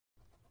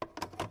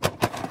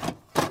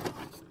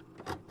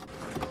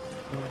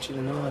want you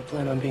to know I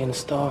plan on being a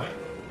star.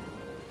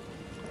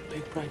 A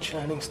big, bright,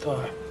 shining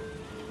star.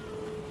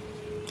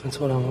 That's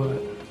what I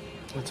want.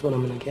 That's what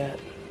I'm gonna get.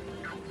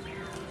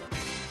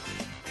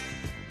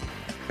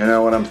 You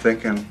know what I'm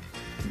thinking?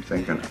 I'm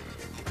thinking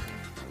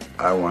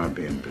I want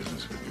to be in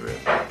business with you,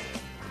 Ed.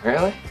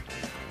 Really?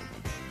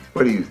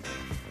 What do you think?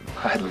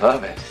 I'd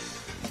love it.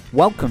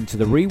 Welcome to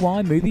the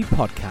Rewind Movie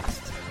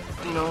Podcast.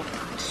 You know,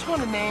 I just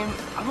want a name.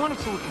 I want it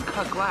so we can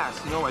cut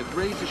glass, you know, like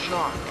Razor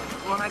Sharp.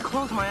 When I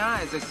close my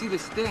eyes, I see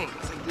this thing.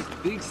 It's like this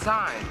big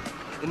sign.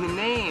 And the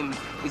name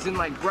is in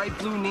like bright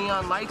blue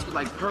neon lights with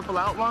like purple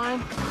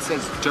outline. It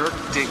says Dirk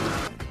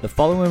Diggler. The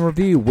following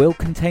review will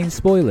contain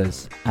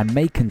spoilers and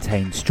may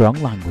contain strong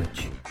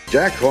language.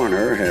 Jack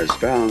Horner has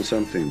found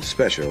something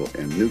special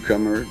in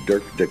newcomer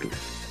Dirk Diggler.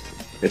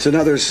 It's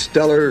another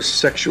stellar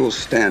sexual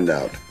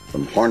standout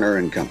from Horner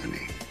and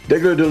Company.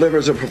 Diggler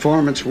delivers a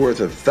performance worth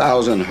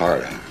 1,000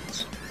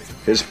 hard-ons.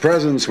 His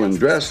presence when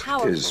dressed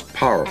is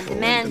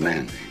powerful and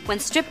demanding. When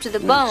stripped to the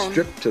bone,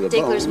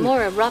 Diggler's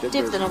more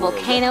eruptive than a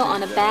volcano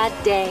on a bad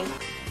day.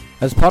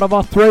 As part of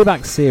our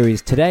throwback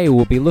series, today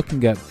we'll be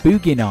looking at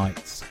Boogie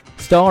Nights,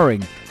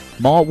 starring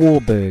Mark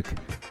Wahlberg,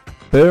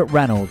 Burt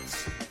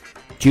Reynolds,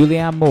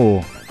 Julianne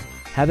Moore,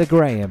 Heather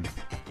Graham,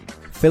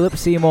 Philip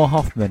Seymour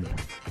Hoffman,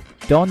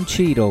 Don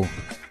Cheadle,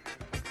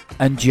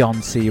 and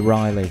John C.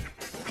 Reilly.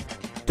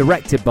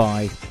 Directed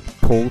by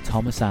Paul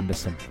Thomas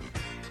Anderson.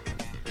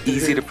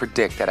 Easy to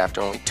predict that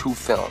after only 2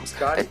 films,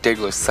 that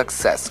Diggler's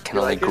success can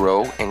only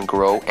grow and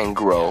grow and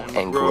grow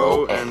and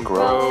grow and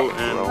grow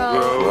and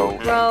grow and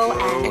grow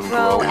and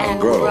grow and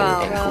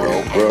grow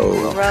and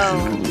grow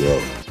and grow.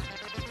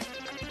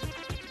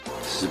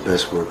 This is the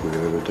best work we've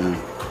ever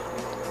done.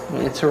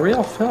 It's a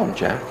real film,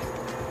 Jack.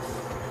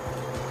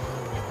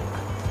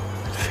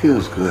 It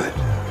feels good.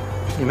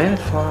 You made it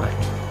fly.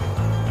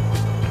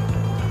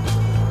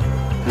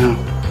 You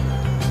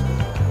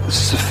know,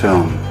 this is a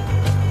film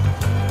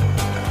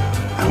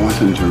I want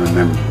them to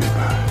remember me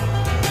by.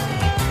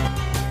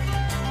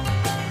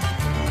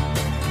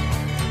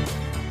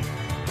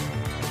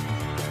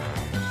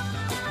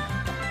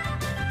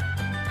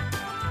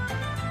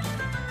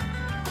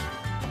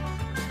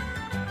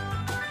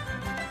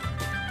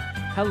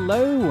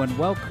 Hello and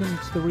welcome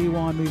to the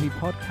Rewind Movie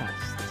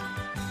Podcast.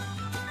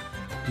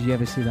 Did you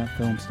ever see that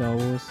film Star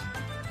Wars?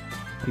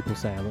 People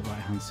say I look like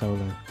Han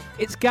Solo.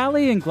 It's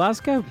Gally in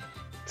Glasgow.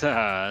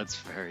 That's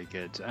very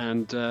good.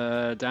 And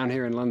down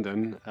here in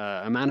London,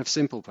 a man of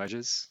simple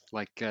pleasures,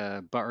 like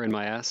butter in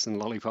my ass and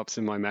lollipops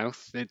in my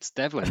mouth, it's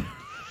Devlin.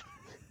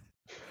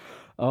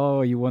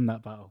 Oh, you won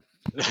that battle.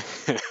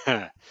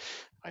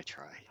 I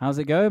try. How's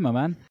it going, my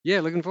man? Yeah,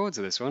 looking forward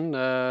to this one.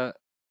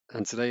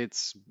 And today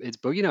it's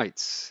Boogie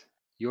Nights.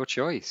 Your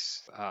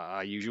choice.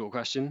 Our usual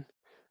question.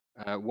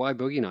 Why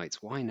Boogie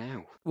Nights? Why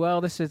now? Well,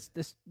 there's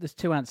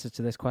 2 answers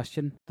to this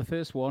question. The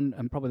first one,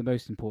 and probably the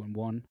most important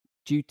one,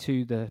 due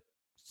to the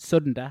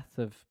sudden death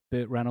of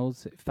Burt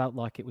Reynolds, it felt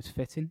like it was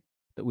fitting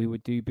that we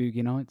would do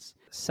Boogie Nights.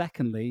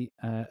 Secondly,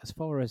 as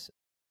far as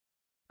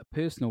a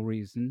personal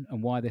reason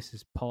and why this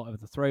is part of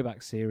the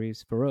throwback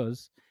series for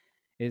us,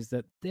 is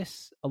that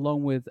this,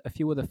 along with a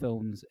few other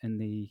films in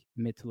the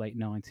mid to late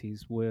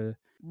 90s, were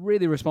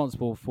really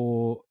responsible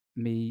for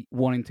me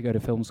wanting to go to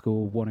film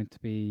school, wanting to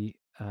be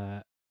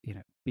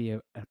be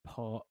a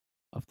part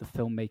of the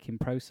filmmaking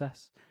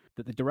process.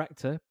 That the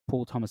director,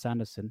 Paul Thomas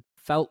Anderson,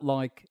 felt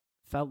like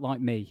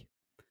me.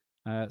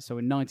 So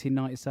in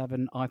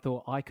 1997, I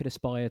thought I could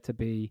aspire to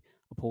be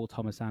a Paul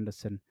Thomas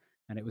Anderson,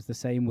 and it was the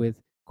same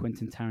with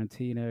Quentin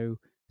Tarantino,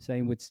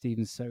 same with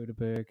Steven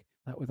Soderbergh.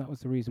 That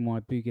was the reason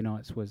why Boogie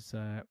Nights was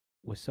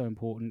so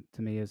important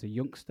to me as a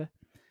youngster.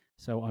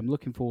 So I'm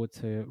looking forward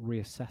to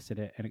reassessing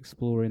it and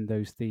exploring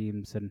those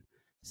themes and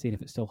seeing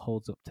if it still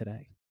holds up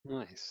today.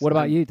 Nice. What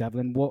about you,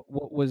 Devlin? What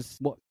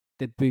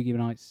did Boogie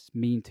Nights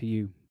mean to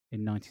you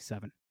in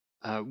 '97?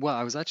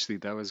 Well,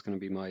 that was going to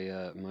be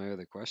my my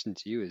other question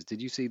to you is,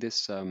 did you see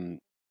this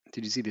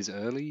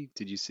early?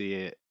 Did you see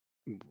it,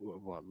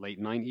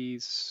 late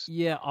 90s?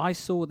 Yeah, I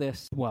saw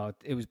this, well,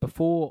 it was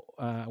before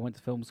I went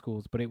to film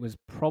schools, but it was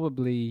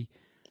probably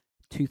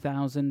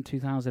 2000,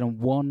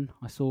 2001,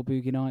 I saw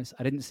Boogie Nights.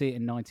 I didn't see it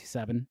in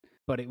 97,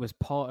 but it was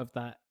part of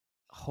that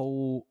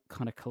whole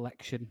kind of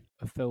collection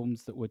of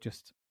films that were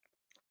just...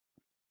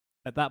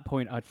 At that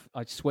point,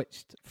 I'd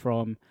switched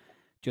from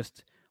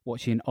just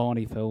watching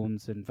Arnie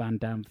films and Van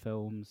Damme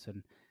films,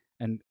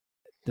 and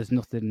there's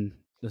nothing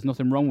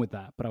wrong with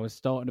that. But I was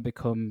starting to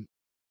become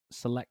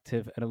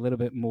selective and a little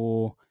bit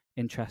more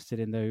interested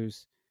in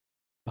those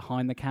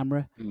behind the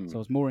camera. So I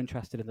was more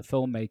interested in the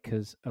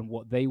filmmakers and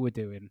what they were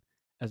doing,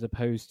 as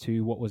opposed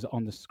to what was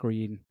on the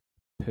screen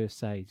per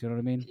se. Do you know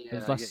what I mean? Yeah, it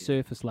was less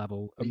surface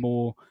level and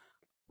more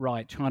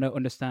trying to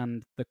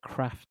understand the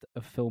craft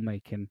of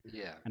filmmaking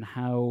and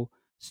how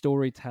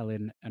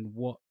storytelling and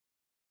what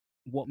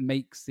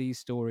makes these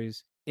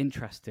stories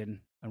interesting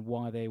and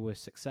why they were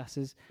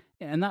successes.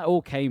 And that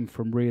all came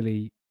from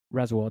really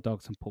Reservoir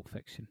Dogs and Pulp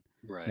Fiction.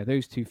 Right. You know,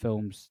 those 2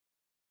 films,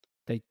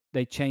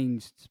 they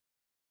changed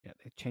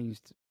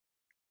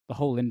the the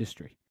whole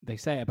industry. They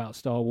say it about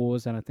Star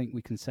Wars, and I think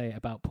we can say it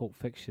about Pulp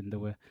Fiction. There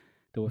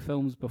were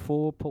films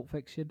before Pulp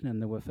Fiction, and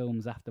there were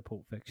films after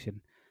Pulp Fiction,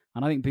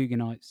 and I think Boogie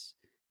Nights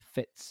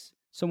fits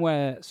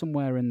somewhere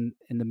in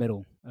the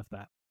middle of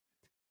that.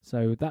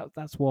 So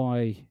that's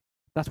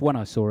when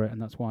I saw it, and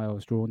that's why I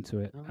was drawn to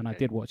it. And I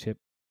did watch it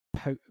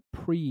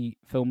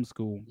pre-film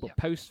school, but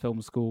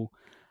post-film school,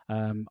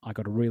 I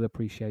got a real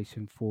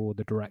appreciation for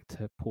the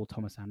director Paul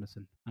Thomas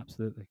Anderson.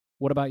 Absolutely.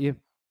 What about you?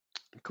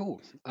 Cool.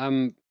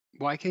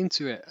 Well, I came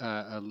to it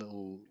a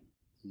little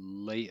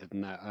later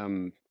than that.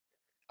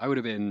 I would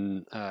have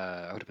been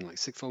like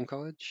sixth form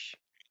college.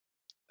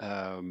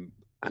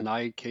 And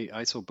I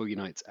saw Boogie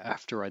Nights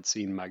after I'd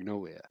seen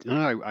Magnolia.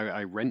 No,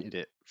 I rented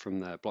it from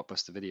the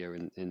Blockbuster Video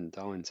in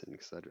Darlington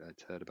because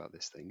I'd heard about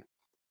this thing,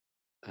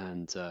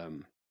 and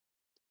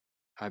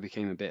I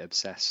became a bit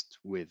obsessed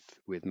with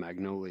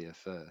Magnolia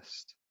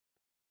first.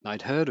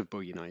 I'd heard of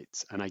Boogie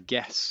Nights, and I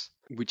guess,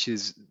 which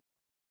is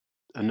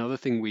another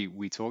thing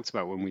we talked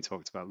about when we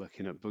talked about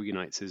looking at Boogie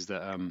Nights, is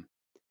that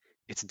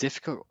it's a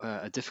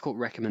difficult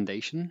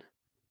recommendation.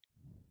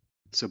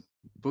 So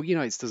Boogie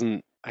Nights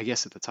doesn't, I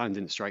guess at the time,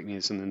 didn't strike me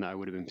as something that I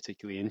would have been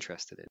particularly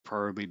interested in.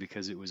 Probably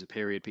because it was a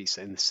period piece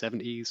set in the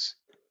 70s.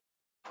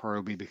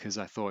 Probably because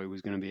I thought it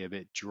was going to be a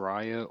bit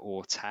drier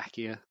or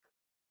tackier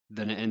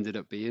than it ended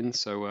up being.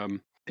 So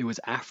it was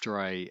after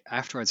I'd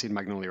seen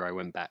Magnolia, I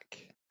went back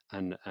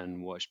and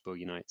watched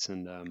Boogie Nights,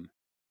 and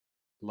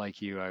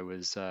like you, I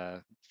was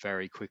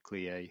very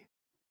quickly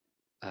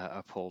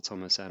a Paul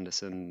Thomas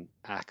Anderson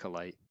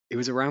acolyte. It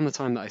was around the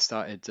time that I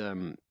started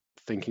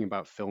thinking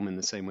about film in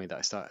the same way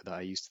that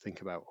I used to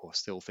think about, or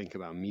still think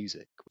about,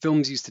 music.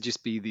 Films used to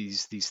just be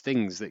these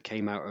things that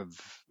came out of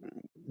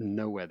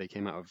nowhere. They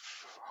came out of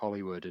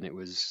Hollywood, and they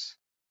were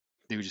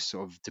just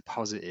sort of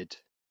deposited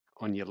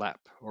on your lap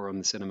or on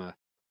the cinema,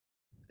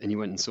 and you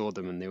went and saw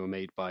them, and they were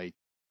made by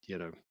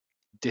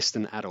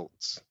distant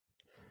adults.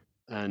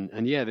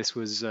 And yeah, this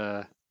was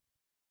a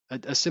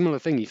similar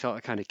thing. You felt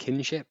a kind of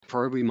kinship.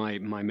 Probably my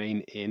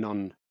main in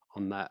on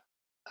that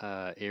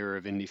era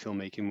of indie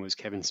filmmaking was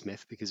Kevin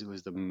Smith, because it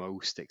was the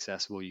most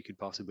accessible you could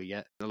possibly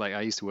get. Like,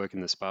 I used to work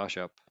in the Spar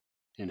shop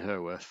in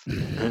Herworth,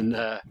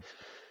 and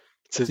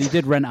so you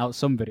did rent out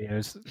some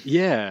videos.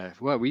 Yeah,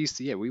 well, we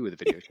were the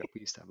video shop.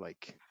 We used to have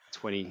like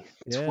 20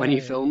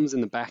 films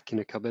in the back in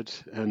a cupboard,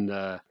 and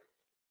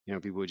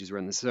people would just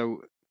rent this.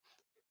 So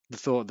the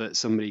thought that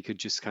somebody could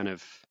just kind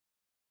of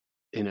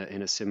in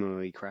a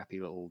similarly crappy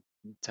little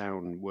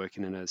town,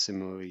 working in a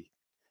similarly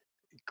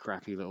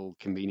crappy little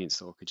convenience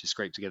store, could just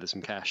scrape together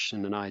some cash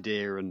and an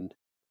idea, and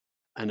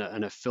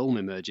a film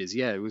emerges.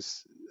 Yeah, it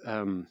was.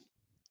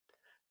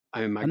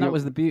 And that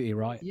was the beauty,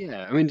 right?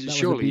 Yeah, I mean, that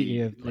surely was the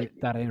beauty of like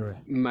that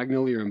era.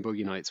 Magnolia and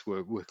Boogie Nights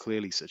were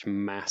clearly such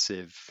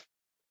massive,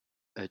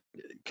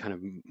 kind of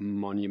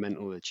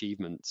monumental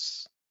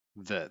achievements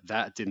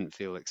that didn't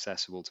feel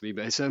accessible to me,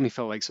 but it certainly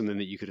felt like something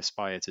that you could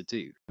aspire to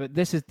do. But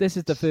this is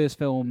the first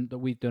film that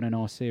we've done in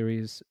our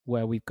series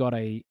where we've got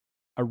a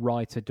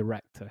writer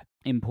director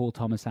in Paul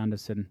Thomas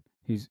Anderson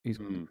who's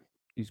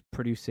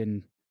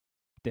producing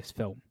this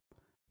film.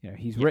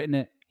 He's written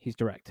it, he's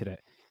directed it.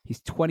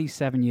 He's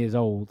 27 years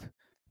old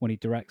when he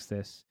directs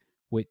this,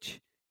 which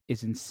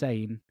is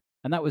insane.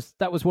 And that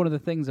was one of the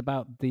things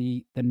about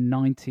the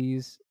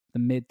 90s, the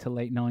mid to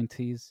late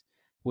 90s,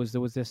 was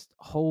there was this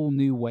whole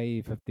new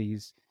wave of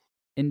these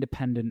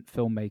independent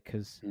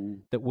filmmakers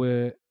that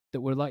were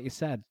like you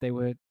said, they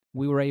were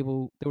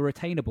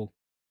attainable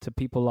to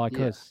people like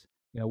us.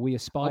 We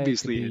aspire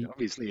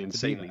obviously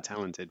insanely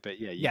talented, but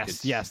yeah,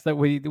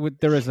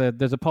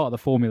 there's a part of the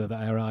formula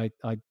that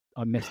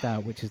I missed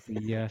out, which is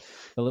the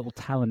little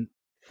talent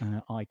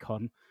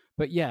icon.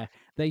 But yeah,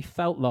 they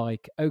felt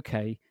like,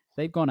 okay,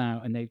 they've gone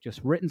out and they've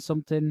just written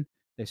something,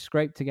 they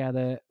scraped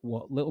together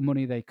what little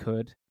money they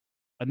could,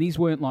 and these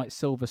weren't like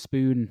silver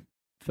spoon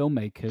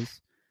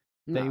filmmakers.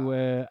 They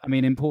were, I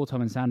mean, in Paul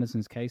Thomas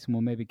Anderson's case, and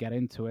we'll maybe get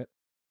into it,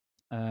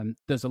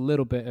 there's a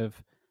little bit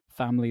of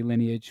family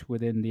lineage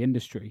within the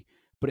industry,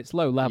 but it's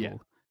low level. Yeah.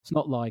 It's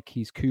not like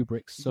he's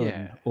Kubrick's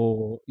son,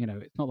 or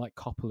it's not like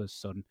Coppola's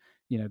son.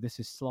 This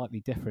is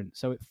slightly different.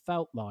 So it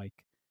felt like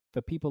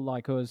for people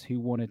like us who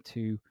wanted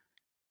to,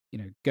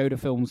 go to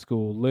film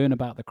school, learn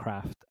about the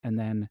craft, and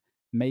then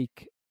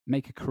make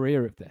a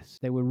career of this,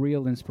 they were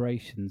real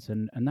inspirations,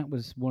 and that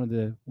was one of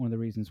the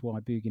reasons why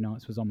Boogie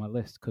Nights was on my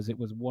list, because it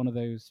was one of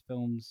those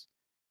films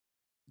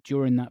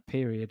during that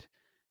period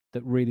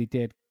that really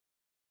did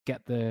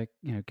get the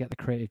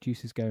creative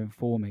juices going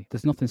for me.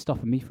 There's nothing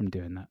stopping me from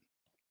doing that.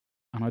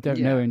 And I don't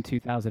know in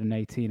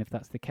 2018 if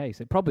that's the case.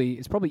 It's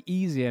probably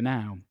easier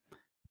now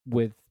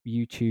with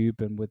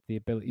YouTube and with the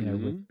ability,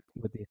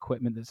 with the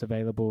equipment that's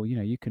available.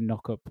 You can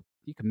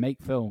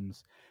make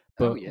films,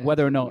 but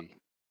whether or not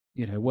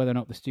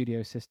the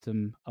studio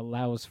system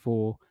allows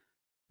for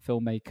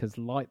filmmakers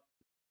like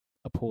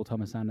a Paul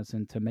Thomas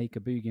Anderson to make a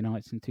Boogie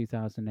Nights in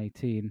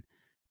 2018,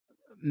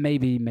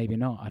 maybe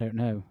not. I don't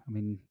know. I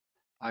mean,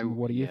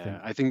 what do you think?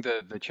 I think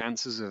the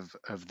chances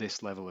of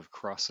this level of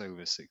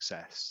crossover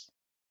success,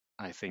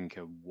 I think,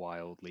 are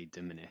wildly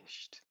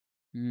diminished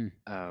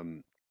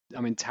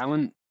I mean,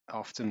 talent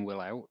often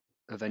will out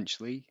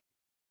eventually.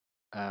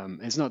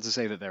 It's not to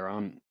say that there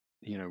aren't,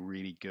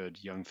 really good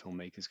young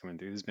filmmakers coming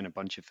through. There's been a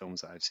bunch of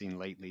films that I've seen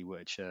lately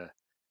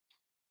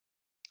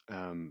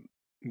um,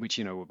 which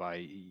were by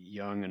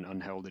young and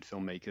unheralded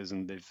filmmakers,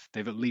 and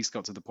they've at least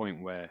got to the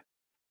point where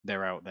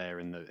they're out there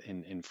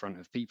in front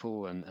of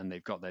people, and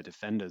they've got their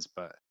defenders.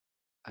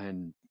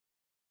 And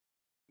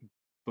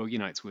Boogie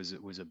Nights was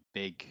a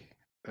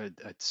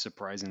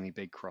surprisingly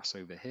big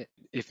crossover hit.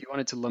 If you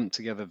wanted to lump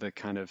together the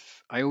kind of,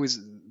 I always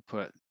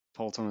put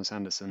Paul Thomas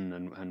Anderson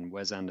and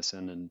Wes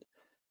Anderson and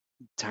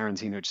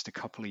Tarantino just a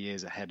couple of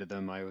years ahead of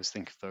them. I always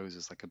think of those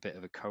as like a bit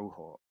of a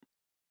cohort,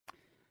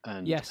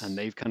 and Yes.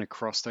 they've kind of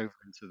crossed over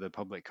into the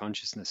public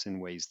consciousness in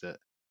ways that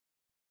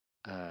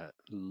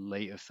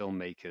later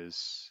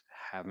filmmakers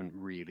haven't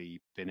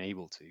really been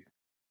able to.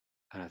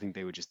 And I think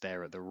they were just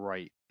there at the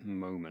right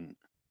moment.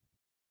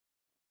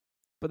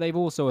 But they've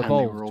also And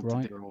they evolved,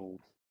 right?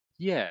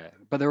 Yeah,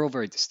 but they're all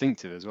very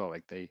distinctive as well.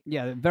 Like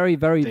Yeah, very,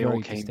 very, they all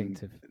very came,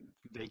 distinctive.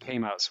 They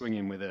came out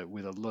swinging with a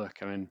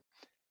look. I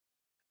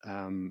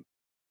mean,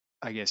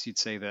 I guess you'd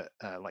say that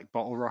like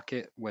Bottle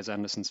Rocket, Wes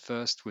Anderson's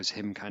first, was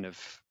him kind of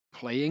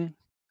playing.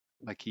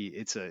 Like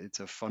it's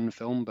a fun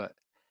film, but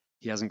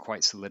he hasn't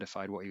quite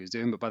solidified what he was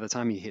doing. But by the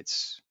time he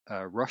hits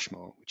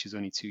Rushmore, which is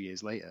only 2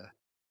 years later,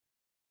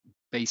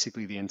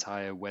 basically the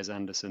entire Wes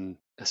Anderson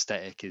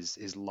aesthetic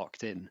is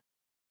locked in,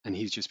 and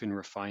he's just been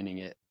refining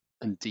it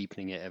and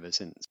deepening it ever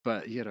since.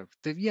 But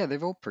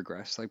they've all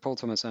progressed. Like Paul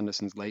Thomas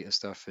Anderson's later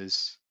stuff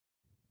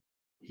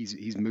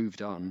he's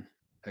moved on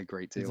a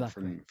great deal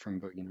from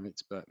Boogie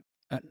Nights. But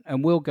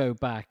and we'll go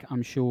back,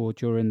 I'm sure,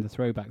 during the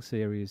throwback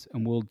series,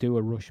 and we'll do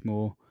a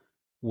Rushmore.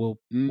 We'll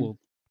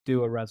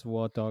do a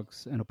Reservoir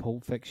Dogs and a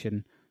Pulp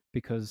Fiction,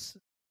 because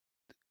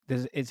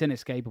it's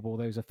inescapable.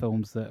 Those are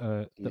films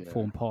that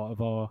form part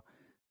of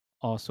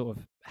our sort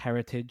of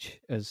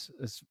heritage as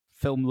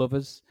film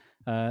lovers.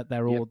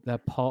 They're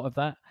part of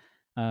that.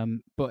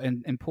 But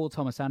in Paul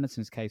Thomas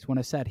Anderson's case, when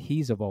I said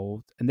he's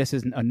evolved, and this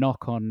isn't a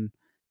knock on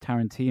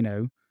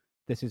Tarantino,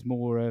 this is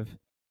more of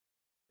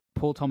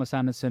Paul Thomas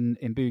Anderson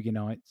in Boogie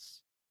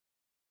Nights,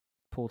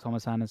 Paul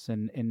Thomas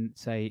Anderson in,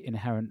 say,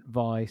 Inherent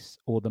Vice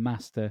or The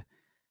Master.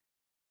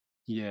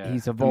 Yeah,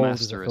 he's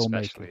evolved as a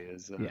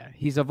filmmaker.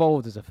 He's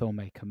evolved as a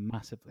filmmaker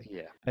massively.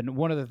 Yeah. And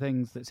one of the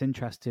things that's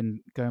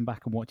interesting going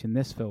back and watching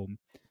this film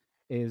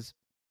is,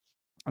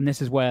 and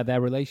this is where their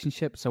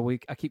relationship. So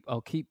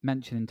I'll keep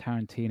mentioning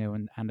Tarantino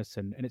and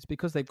Anderson, and it's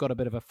because they've got a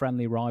bit of a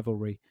friendly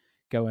rivalry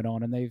going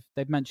on, and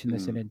they've mentioned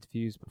this in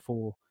interviews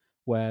before,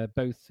 where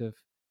both have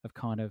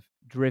kind of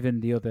driven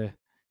the other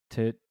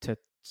to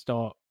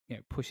start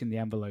pushing the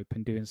envelope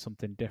and doing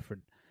something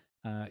different.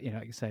 Like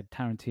I said,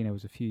 Tarantino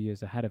was a few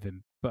years ahead of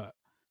him, but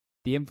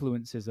the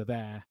influences are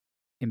there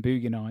in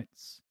Boogie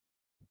Nights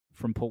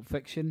from Pulp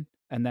Fiction,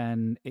 and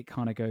then it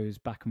kind of goes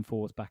back and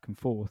forth.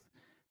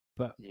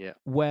 But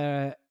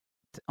where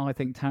I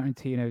think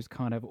Tarantino's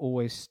kind of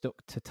always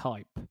stuck to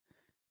type,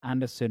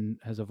 Anderson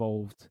has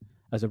evolved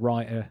as a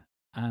writer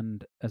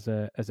and as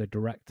a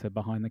director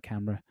behind the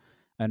camera.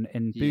 And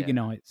in Boogie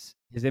Nights,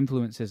 his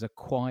influences are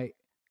quite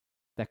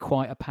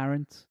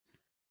apparent.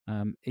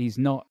 He's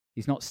not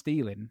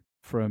stealing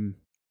from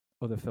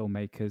other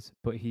filmmakers,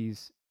 but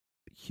he's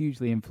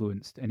hugely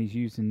influenced, and he's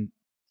using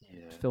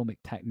filmic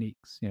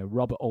techniques.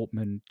 Robert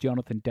Altman,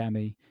 Jonathan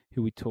Demme,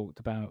 who we talked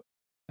about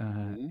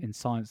in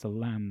Silence of the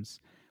Lambs,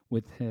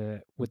 with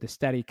the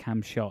steady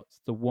cam shots,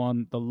 the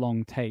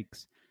long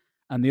takes,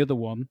 and the other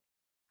one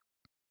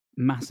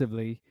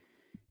massively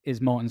is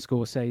Martin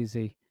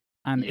Scorsese,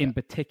 and in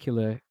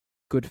particular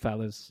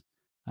Goodfellas.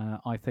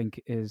 I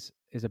think is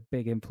a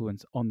big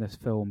influence on this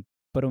film,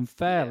 but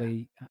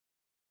unfairly,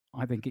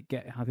 I think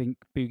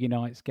Boogie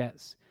Nights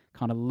gets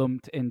kind of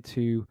lumped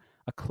into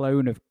a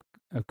clone of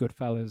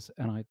Goodfellas,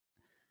 and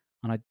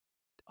I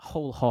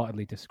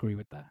wholeheartedly disagree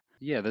with that.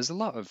 Yeah, there's a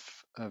lot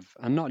of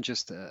and not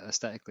just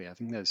aesthetically. I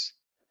think there's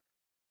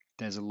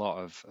a lot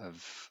of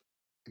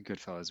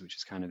Goodfellas which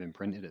has kind of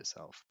imprinted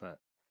itself. But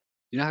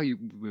you know how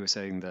we were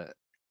saying that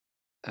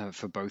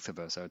for both of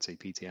us, I would say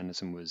P.T.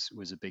 Anderson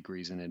was a big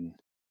reason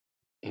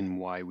in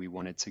why we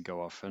wanted to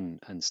go off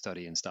and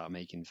study and start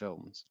making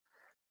films.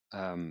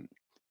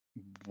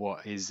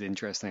 What is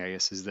interesting, I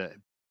guess, is that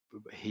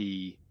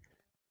he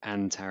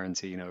and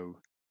Tarantino,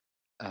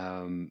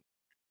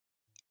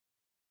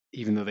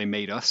 even though they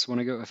made us want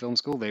to go to film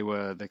school, they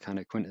were the kind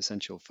of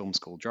quintessential film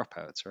school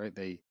dropouts, right?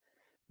 They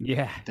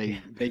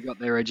got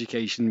their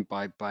education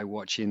by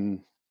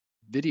watching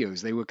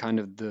videos. They were kind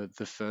of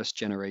the first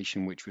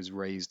generation which was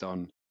raised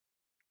on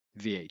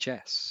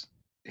VHS,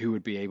 who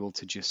would be able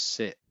to just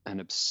sit and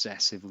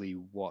obsessively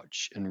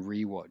watch and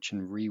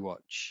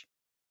rewatch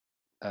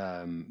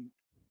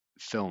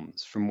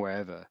films from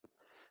wherever.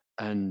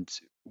 And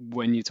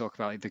when you talk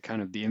about the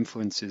kind of the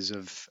influences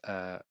of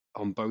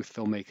on both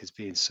filmmakers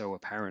being so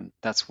apparent,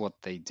 that's what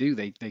they do.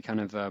 They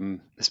kind of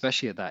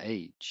especially at that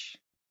age,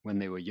 when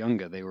they were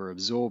younger, they were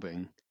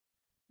absorbing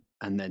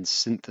and then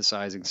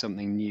synthesizing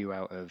something new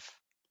out of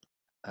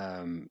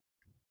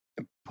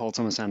Paul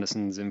Thomas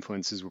Anderson's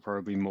influences were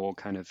probably more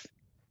kind of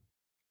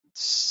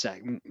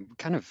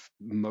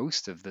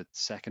most of the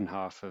second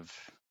half of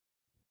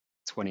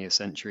 20th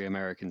century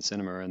American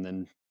cinema, and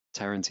then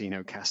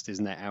Tarantino cast his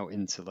net out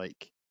into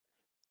like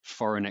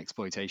foreign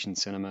exploitation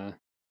cinema,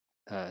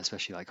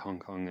 especially like Hong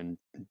Kong and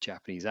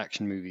Japanese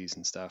action movies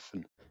and stuff.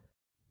 And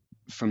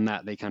from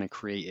that, they kind of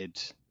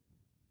created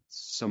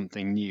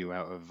something new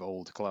out of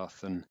old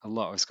cloth, and a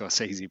lot of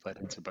Scorsese bled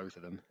into both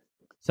of them.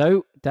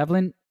 So,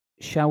 Devlin,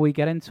 shall we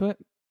get into it?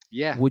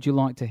 Yeah. Would you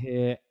like to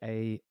hear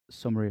a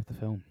summary of the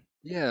film?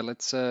 Yeah,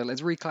 let's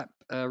recap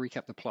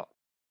the plot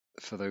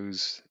for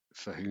those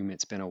for whom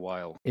it's been a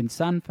while. In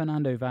San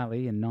Fernando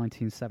Valley in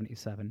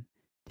 1977,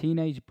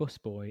 teenage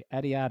busboy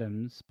Eddie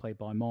Adams, played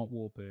by Mark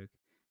Wahlberg,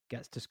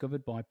 gets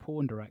discovered by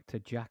porn director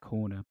Jack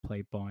Horner,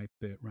 played by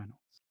Burt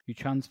Reynolds, who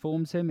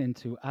transforms him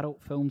into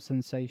adult film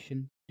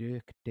sensation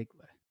Dirk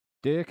Diggler.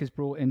 Dirk is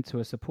brought into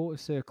a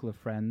supportive circle of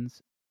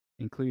friends,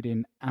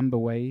 including Amber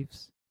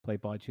Waves,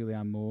 played by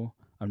Julianne Moore,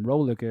 and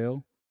Roller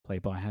Girl,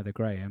 played by Heather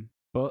Graham,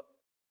 but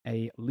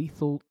a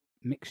lethal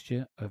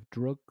mixture of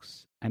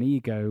drugs and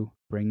ego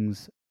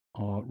brings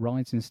our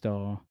rising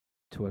star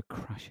to a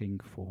crashing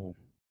fall.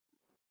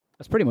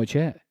 That's pretty much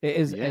it. It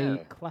is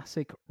a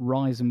classic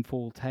rise and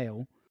fall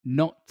tale,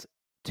 not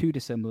too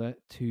dissimilar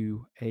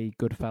to a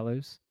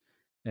Goodfellas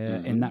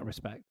in that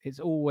respect. It's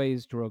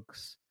always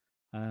drugs.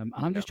 And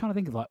I'm just trying to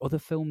think of like other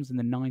films in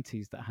the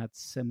 90s that had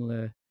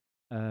similar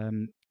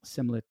kind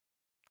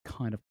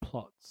of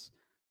plots.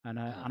 And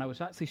I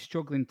was actually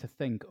struggling to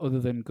think other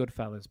than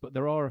Goodfellas, but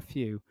there are a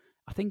few.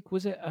 I think,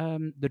 was it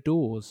The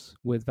Doors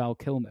with Val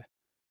Kilmer?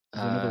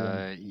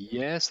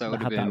 Yes, that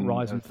would have been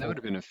that would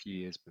have been a few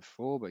years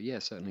before, but yeah,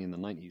 certainly in the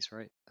 90s,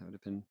 right? That would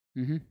have been.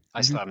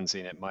 I still haven't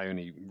seen it. My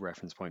only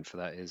reference point for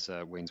that is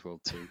Wayne's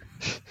World 2.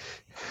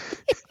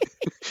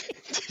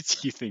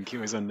 Did you think it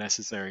was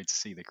unnecessary to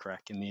see the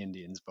crack in the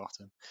Indian's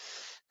bottom?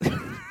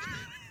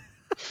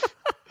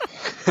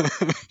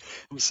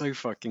 I'm so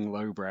fucking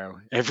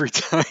lowbrow. Every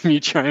time you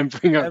try and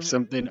bring up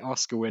something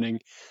Oscar winning,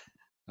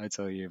 I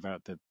tell you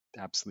about the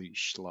absolute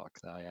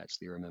schlock that I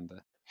actually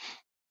remember.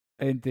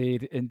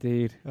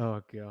 Indeed.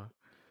 Oh god.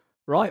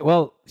 Right,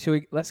 well,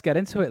 let's get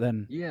into it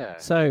then. Yeah.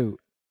 So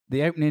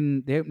the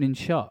opening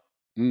shot.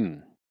 I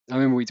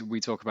mean, we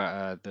talk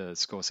about the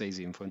Scorsese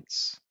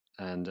influence,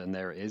 and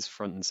there it is,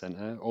 front and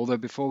center. Although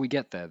before we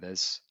get there,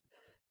 there's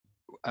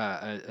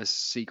a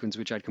sequence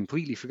which I'd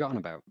completely forgotten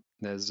about.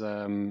 There's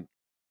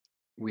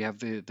we have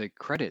the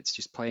credits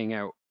just playing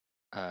out,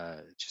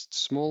 just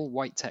small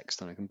white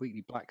text on a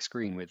completely black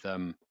screen with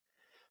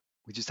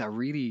just that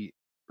really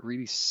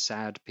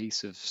sad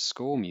piece of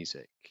score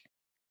music,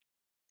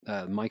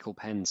 Michael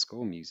Penn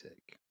score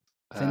music.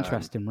 It's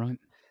interesting, right?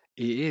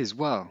 It is.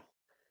 Well,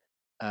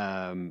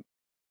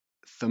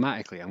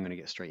 thematically, I'm going to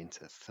get straight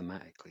into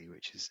thematically,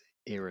 which is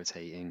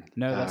irritating.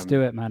 No, let's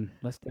do it, man.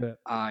 Let's do it.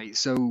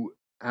 So,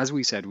 as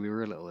we said, we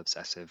were a little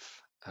obsessive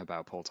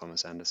about Paul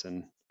Thomas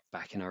Anderson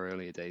back in our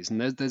earlier days,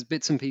 and there's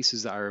bits and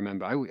pieces that I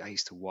remember. I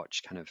used to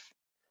watch kind of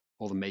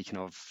all the making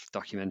of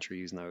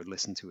documentaries, and I would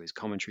listen to his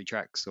commentary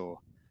tracks or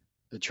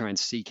try and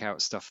seek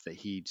out stuff that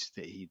he'd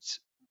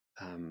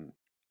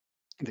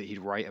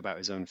write about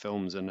his own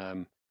films.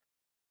 And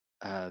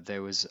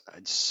there was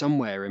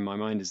somewhere in my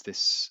mind is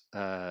this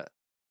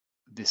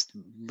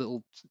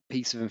little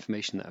piece of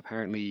information that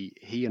apparently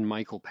he and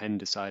Michael Penn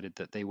decided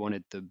that they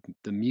wanted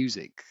the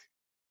music,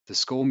 the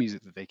score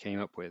music that they came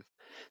up with,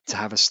 to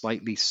have a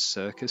slightly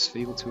circus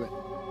feel to it.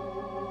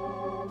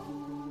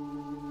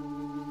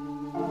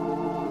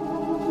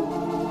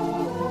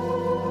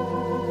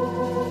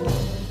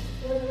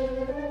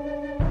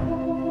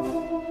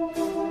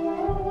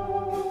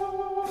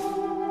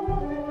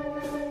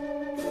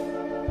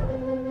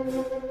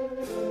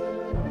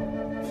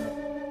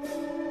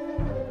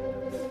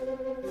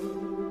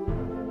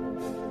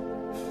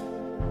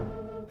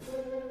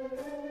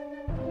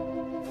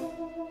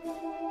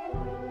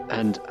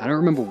 And I don't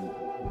remember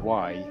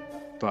why,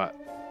 but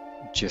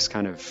just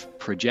kind of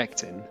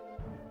projecting,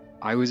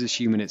 I was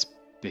assuming it's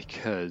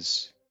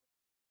because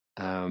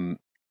the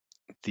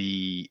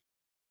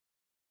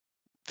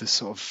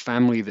sort of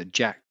family that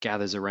Jack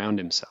gathers around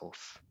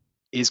himself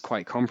is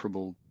quite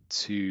comparable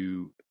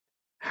to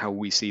how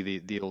we see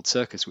the old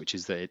circus, which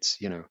is that it's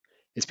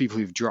people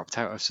who've dropped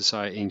out of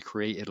society and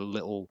created a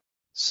little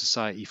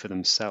society for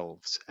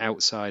themselves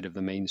outside of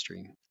the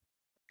mainstream.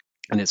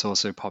 And it's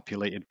also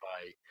populated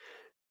by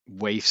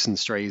waifs and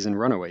strays and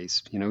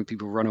runaways.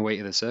 People run away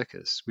to the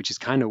circus, which is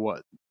kind of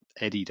what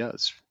Eddie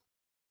does.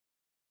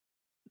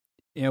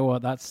 You know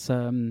what? That's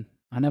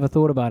I never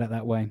thought about it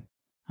that way.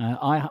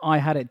 I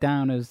had it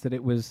down as that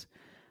it was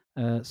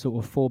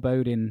sort of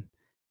foreboding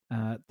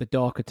the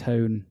darker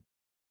tone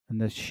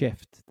and the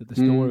shift that the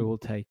story will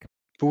take.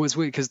 But what's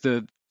weird, because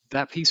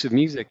that piece of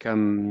music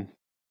comes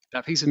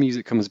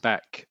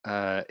back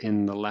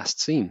in the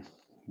last scene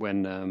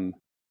when.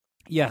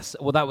 Yes,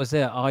 well, that was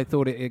it. I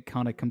thought it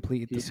kind of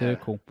completed the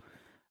circle.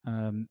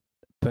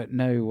 But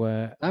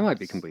no... I might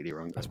be completely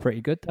wrong. That's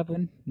pretty good,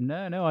 Devlin.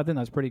 No, I think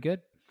that's pretty good.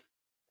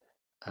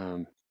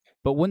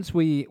 But once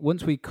we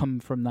come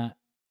from that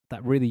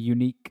really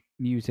unique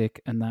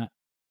music and that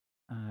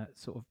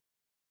sort of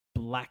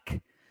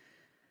black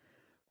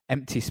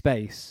empty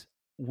space,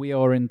 we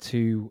are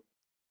into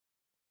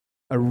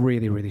a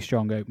really, really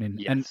strong opening.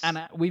 Yes. And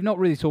we've not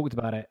really talked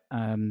about it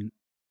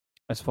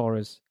as far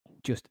as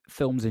just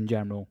films in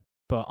general,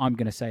 but I'm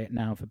going to say it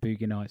now for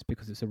Boogie Nights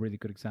because it's a really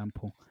good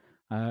example.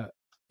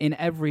 In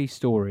every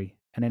story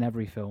and in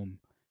every film,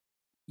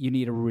 you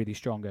need a really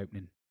strong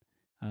opening.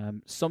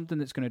 Something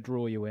that's going to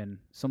draw you in,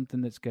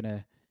 something that's going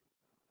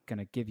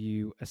to give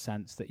you a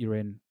sense that you're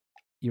in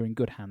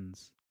good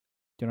hands.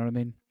 Do you know what I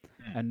mean?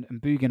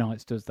 And Boogie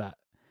Nights does that.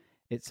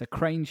 It's a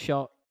crane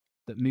shot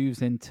that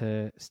moves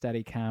into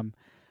Steadicam.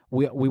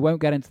 We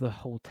won't get into the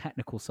whole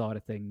technical side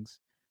of things,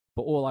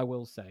 but all I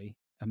will say,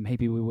 and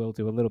maybe we will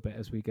do a little bit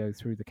as we go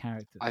through the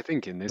characters. I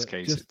think in this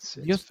case, it's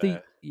just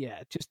fair.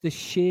 the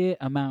sheer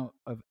amount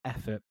of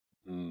effort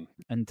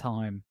and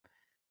time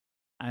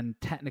and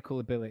technical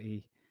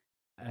ability,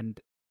 and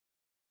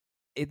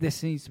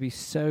this needs to be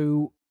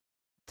so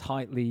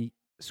tightly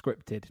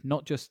scripted,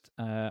 not just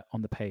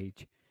on the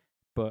page,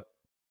 but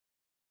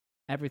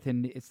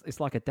everything. It's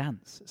like a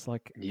dance. It's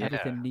like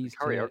everything needs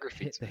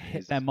to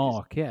hit their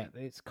mark. Yeah,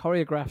 it's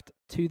choreographed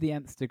to the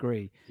nth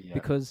degree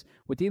because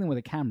we're dealing with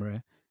a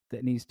camera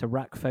that needs to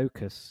rack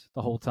focus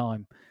the whole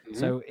time.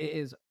 So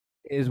it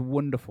is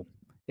wonderful.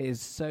 It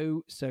is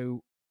so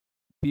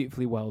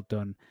beautifully well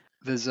done.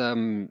 There's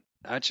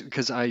actually,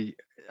 because I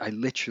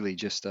literally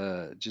just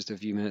a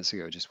few minutes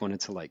ago just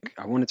wanted to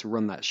I wanted to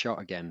run that shot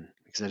again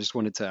because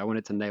I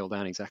wanted to nail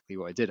down exactly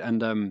what I did.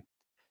 And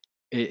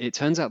it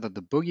turns out that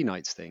the Boogie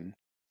Nights thing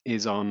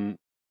is on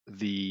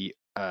the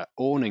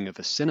awning of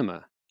a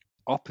cinema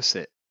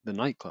opposite the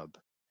nightclub,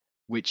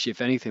 which,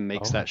 if anything,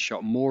 makes that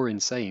shot more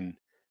insane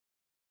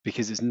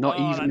because it's not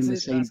even in the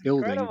same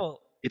building.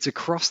 Incredible. It's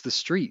across the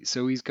street.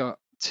 So he's got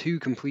two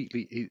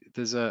completely.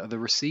 There's the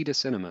Reseda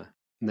Cinema,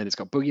 and then it's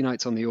got Boogie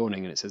Nights on the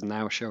awning, and it says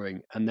now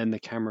showing, and then the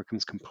camera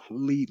comes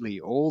completely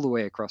all the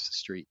way across the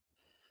street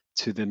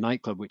to the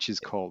nightclub, which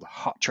is called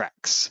Hot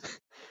Tracks.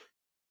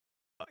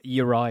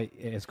 You're right.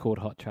 It is called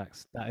Hot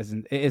Tracks.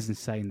 It is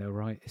insane though,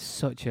 right? It's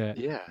such a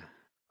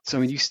So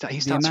I mean, he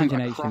starts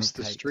from across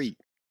the street.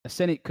 A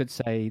cynic could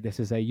say this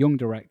is a young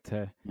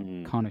director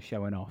kind of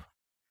showing off,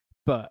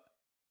 but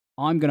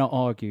I'm going to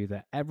argue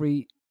that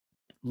every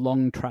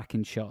long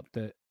tracking shot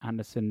that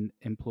Anderson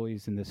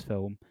employs in this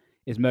film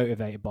is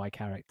motivated by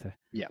character.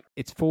 Yeah,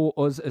 it's for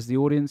us as the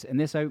audience, and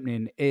this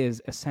opening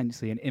is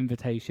essentially an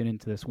invitation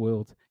into this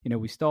world. You know,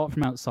 we start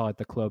from outside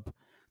the club,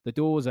 the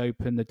doors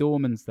open, the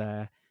doorman's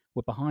there.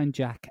 We're behind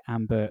Jack,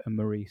 Amber, and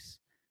Maurice,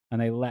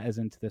 and they let us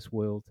into this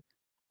world.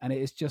 And it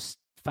is just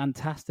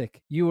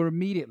fantastic. You are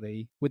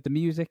immediately, with the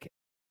music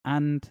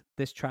and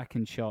this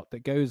tracking shot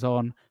that goes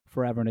on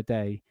forever and a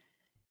day,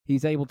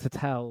 he's able to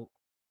tell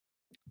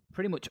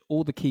pretty much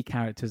all the key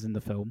characters in the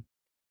film,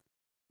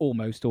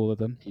 almost all of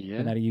them. Yeah.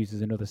 And then he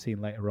uses another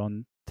scene later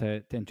on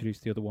to introduce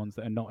the other ones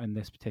that are not in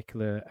this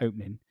particular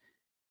opening.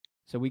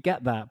 So we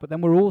get that, but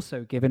then we're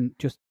also given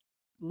just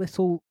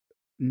little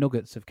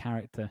nuggets of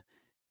character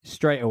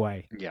straight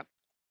away. Yeah.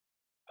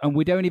 And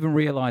we don't even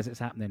realize it's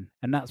happening.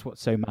 And that's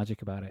what's so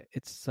magic about it.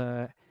 It's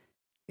so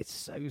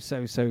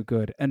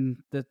good. And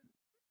the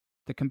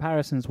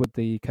comparisons with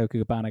the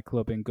Copacabana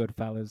Club in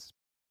Goodfellas,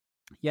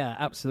 yeah,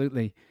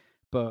 absolutely.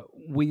 But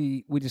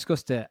we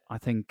discussed it, I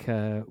think,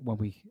 when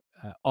we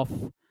off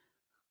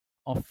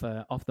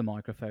the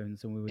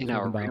microphones, and we were in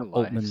talking about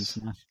Altman's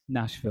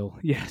Nashville.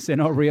 Yes, in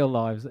our real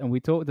lives, and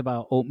we talked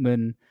about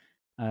Altman's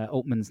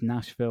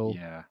Nashville.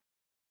 Yeah.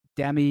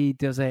 Demi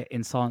does it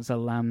in Silence of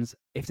the Lambs.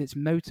 If it's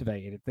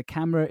motivated, if the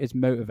camera is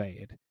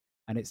motivated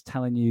and it's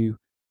telling you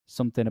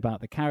something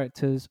about the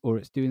characters, or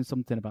it's doing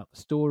something about the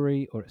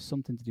story, or it's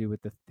something to do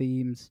with the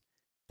themes,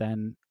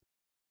 then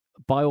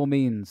by all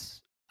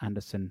means,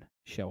 Anderson,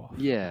 show off.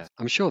 Yeah,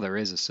 I'm sure there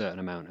is a certain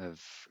amount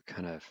of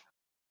kind of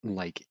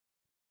like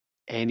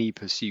any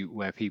pursuit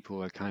where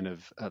people are kind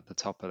of at the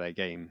top of their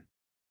game.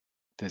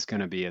 There's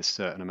going to be a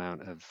certain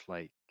amount of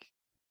like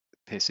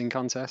pissing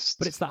contests.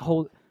 But it's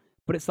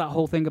that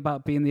whole thing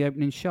about being the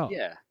opening shot.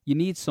 Yeah. You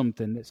need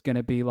something that's going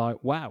to be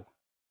like, wow,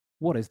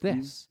 what is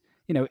this?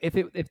 You know,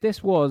 if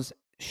this was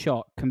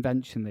shot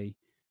conventionally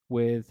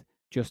with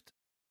just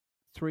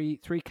three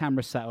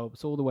camera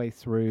setups all the way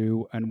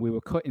through, and we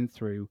were cutting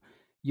through,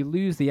 you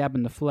lose the ebb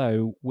and the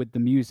flow with the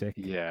music.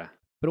 Yeah.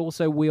 But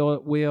also we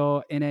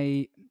are in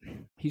a,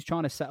 he's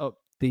trying to set up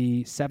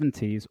the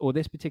 70s, or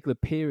this particular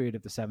period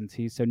of the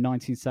 70s, so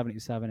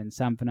 1977 in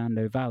San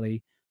Fernando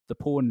Valley, the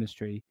porn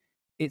industry.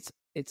 It's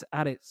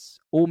at its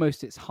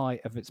almost its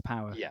height of its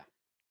power. Yeah.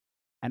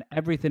 And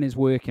everything is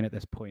working at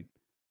this point.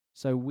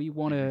 So we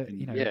want to,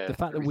 you know, Yeah, the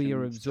fact that we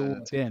are everything's,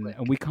 absorbed to in click.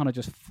 and we kind of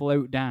just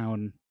float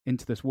down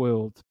into this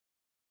world,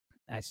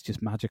 it's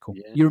just magical.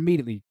 Yeah. You're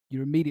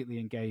immediately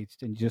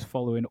engaged, and you're just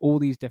following all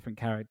these different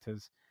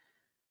characters,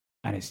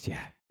 and it's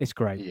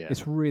great. Yeah.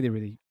 It's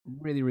really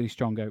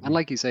strong opening. And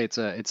like you say, it's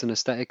an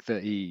aesthetic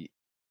that he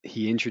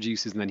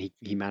introduces, and then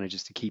he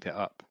manages to keep it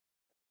up,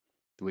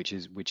 which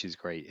is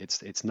great.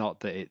 It's not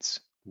that it's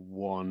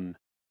one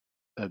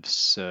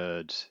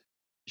absurd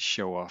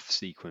show-off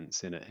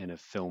sequence in a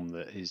film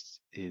that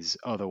is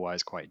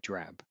otherwise quite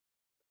drab.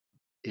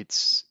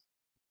 It's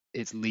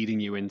leading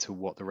you into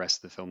what the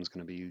rest of the film is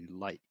going to be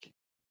like.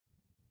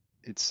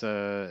 It's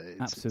Absolutely.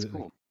 It's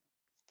cool.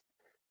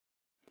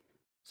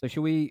 So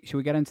should we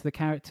get into the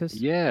characters?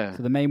 Yeah.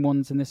 So the main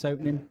ones in this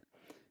opening.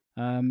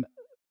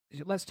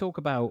 Let's talk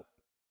about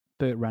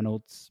Burt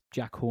Reynolds,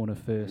 Jack Horner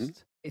first.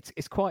 Mm-hmm.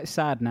 It's quite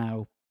sad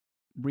now,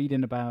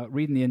 reading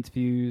the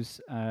interviews,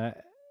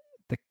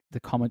 the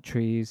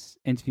commentaries,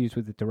 interviews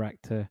with the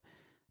director,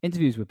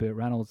 interviews with Burt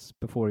Reynolds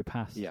before he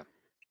passed. Yeah.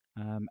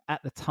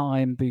 At the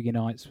time Boogie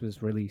Nights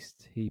was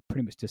released, he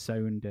pretty much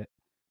disowned it.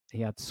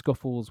 He had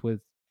scuffles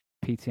with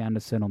P.T.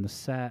 Anderson on the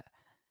set.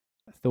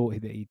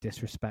 Thought that he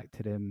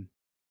disrespected him.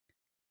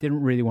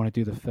 Didn't really want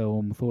to do the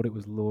film. Thought it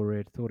was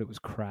lurid. Thought it was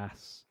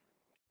crass.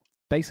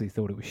 Basically,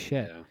 thought it was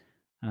shit.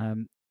 Yeah.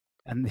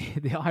 And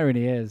the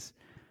irony is,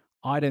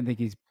 I don't think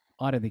he's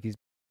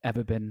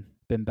ever been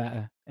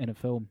better in a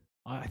film.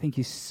 I think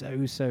he's so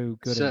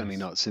good. Certainly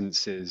not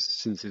since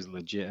his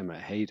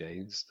legitimate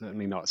heyday.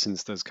 Certainly not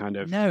since those kind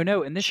of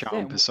and this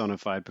charm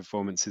personified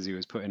performances he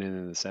was putting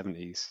in the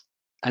 70s.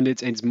 And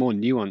it's more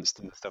nuanced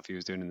than the stuff he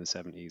was doing in the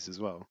 70s as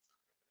well.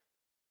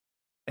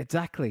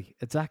 Exactly.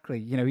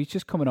 You know, he's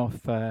just coming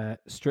off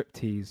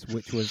Striptease,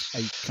 which was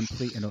a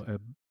complete and utter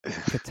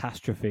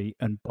catastrophe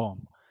and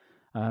bomb.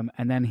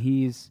 And then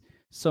he's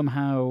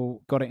somehow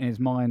got it in his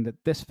mind that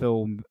this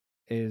film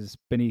is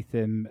beneath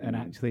him, and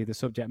actually the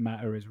subject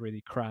matter is really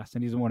crass,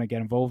 and he doesn't want to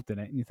get involved in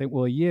it. And you think,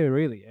 well, a year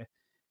earlier,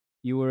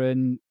 you were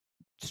in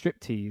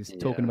Striptease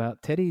talking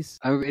about titties.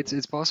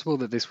 It's possible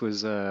that this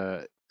was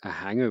a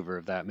hangover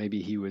of that.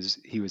 Maybe he was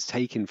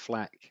taking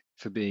flack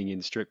for being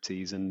in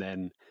Striptease, and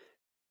then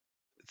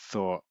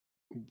thought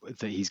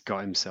that he's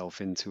got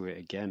himself into it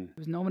again. He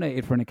was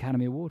nominated for an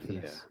Academy Award for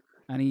this,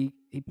 and he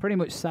pretty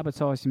much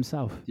sabotaged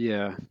himself.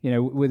 Yeah, you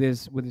know, with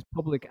his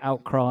public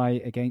outcry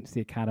against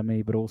the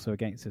Academy, but also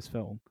against this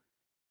film,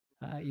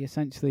 he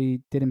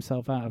essentially did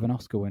himself out of an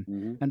Oscar win.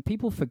 Mm-hmm. And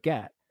people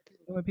forget,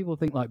 when people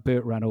think like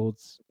Burt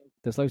Reynolds,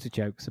 there's loads of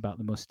jokes about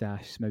the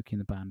mustache, Smokey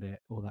and the Bandit,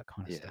 all that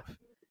kind of stuff.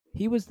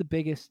 He was the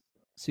biggest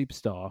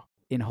superstar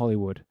in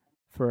Hollywood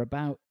for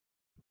about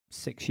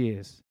 6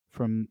 years,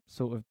 from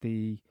sort of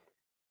the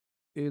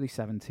early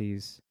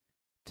 70s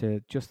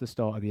to just the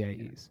start of the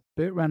 80s.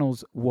 Burt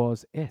Reynolds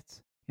was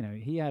it. You know,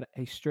 he had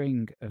a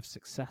string of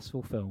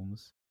successful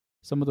films,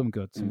 some of them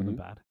good, some of them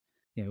bad.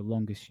 You know,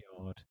 Longest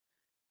Yard.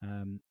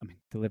 I mean,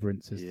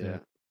 Deliverance is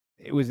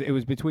it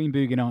was between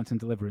Boogie Nights and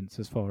Deliverance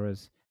as far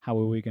as how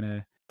are we going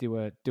to do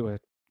an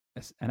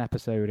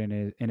episode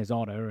in his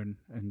honor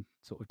and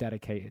sort of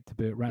dedicate it to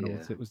Burt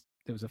Reynolds. There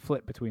was a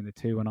flip between the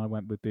two, and I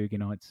went with Boogie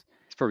Nights.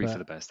 It's probably for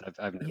the best.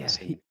 I've never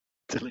seen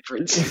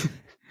Deliverance.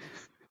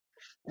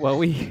 Well,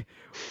 we've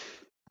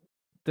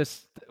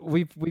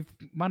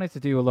managed to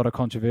do a lot of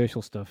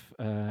controversial stuff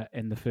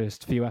in the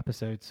first few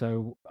episodes.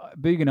 So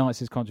Boogie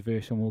Nights is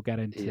controversial, and we'll get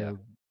into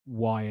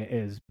why it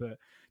is. But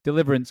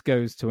Deliverance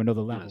goes to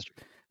another level.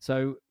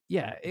 So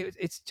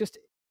it's just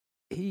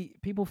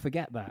people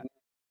forget that.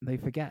 They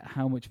forget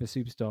how much of a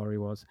superstar he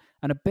was,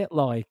 and a bit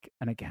like,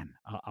 and again,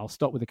 I'll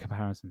stop with the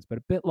comparisons, but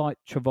a bit like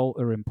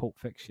Travolta in Pulp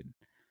Fiction.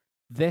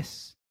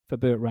 This for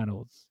Burt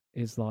Reynolds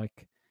is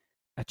like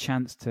a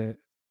chance to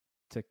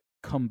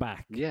come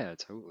back. Yeah,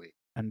 totally.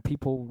 And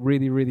people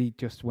really, really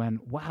just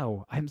went,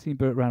 wow, I haven't seen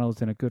Burt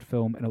Reynolds in a good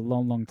film in a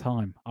long, long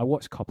time. I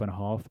watched Cop and a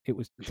Half. It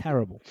was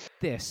terrible.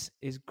 This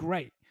is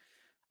great.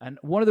 And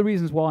one of the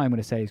reasons why I'm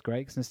going to say he's great,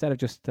 because instead of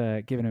just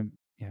giving him,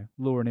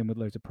 luring him with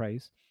loads of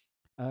praise,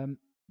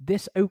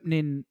 this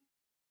opening,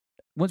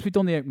 once we've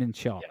done the opening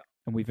shot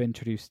and we've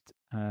introduced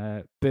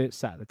Burt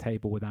sat at the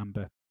table with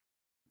Amber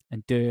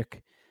and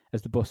Dirk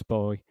as the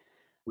busboy,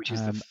 which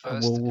is the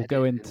first we'll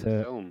go into in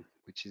the film,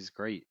 which is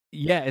great.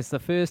 Yeah, it's the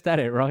first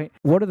edit, right?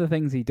 One of the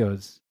things he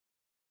does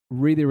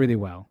really, really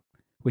well,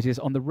 which is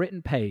on the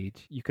written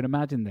page, you can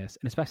imagine this,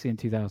 and especially in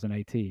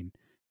 2018,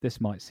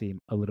 this might seem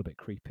a little bit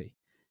creepy.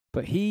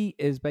 But he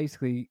is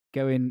basically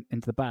going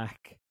into the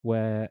back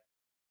where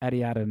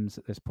Eddie Adams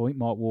at this point,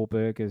 Mark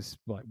Wahlberg, is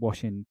like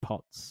washing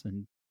pots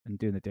and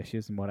doing the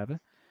dishes and whatever.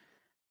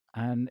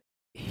 And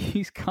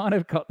he's kind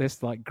of got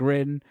this like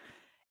grin.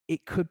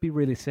 It could be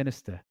really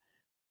sinister.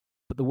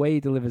 But the way he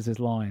delivers his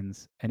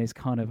lines and his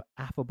kind of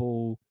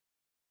affable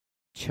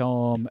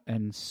charm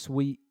and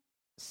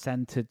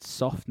sweet-scented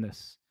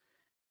softness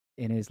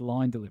in his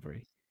line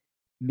delivery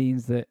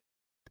means that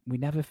we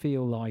never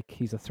feel like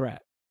he's a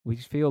threat. We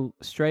just feel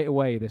straight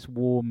away this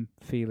warm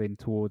feeling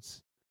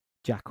towards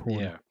Jack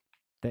Horner,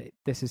 that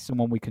this is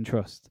someone we can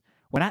trust.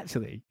 When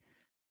actually,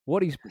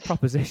 what he's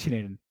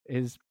propositioning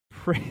is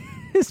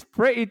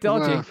pretty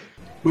dodgy.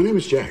 My name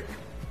is Jack.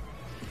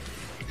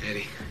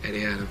 Eddie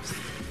Adams.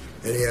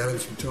 Eddie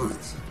Adams from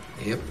Torrance.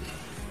 Yep.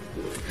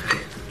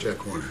 Jack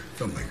Horner,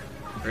 filmmaker.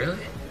 Really?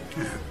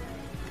 Yeah.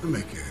 I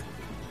make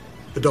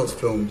adult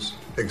films,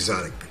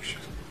 exotic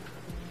pictures.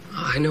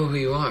 Oh, I know who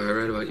you are. I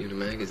read about you in a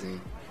magazine.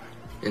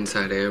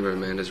 Inside Amber,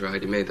 Amanda's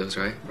Ride. You made those,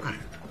 right? Right.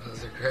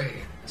 Those are great.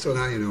 So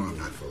now you know I'm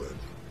not full of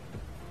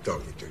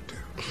doggy doo-doo.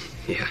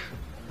 Yeah.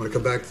 Want to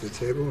come back to the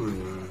table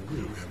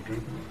and have a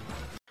drink?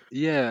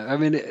 Yeah, I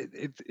mean,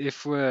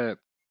 if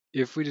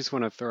we just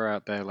want to throw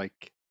out there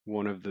like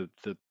one of the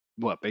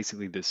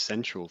basically the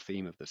central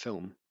theme of the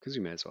film, because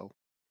we may as well.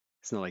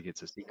 It's not like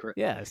it's a secret.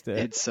 Yeah, It's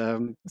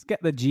let's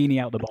get the genie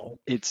out the bottle.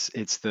 It's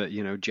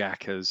that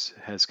Jack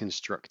has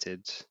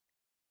constructed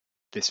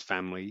this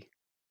family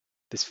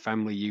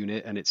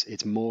unit, and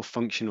it's more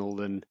functional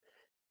than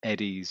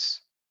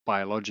Eddie's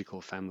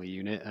biological family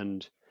unit,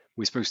 and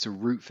we're supposed to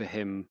root for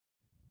him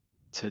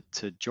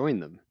to join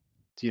them.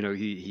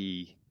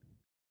 He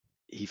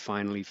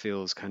finally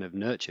feels kind of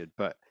nurtured,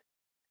 but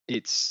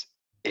it's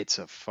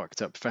a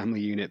fucked up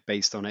family unit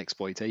based on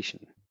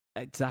exploitation.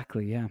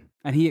 Exactly, yeah.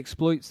 And he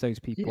exploits those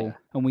people, Yeah.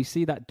 and we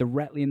see that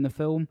directly in the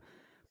film,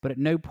 but at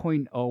no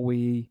point are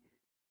we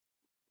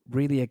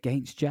really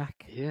against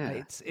Jack. Yeah.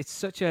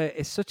 It's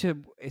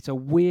a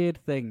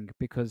weird thing,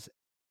 because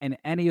in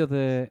any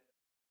other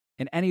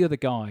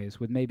guise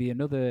with maybe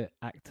another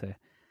actor,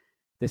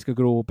 this could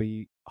all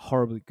be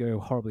horribly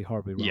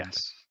wrong.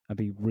 Yes. And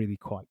be really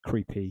quite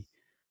creepy.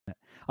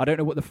 I don't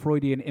know what the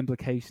Freudian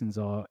implications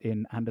are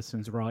in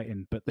Anderson's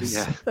writing, but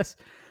there's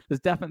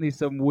definitely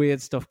some weird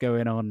stuff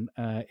going on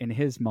in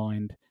his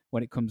mind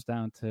when it comes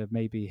down to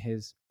maybe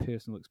his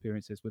personal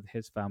experiences with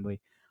his family.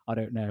 I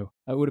don't know.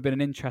 It would have been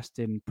an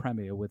interesting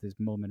premiere with his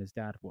mum and his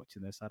dad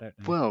watching this. I don't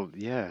know. Well,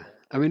 yeah.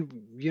 I mean,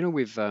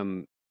 we've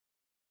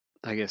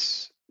I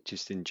guess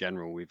just in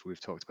general, we've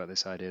talked about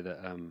this idea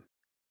that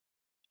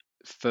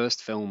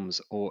first films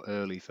or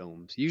early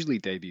films, usually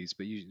debuts,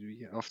 but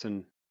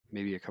often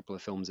maybe a couple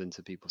of films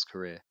into people's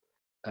career,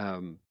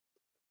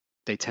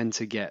 they tend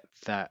to get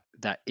that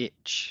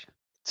itch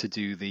to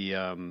do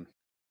the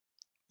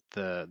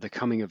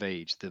coming of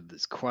age,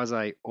 this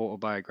quasi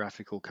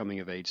autobiographical coming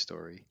of age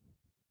story.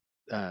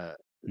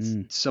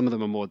 Some of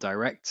them are more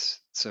direct.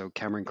 So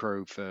Cameron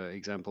Crowe, for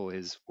example,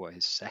 is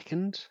his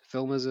second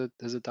film as a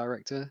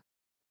director,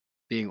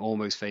 being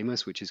Almost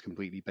Famous, which is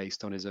completely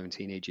based on his own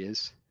teenage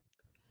years.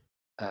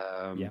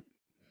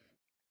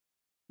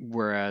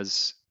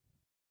 Whereas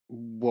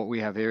what we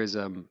have here is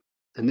and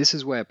this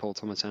is where Paul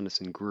Thomas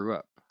Anderson grew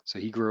up. So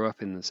he grew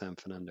up in the San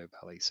Fernando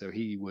Valley. So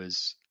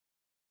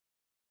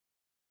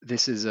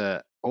this is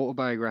a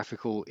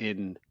autobiographical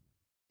in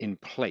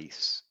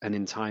place and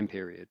in time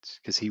periods,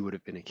 because he would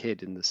have been a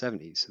kid in the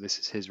 70s. So this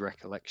is his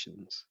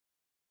recollections.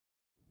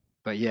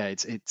 But yeah,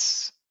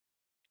 it's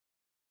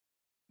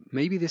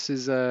maybe this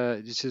is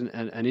just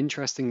an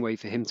interesting way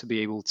for him to be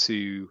able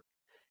to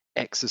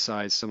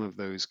exercise some of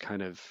those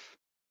kind of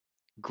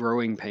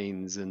growing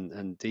pains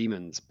and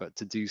demons, but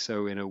to do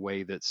so in a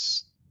way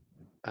that's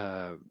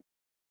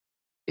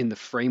in the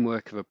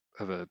framework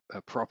of a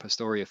proper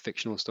story, a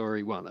fictional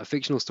story. Well, a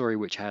fictional story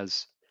which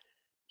has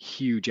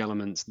huge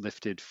elements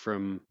lifted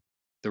from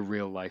the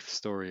real life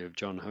story of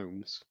John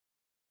Holmes.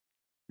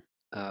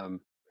 So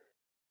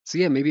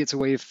yeah, maybe it's a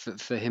way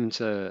for him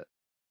to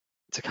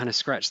kind of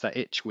scratch that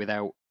itch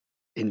without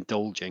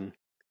indulging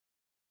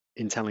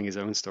in telling his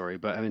own story.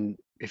 But I mean,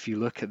 if you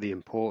look at the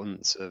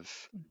importance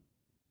of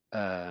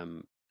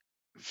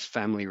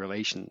family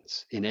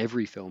relations in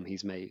every film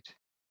he's made,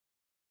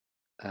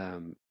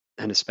 and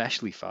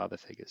especially father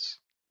figures,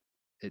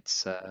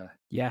 it's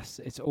yes,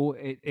 it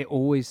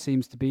always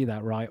seems to be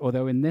that, right?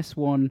 Although in this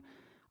one,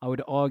 I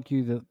would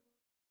argue that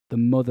the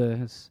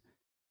mothers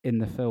in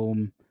the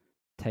film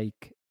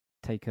take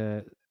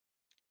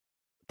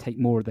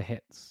more of the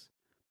hits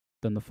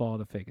than the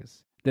father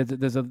figures.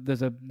 There's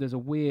a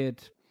weird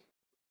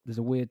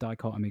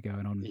dichotomy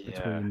going on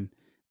between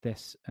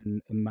this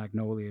and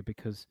Magnolia,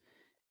 because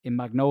in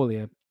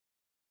Magnolia,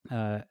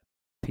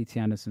 P.T.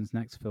 Anderson's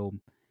next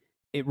film,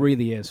 it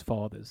really is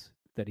fathers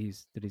that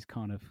he's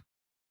kind of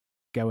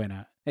going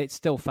at. It's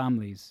still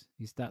families.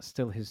 That's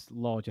still his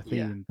larger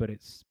theme, but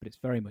it's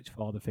very much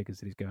father figures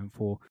that he's going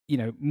for.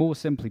 More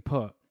simply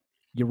put,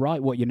 you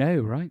write what you know,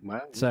 right?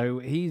 Well, so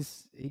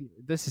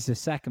this is his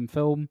second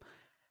film.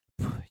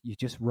 You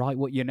just write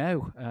what you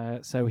know.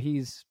 So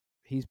he's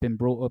been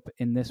brought up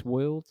in this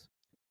world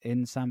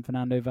in San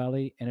Fernando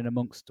Valley, in and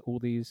amongst all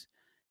these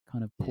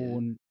kind of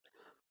porn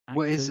actors.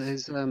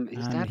 Well,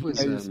 his dad was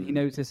he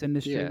knows this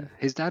industry. Yeah,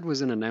 his dad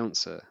was an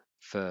announcer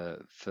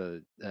for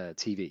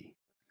TV,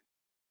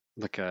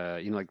 like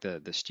like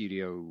the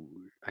studio.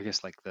 I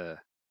guess like I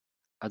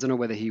don't know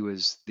whether he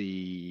was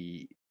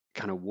the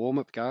kind of warm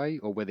up guy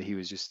or whether he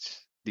was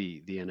just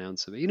the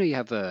announcer. But you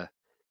have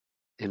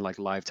in like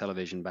live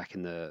television back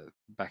in the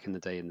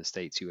day in the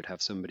States, you would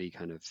have somebody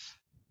kind of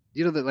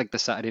like the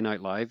Saturday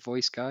Night Live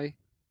voice guy,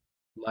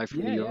 live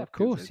from New York. Yeah, of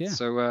course, yeah.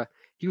 So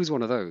he was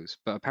one of those.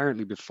 But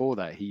apparently before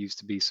that, he used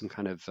to be some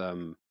kind of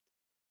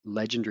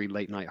legendary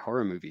late night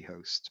horror movie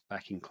host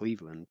back in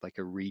Cleveland, like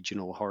a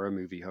regional horror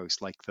movie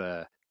host, like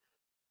the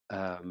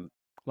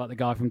like the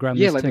guy from Gremlins.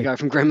 Yeah, like the guy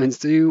from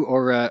Gremlins 2,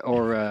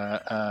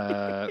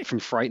 or from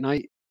Fright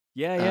Night.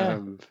 Yeah.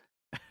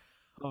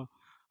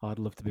 I'd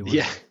love to be one.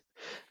 Yeah.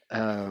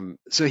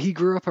 So he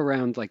grew up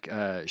around like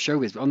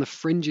showbiz, on the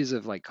fringes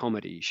of like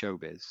comedy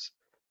showbiz.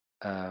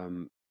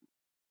 Um,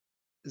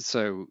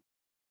 so,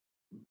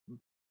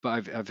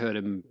 but I've heard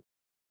him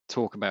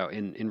talk about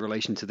in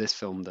relation to this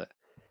film that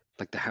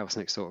like the house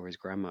next door, his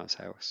grandma's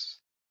house,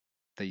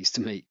 they used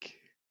to make.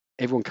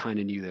 Everyone kind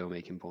of knew they were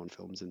making porn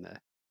films in there.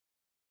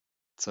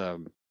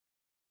 So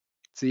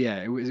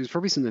yeah, it was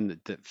probably something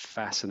that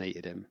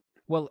fascinated him.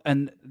 Well,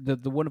 and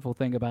the wonderful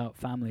thing about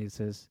families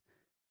is,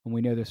 and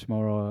we know this from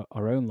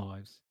our own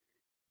lives,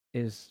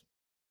 is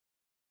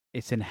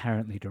it's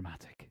inherently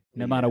dramatic.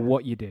 No matter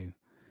what you do,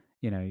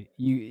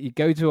 you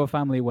go to a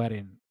family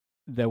wedding,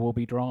 there will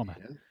be drama.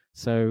 Yeah.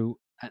 So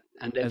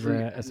and as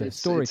a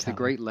storyteller, it's the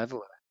great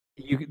leveler.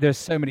 There's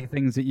so many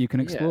things that you can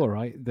explore,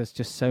 right? There's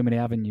just so many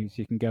avenues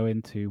you can go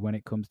into when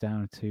it comes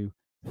down to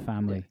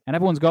family, and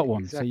everyone's got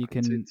one, so you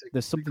can.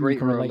 There's something you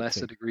can relate or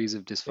lesser to. degrees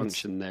of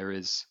dysfunction there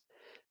is,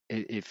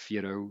 if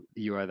you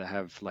either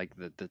have like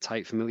the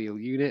tight familial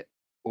unit,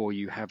 or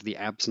you have the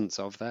absence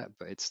of that,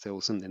 but it's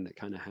still something that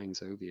kind of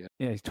hangs over you.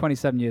 Yeah, he's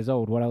 27 years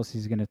old. What else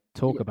is he going to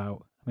talk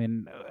about? I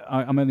mean,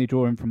 I'm only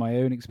drawing from my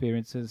own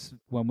experiences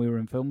when we were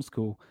in film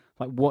school.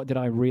 Like, what did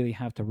I really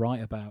have to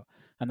write about?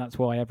 And that's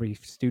why every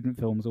student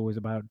film is always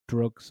about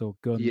drugs or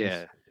guns.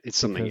 Yeah, it's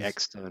something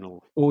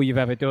external. All you've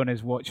ever done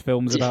is watch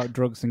films about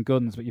drugs and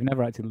guns, but you've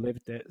never actually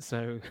lived it.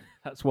 So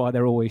that's why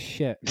they're always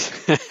shit.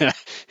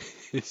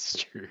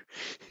 It's true.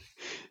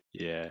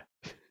 Yeah.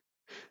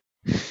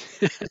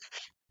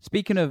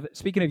 Speaking of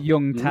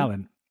young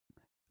talent,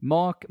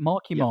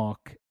 Marky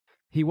Mark,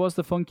 he was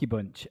the Funky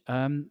Bunch.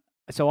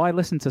 So I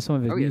listened to some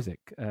of his music.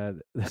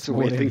 That's a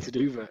weird thing to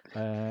do, but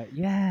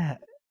yeah.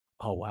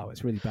 Oh wow,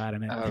 it's really bad,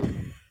 isn't it?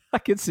 I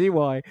can see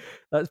why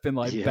that's been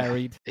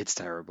buried. It's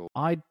terrible.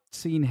 I'd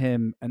seen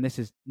him, and this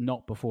is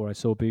not before I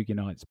saw Boogie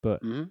Nights, but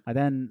I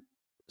then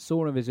saw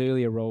one of his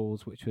earlier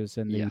roles, which was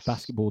in the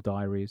Basketball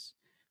Diaries,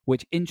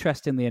 which,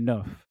 interestingly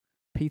enough,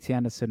 P.T.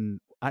 Anderson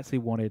actually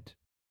wanted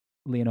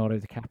Leonardo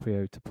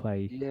DiCaprio to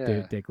play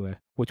Dirk Diggler,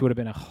 which would have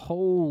been a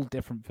whole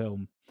different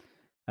film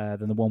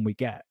than the one we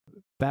get.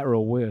 Better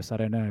or worse, I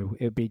don't know.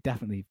 It would be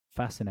definitely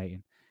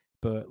fascinating.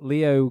 But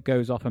Leo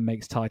goes off and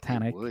makes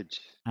Titanic,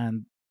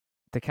 and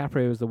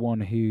DiCaprio is the one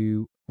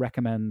who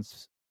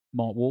recommends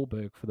Mark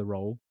Wahlberg for the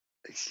role.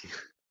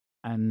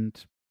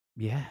 And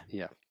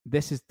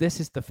this is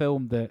the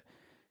film that,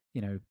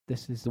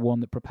 this is the one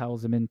that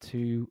propels him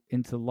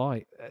into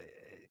light,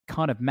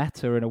 kind of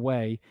meta in a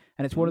way.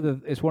 And it's one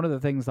of the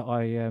things that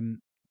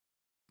I'm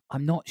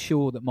not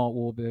sure that Mark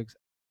Wahlberg's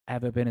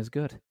ever been as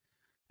good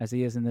as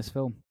he is in this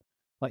film,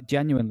 like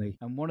genuinely.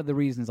 And one of the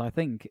reasons I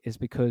think is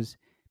because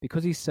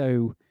he's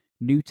so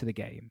new to the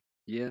game.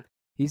 Yeah.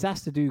 He's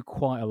asked to do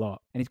quite a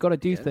lot, and he's got to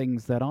do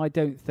things that I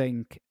don't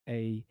think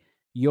a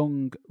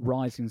young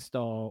rising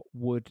star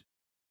would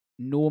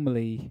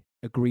normally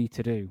agree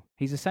to do.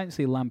 He's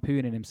essentially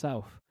lampooning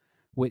himself,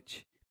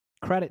 which,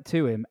 credit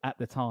to him at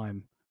the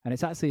time. And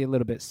it's actually a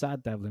little bit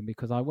sad, Devlin,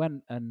 because I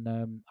went and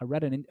I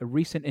read a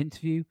recent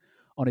interview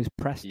on his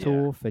press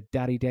tour for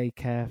Daddy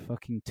Daycare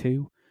fucking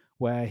 2,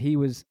 where he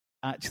was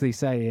actually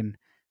saying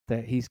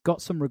that he's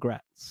got some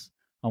regrets,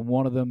 and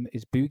one of them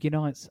is Boogie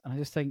Nights. And I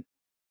just think,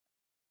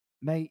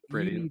 mate,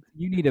 you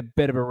need a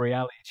bit of a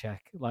reality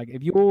check. Like,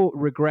 if you're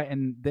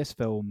regretting this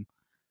film,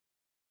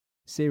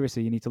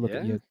 seriously, you need to look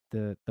at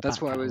the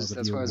That's what I was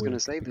going to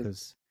say.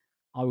 Because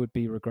I would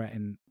be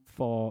regretting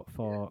far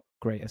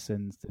greater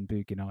sins than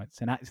Boogie Nights.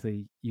 And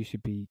actually, you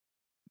should be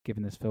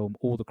giving this film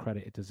all the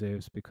credit it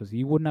deserves, because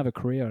you wouldn't have a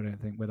career, I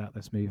don't think, without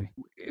this movie.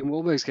 In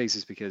Wahlberg's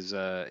cases, because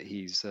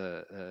he's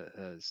a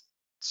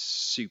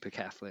super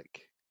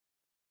Catholic.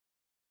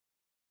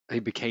 He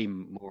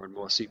became more and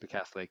more super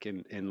Catholic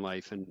in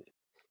life, and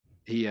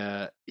he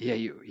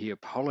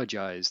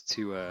apologized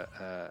to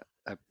a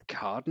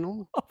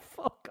cardinal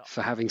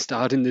for having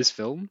starred in this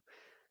film.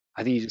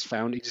 I think he just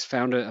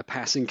found a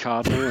passing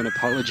cardinal and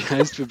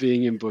apologized for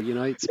being in Boogie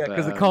Nights. Yeah,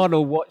 because the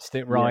cardinal watched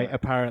it, right?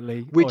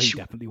 Apparently, he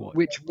definitely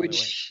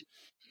watched.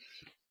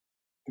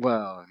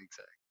 Well,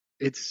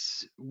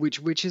 exactly.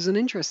 Which is an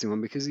interesting one,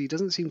 because he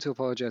doesn't seem to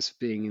apologize for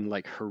being in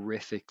like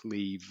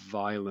horrifically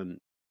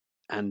violent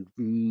and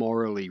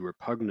morally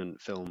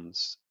repugnant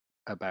films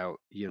about,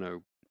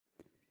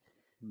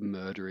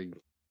 murdering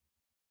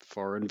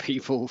foreign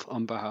people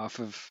on behalf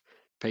of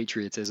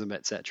patriotism,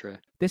 etc.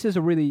 This is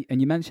and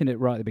you mentioned it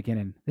right at the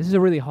beginning, this is a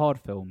really hard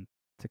film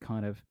to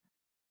kind of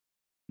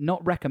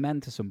not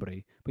recommend to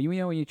somebody, but when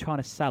you're trying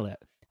to sell it.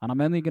 And I'm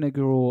only going to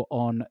draw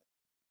on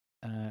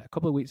a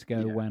couple of weeks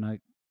ago when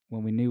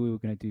we knew we were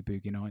going to do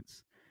Boogie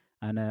Nights,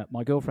 and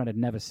my girlfriend had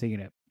never seen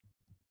it,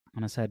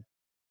 and I said,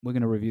 we're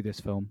going to review this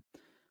film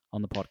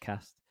on the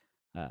podcast,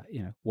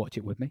 watch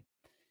it with me.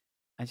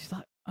 And she's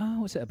like, oh,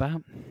 what's it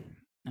about?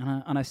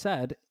 And I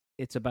said,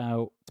 it's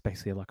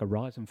basically like a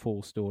rise and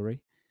fall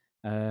story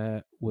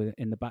in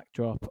the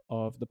backdrop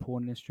of the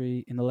porn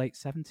industry in the late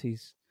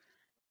 70s.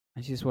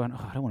 And she just went,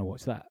 oh, I don't want to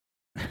watch that.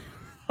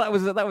 that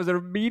was her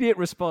immediate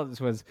response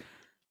was,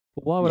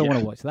 well, why would I want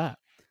to watch that?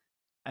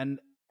 And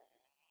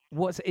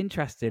what's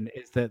interesting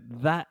is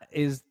that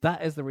is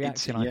the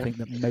reaction I think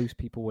that most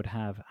people would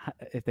have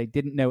if they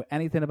didn't know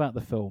anything about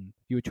the film.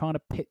 You were trying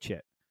to pitch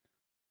it,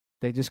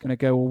 they're just going to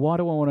go, well, why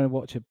do I want to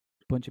watch a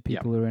bunch of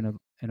people who are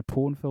in a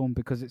porn film?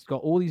 Because it's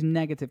got all these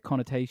negative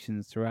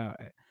connotations throughout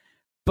it.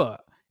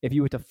 But if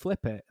you were to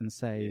flip it and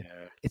say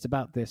it's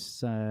about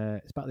this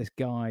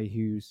guy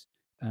who's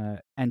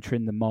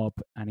entering the mob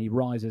and he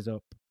rises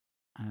up,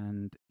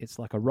 and it's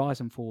like a rise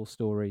and fall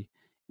story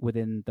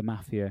within the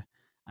mafia,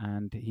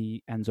 and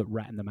he ends up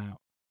ratting them out,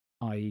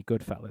 i.e.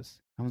 Goodfellas.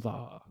 I was like,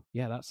 oh,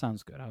 yeah, that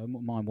sounds good. I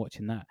wouldn't mind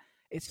watching that.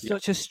 It's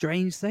such a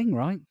strange thing,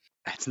 right?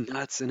 It's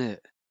nuts, isn't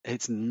it?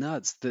 It's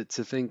nuts that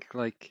to think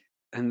like,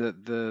 and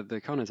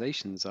the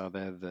connotations are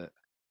there that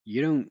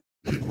you don't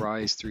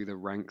rise through the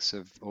ranks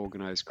of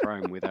organized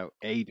crime without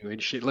A, doing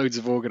shitloads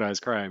of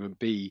organized crime, and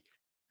B,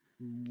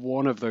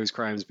 one of those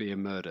crimes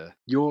being murder.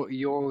 Your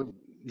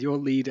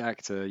lead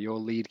actor, your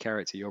lead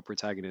character, your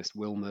protagonist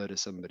will murder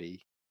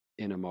somebody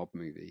in a mob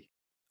movie.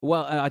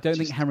 Well, I don't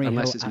think Henry Hill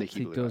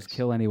actually does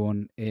kill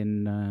anyone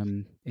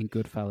in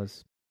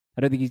Goodfellas.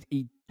 I don't think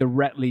he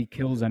directly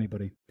kills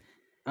anybody.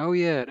 Oh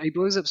yeah, he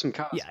blows up some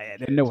cars. Yeah,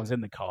 no one's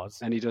in the cars.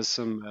 And he does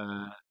some.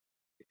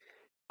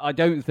 I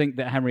don't think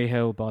that Henry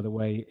Hill, by the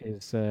way,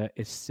 is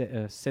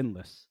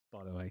sinless.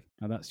 By the way,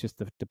 now that's just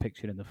the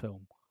depiction in the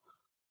film.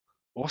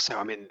 Also,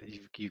 I mean,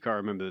 you got to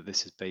remember that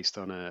this is based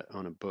on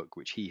a book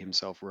which he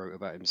himself wrote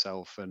about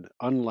himself, and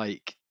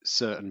unlike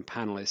certain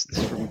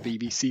panelists from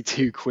BBC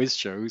Two quiz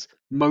shows,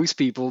 most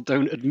people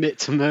don't admit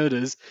to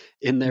murders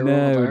in their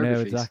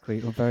autobiographies. No,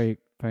 exactly. Well, very,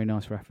 very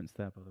nice reference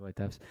there, by the way,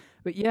 Devs.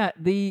 But yeah,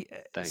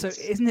 so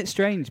isn't it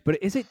strange?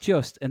 But is it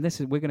just? And this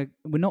is we're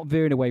not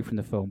veering away from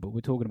the film, but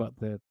we're talking about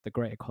the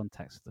greater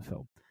context of the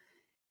film.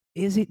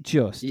 Is it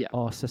just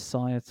our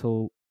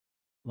societal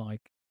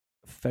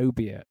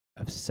phobia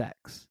of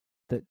sex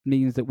that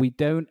means that we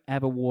don't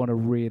ever want to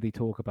really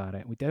talk about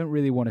it? We don't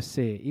really want to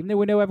see it, even though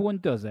we know everyone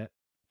does it,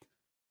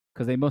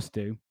 because they must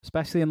do,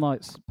 especially in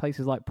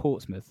places like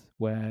Portsmouth,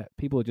 where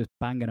people are just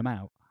banging them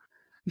out.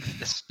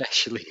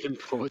 Especially in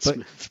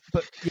Portsmouth.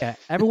 But yeah,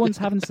 everyone's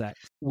having sex.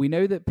 We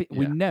know that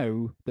we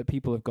know that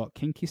people have got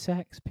kinky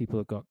sex, people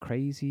have got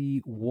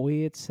crazy,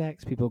 weird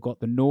sex, people have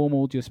got the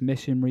normal, just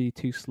missionary,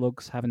 two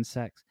slugs having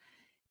sex.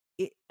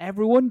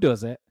 Everyone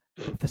does it.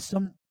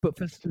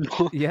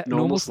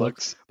 Normal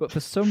slugs. But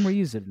for some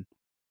reason,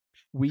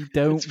 we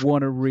don't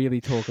want to really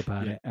talk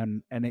about it,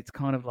 and it's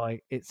kind of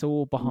like it's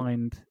all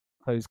behind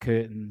closed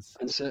curtains.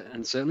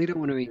 And certainly don't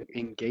want to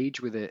engage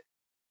with it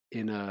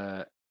in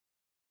a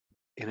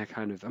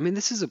kind of. I mean,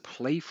 this is a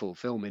playful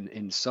film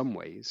in some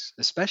ways,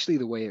 especially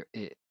the way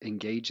it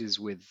engages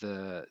with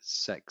the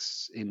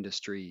sex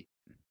industry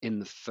in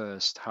the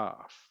first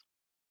half.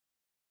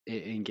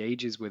 It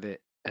engages with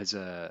it as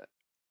a.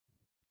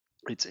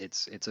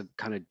 It's a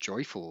kind of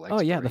joyful exploration.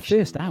 Oh yeah, the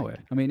first hour.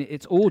 I mean,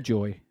 it's all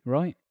joy,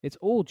 right? It's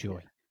all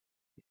joy.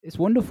 It's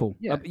wonderful.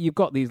 Yeah. You've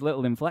got these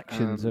little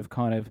inflections of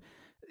kind of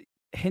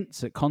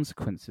hints at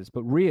consequences,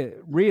 but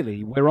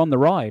really, we're on the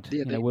ride.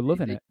 We're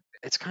loving it.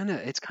 It's kind of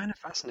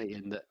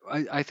fascinating that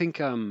I think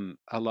a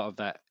lot of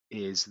that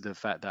is the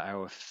fact that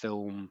our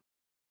film.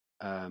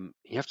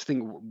 You have to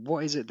think,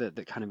 what is it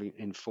that kind of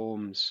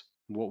informs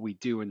what we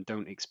do and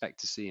don't expect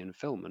to see in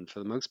film, and for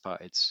the most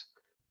part, it's.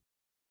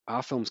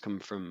 Our films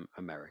come from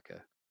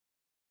America.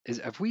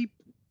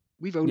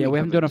 We've only we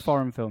haven't done a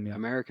foreign film yet.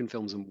 American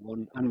films and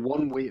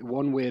one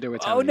weirdo Italian.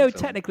 Oh no, film.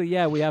 Technically,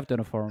 yeah, we have done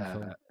a foreign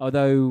film.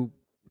 Although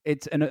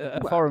it's a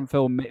foreign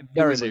film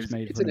very much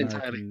made for an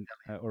American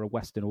or a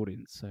Western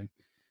audience. So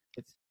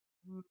it's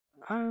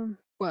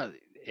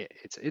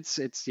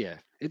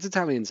it's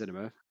Italian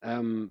cinema.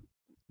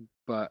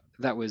 But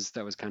that was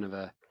kind of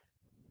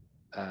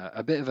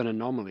a bit of an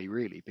anomaly,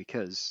 really,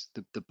 because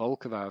the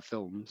bulk of our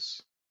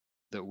films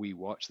that we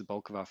watch, the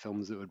bulk of our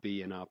films that would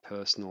be in our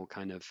personal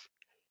kind of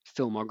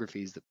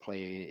filmographies that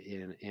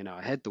play in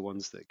our head, the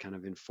ones that kind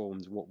of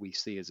informs what we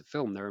see as a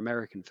film, they're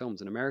American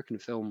films. An American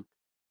film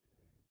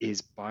is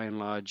by and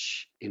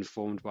large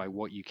informed by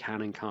what you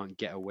can and can't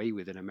get away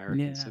with in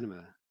American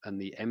cinema.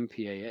 And the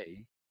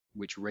MPAA,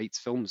 which rates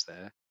films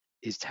there,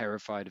 is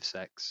terrified of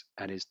sex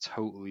and is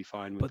totally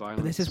fine with violence.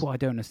 But this is what I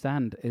don't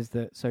understand, is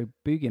that, so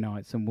Boogie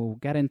Nights, and we'll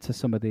get into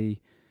some of the,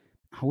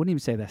 I wouldn't even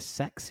say they're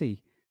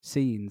sexy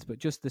scenes, but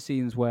just the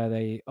scenes where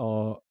they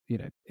are,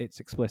 it's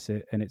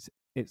explicit and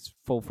it's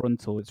full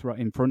frontal, it's right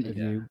in front of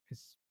you,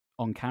 it's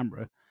on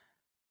camera.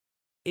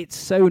 It's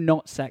so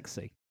not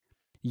sexy.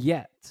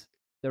 Yet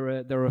there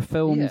are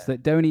films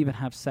that don't even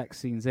have sex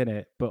scenes in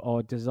it, but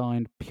are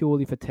designed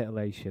purely for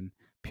titillation,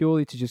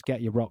 purely to just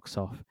get your rocks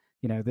off.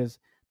 There's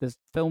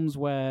films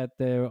where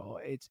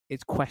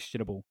it's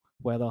questionable,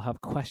 where they'll have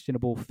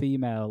questionable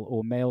female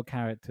or male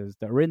characters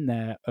that are in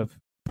there of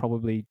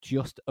probably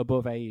just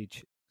above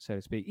age, so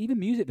to speak, even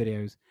music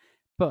videos.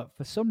 But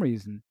for some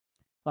reason,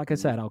 like I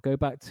said, I'll go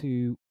back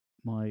to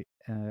my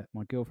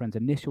girlfriend's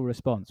initial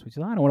response, which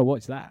is, I don't want to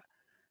watch that.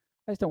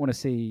 I just don't want to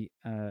see,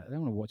 I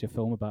don't want to watch a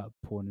film about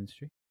the porn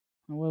industry.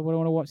 Why do I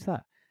want to watch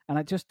that? And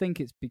I just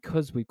think it's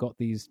because we've got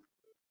these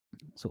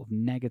sort of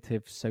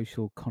negative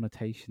social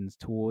connotations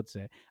towards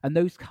it. And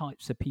those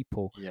types of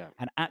people,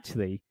 and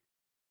actually,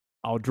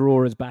 I'll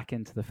draw us back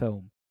into the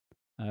film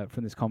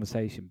from this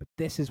conversation, but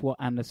this is what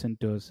Anderson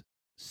does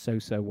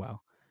so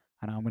well,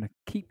 and I'm going to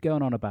keep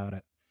going on about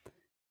it,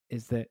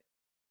 is that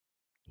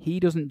he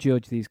doesn't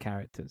judge these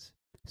characters.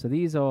 So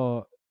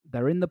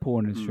they're in the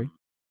porn industry.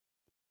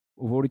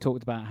 We've already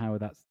talked about how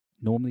that's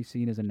normally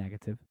seen as a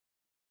negative,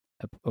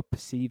 a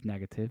perceived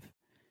negative,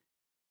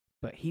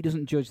 but he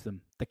doesn't judge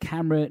them. The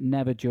camera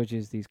never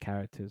judges these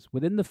characters.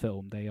 Within the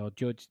film, they are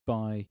judged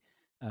by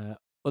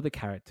other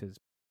characters,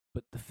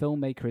 but the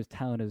filmmaker is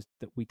telling us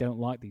that we don't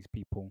like these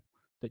people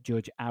that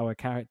judge our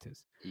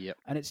characters. Yep.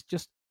 And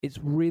it's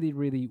really,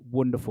 really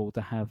wonderful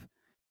to have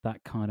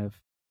that kind of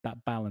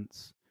that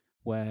balance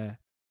where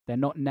they're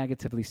not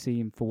negatively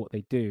seen for what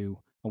they do,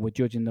 and we're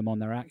judging them on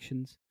their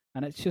actions.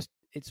 And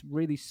it's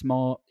really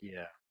smart.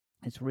 Yeah.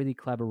 It's really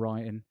clever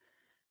writing.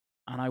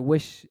 And I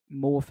wish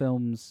more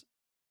films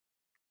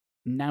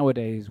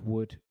nowadays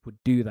would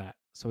do that.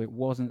 So it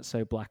wasn't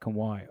so black and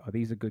white. Oh,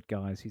 these are good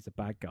guys, these are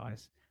bad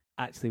guys.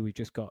 Actually, we've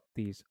just got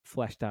these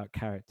fleshed out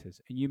characters.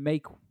 And you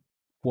make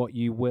what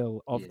you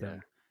will of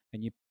them.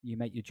 And you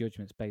make your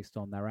judgments based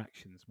on their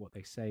actions, what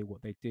they say,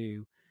 what they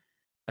do,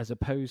 as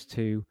opposed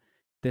to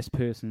this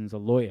person's a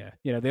lawyer.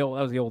 You know, that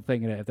was the old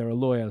thing. If they're a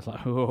lawyer, it's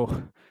like,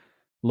 oh,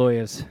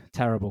 lawyers,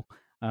 terrible.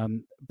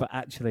 But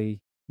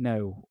actually,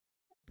 no.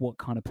 What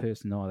kind of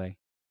person are they?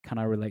 Can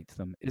I relate to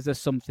them? Is there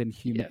something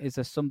human? Is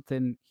there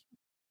something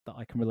that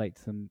I can relate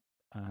to them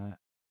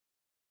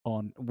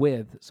on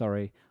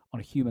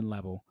a human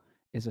level?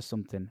 Is there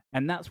something?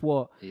 And that's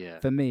what,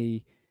 for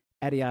me,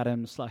 Eddie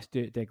Adams /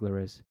 Dirk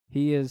Diggler is.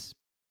 He is,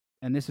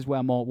 and this is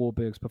where Mark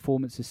Wahlberg's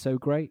performance is so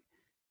great,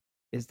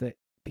 is that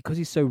because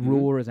he's so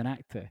raw as an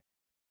actor,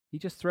 he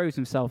just throws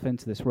himself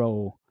into this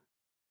role,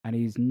 and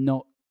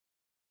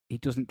he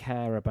doesn't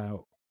care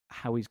about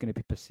how he's going to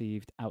be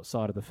perceived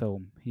outside of the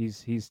film.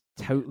 He's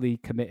totally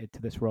committed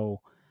to this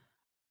role,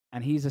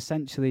 and he's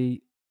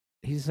essentially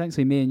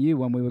me and you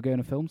when we were going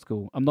to film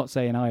school. I'm not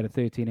saying I had a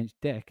 13-inch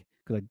dick,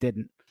 because I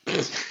didn't.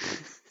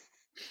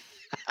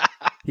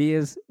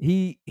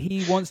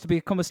 He wants to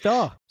become a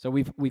star. So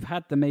we've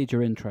had the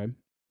major intro,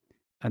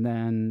 and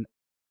then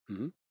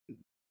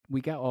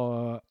we got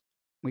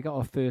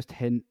our first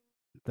hint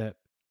that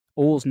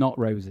all's not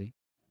rosy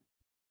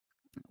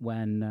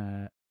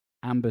when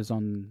Amber's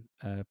on,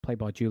 played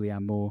by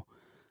Julianne Moore,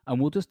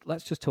 and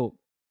let's just talk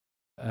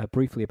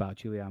briefly about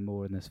Julianne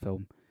Moore in this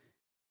film.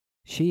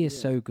 She is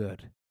so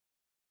good,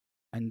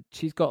 and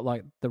she's got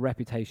like the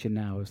reputation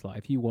now as like,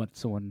 if you want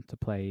someone to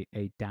play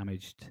a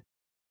damaged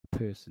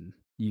person,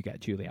 you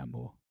get Julianne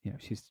Moore. You know,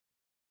 she's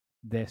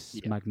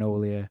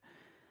Magnolia.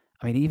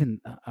 I mean, even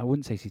I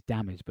wouldn't say she's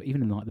damaged, but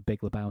even in like The Big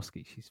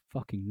Lebowski, she's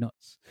fucking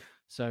nuts.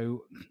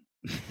 So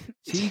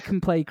she can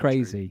play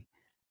crazy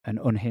and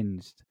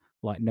unhinged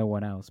like no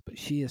one else, but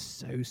she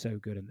is so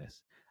good in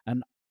this.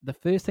 And the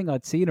first thing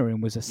I'd seen her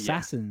in was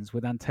Assassins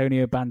with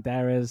Antonio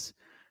Banderas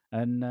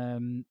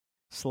and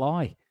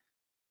Sly,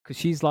 because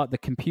she's like the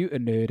computer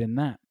nerd in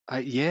that.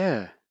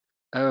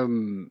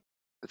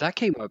 That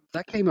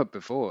came up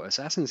before.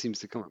 Assassin seems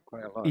to come up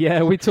quite a lot.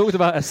 Yeah, we talked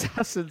about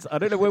Assassins. I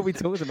don't know when we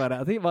talked about it.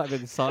 I think it might have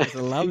been Silence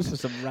of the Lambs for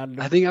some random.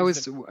 I think I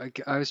was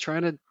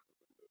trying to.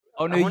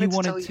 Oh no, I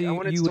wanted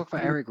to talk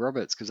about Eric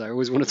Roberts, because I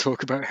always want to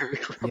talk about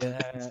Eric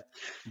Roberts.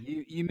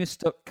 Yeah, you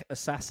mistook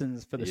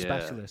Assassins for The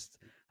Specialist.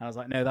 And I was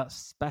like, no, that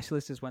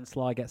Specialist is when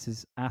Sly gets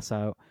his ass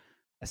out.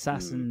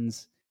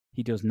 Assassins,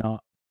 he does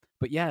not.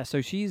 But yeah,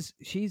 so she's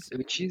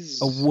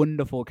a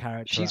wonderful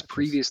character. She's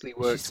previously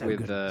worked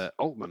with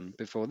Altman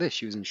before this.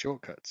 She was in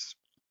Shortcuts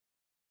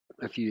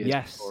a few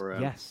years before.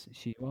 Yes,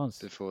 she was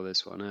before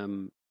this one.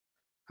 I'm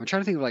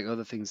trying to think of like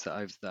other things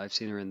that I've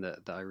seen her in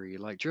that I really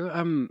like. Do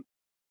you,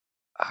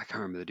 I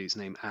can't remember the dude's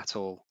name at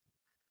all.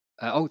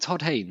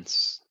 Todd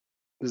Haynes.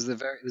 There's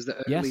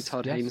the early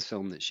Todd Haynes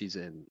film that she's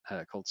in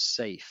called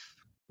Safe,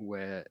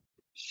 where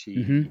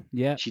she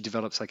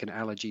develops like an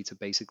allergy to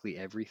basically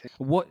everything.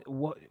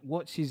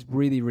 What she's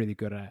really, really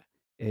good at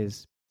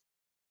is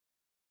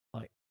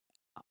like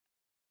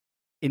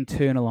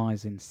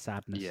internalizing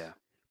sadness. Yeah,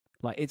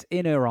 like it's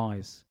in her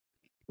eyes.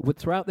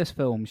 Throughout this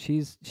film,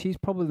 she's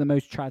probably the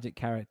most tragic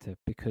character,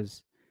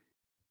 because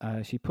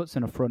she puts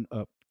in a front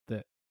up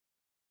that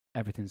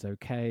everything's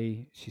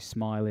okay. She's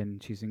smiling.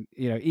 She's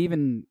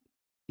even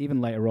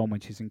later on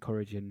when she's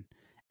encouraging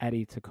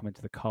Eddie to come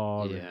into the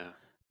car and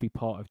be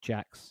part of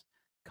Jack's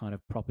kind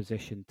of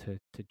proposition to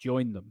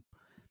join them.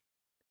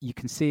 You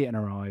can see it in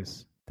her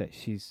eyes that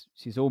she's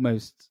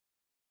almost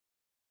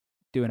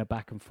doing a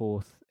back and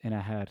forth in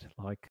her head,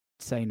 like,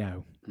 say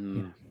no.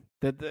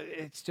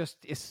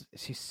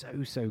 She's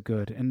so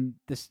good, and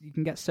you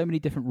can get so many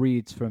different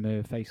reads from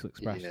her facial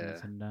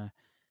expressions, and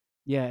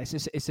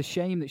it's a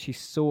shame that she's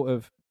sort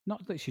of,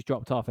 not that she's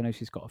dropped off. I know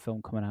she's got a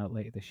film coming out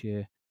later this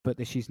year, but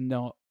that she's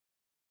not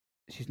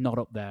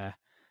up there.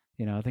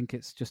 You know, I think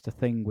it's just a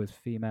thing with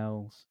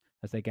females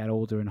as they get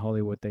older in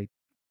Hollywood. Their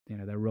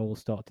roles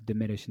start to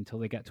diminish until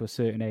they get to a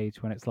certain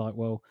age when it's like,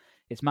 well,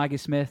 it's Maggie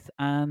Smith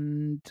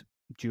and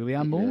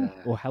Julianne Moore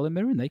or Helen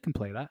Mirren. They can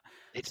play that.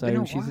 It's been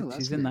a while,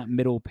 she's in that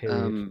middle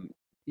period.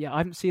 I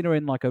haven't seen her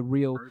in like a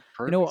real.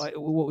 You know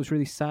what was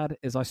really sad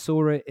is I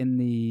saw her in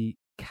the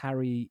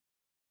Carrie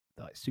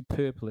like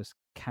superfluous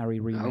Carrie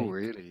remake. Oh,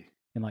 really?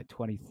 In like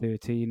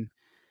 2013,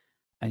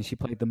 and she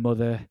played the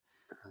mother,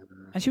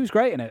 and she was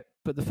great in it.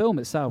 But the film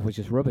itself was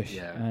just rubbish,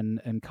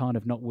 and kind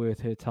of not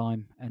worth her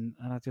time. And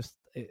I just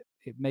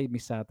it made me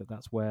sad that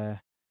that's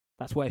where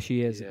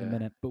she is at the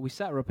minute. But we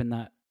sat her up in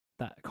that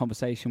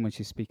conversation when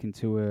she's speaking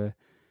to her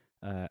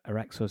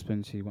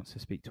ex-husband. She wants to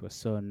speak to her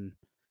son,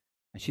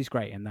 and she's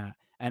great in that.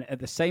 And at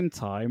the same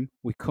time,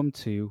 we come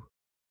to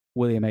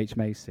William H.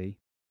 Macy,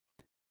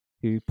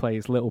 who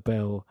plays Little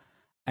Bill,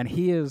 and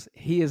he is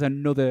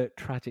another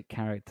tragic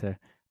character.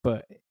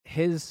 But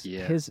his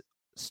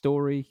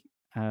story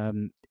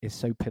is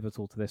so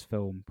pivotal to this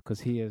film because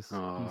he's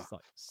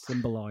like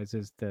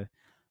symbolizes the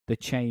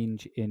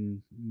change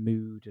in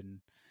mood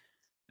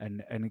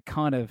and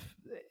kind of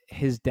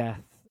his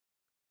death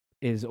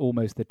is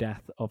almost the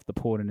death of the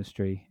porn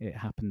industry. It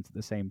happens at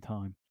the same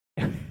time.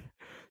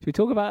 Should we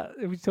talk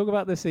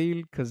about the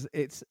scene because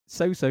it's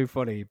so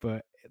funny,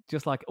 but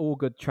just like all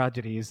good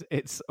tragedies,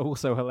 it's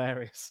also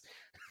hilarious.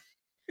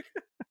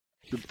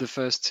 The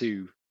first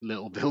two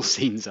Little Bill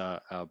scenes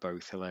are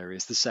both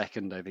hilarious. The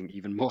second, I think,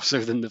 even more so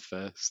than the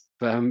first.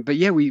 But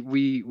yeah,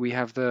 we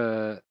have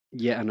the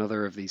yet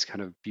another of these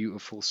kind of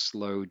beautiful,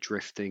 slow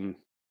drifting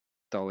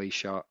dolly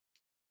shot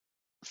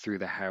through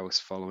the house,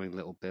 following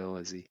Little Bill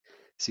as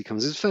he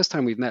comes. It's the first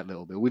time we've met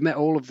Little Bill. We've met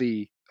all of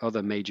the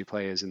other major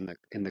players in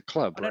the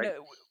club, right?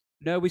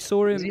 No, we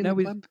saw him. Was he in the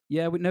club?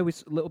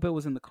 Little Bill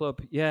was in the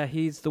club. Yeah,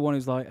 he's the one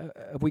who's like,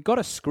 "Have we got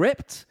a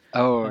script?"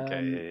 Oh,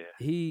 okay.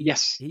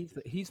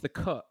 He's the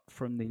cut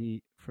from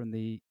the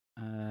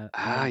you're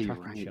right.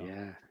 shot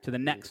Yeah. to the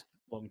next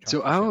long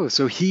tracking shot.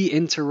 So he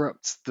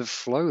interrupts the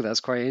flow. That's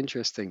quite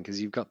interesting because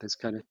you've got this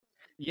kind of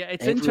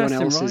it's everyone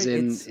interesting,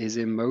 else right? is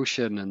in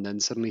motion, and then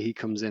suddenly he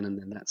comes in, and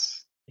then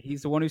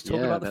he's the one who's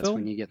talking about the that's film.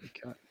 when you get the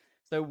cut.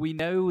 So we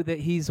know that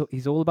he's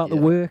all about the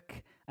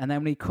work, and then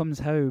when he comes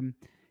home,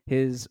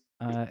 his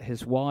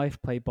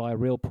wife, played by a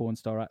real porn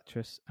star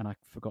actress, and I've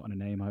forgotten her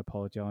name, I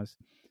apologize.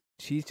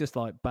 She's just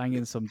like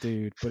banging some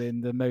dude, but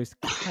in the most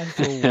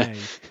casual way.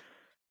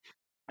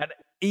 And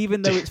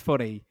even though it's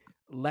funny,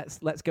 let's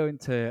go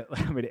into.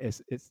 I mean,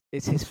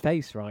 it's his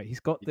face, right? He's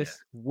got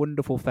this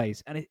wonderful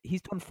face, and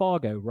he's done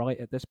Fargo, right?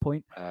 At this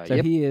point,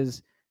 so he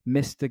is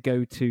Mr.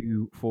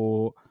 Go-to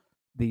for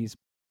these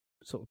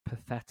sort of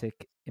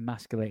pathetic,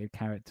 emasculated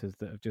characters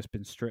that have just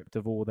been stripped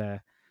of all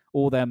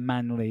their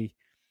manly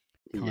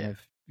kind of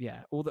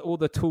all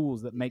the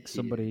tools that make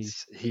somebody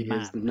he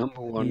man. is the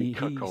number one. He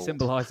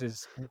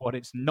symbolizes what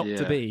it's not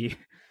to be,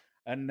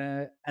 and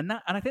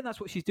I think that's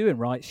what she's doing,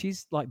 right?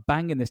 She's like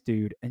banging this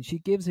dude, and she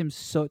gives him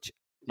such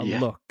a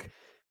look.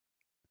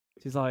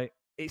 She's like,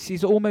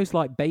 she's almost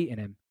like baiting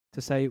him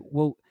to say,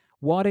 "Well,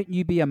 why don't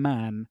you be a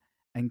man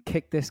and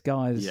kick this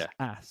guy's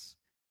ass?"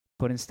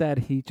 But instead,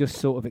 he just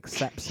sort of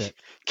accepts it,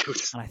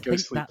 and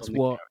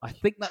I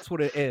think that's what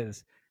it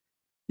is.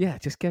 Yeah,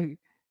 just go.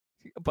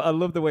 But I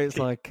love the way it's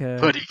like,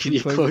 buddy, can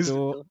you close the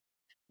door?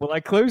 Well, I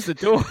closed the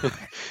door.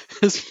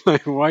 That's my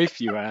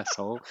wife, you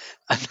asshole.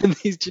 And then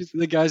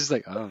the guy's just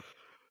like, oh,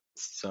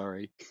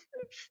 sorry.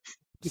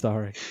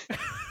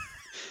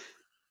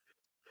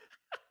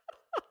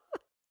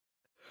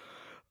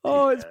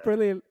 Oh, it's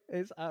brilliant.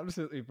 It's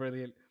absolutely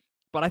brilliant.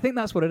 But I think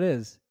that's what it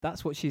is.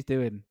 That's what she's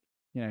doing.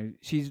 You know,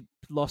 she's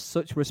lost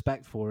such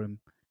respect for him,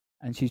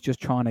 and she's just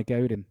trying to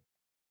goad him.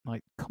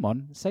 Like, come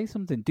on, say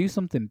something, do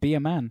something, be a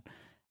man.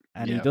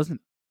 And he doesn't,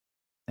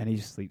 and he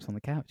just sleeps on the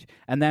couch.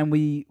 And then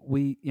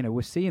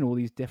we're seeing all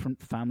these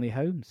different family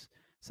homes.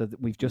 So that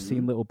we've just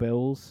seen Little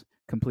Bill's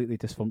completely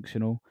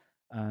dysfunctional.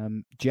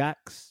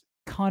 Jack's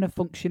kind of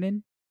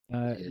functioning,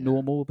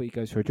 normal, but he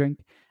goes for a drink.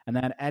 And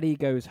then Eddie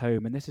goes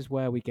home, and this is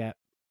where we get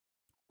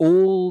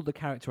all the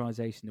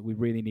characterization that we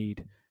really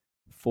need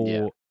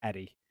for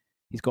Eddie.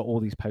 He's got all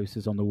these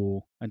posters on the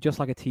wall, and just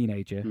like a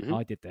teenager,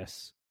 I did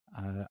this.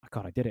 I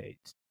did it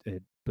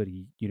at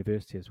bloody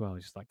university as well.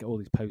 Just like all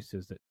these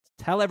posters that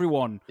tell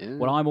everyone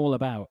what I'm all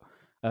about,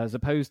 as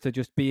opposed to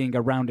just being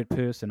a rounded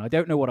person. I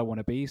don't know what I want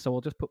to be, so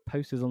I'll just put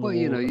posters on the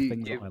wall of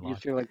things that I like. You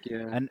feel like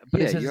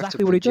but it's you exactly have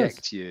to what he does.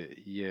 project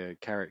your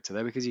character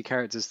there because your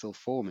character's still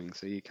forming.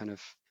 So you kind of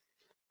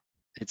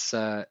it's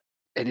a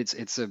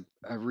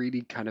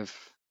really kind of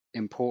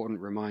important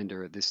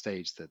reminder at this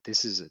stage that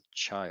this is a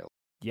child.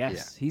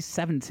 Yes, he's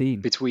 17.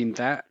 Between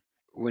that,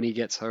 when he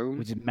gets home,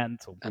 which is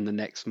mental, and the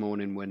next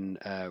morning when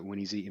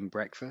he's eating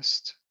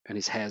breakfast and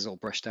his hair's all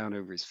brushed down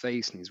over his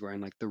face and he's wearing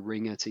like the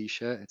Ringer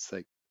t-shirt, it's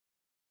like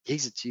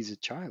he's a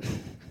child.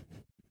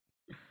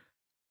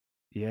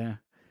 Yeah.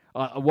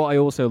 What I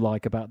also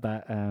like about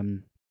that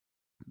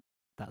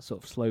that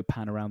sort of slow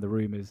pan around the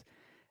room is,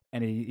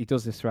 and he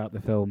does this throughout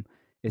the film,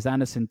 is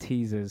Anderson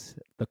teases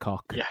the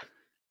cock. Yeah.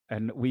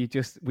 And we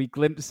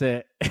glimpse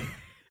it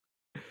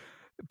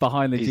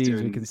behind the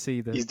jeans. We can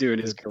see the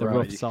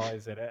rough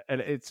size in it, and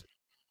it's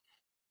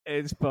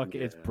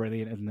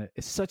brilliant, isn't it?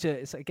 It's such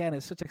a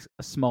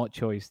smart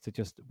choice to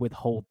just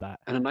withhold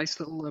that, and a nice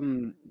little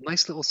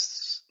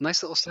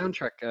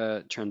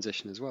soundtrack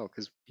transition as well,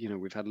 because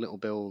we've had Little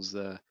Bill's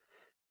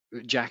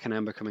Jack and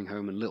Amber coming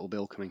home and Little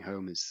Bill coming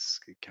home is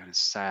kind of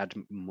sad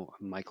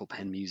Michael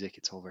Penn music.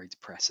 It's all very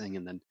depressing,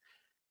 and then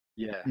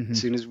as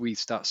soon as we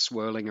start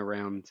swirling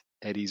around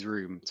Eddie's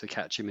room to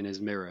catch him in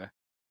his mirror,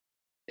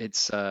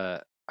 it's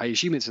I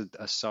assume it's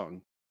a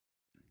song,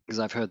 because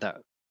I've heard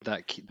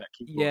that keyboard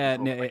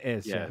before, it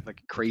is. Yeah,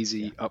 like a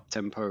crazy up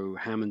tempo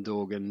Hammond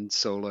organ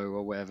solo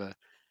or whatever.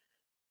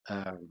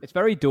 It's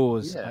very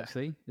Doors,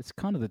 actually. It's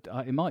kind of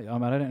it might. I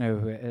don't know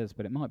who it is,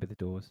 but it might be the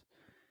Doors.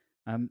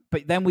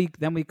 But then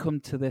we come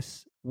to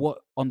this, what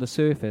on the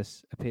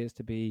surface appears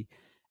to be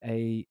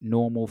a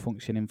normal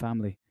functioning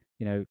family.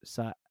 You know,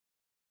 sat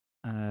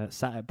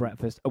at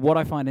breakfast. What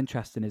I find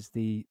interesting is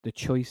the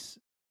choice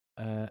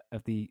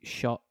of the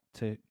shot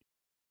to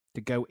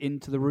go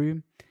into the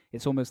room.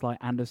 It's almost like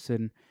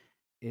Anderson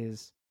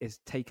is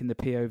taking the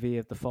POV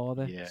of the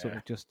father, sort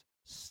of just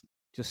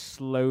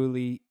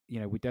slowly. You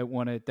know, we don't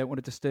want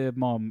to disturb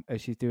mom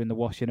as she's doing the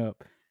washing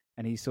up,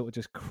 and he sort of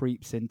just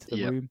creeps into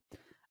the room,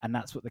 and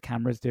that's what the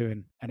camera's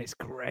doing, and it's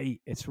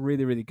great. It's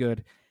really, really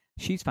good.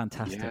 She's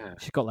fantastic. Yeah.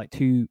 She's got like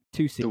two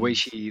scenes. The way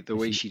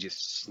she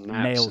just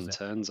snaps and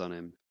turns on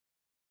him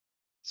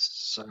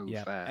so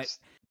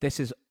fast. This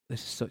is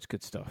such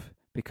good stuff,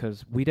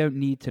 because we don't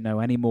need to know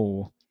any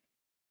more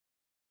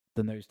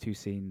than those two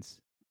scenes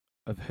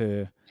of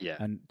her,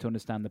 and to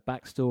understand the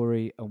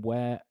backstory and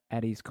where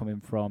Eddie's coming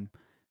from.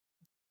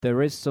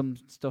 There is some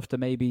stuff to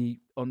maybe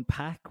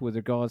unpack with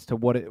regards to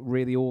what it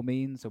really all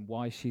means and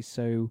why she's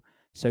so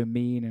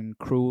mean and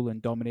cruel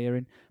and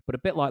domineering. But a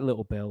bit like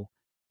Little Bill,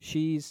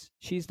 she's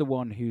the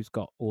one who's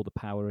got all the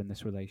power in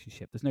this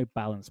relationship. There's no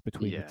balance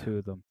between the two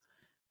of them,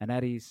 and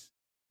Eddie's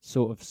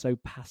sort of so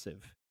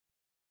passive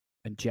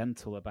and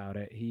gentle about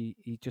it.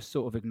 He just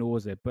sort of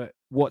ignores it. But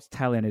what's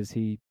telling is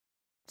he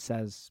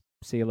says,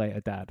 "See you later,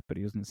 Dad," but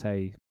he doesn't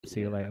say, "See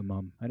you later,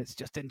 Mum." And it's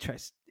just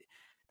interesting.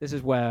 This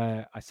is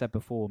where I said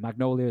before,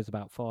 Magnolia is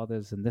about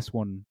fathers, and this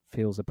one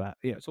feels about,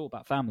 it's all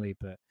about family,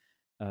 but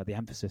the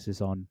emphasis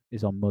is on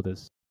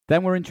mothers.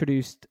 Then we're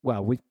introduced.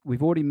 Well,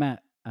 we've already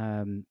met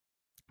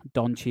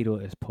Don Cheadle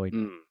at this point,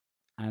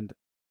 and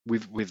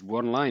with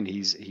one line,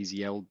 he's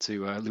yelled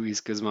to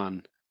Luis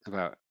Guzman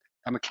about,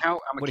 I'm a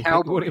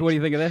cowboy. What do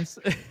you think of this?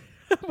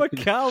 I'm a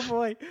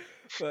cowboy.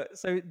 But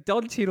so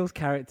Don Cheadle's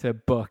character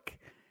Buck,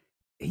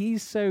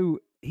 he's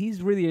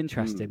really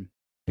interesting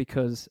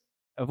because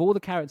of all the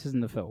characters in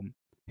the film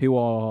who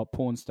are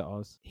porn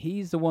stars,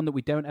 he's the one that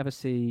we don't ever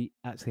see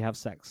actually have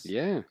sex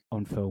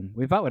on film.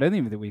 In fact, I don't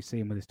think that we see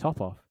him with his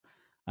top off.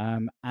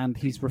 And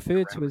he's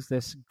referred to as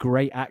this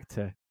great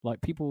actor.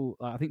 Like people,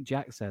 I think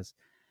Jack says,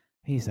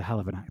 he's a hell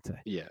of an actor.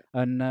 Yeah.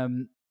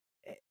 And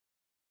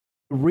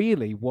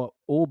really what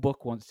all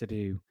Buck wants to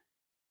do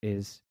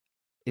is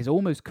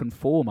almost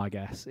conform, I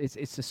guess.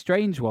 It's a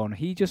strange one.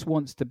 He just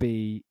wants to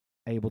be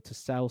able to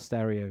sell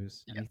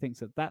stereos, and he thinks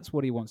that that's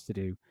what he wants to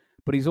do.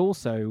 But he's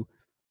also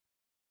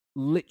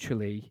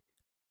literally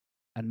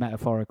and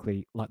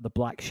metaphorically like the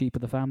black sheep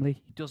of the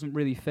family. He doesn't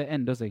really fit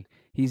in, does he?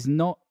 He's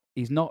not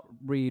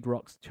Reed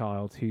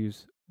Rothschild,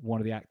 who's one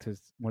of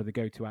the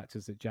go-to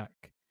actors that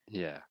Jack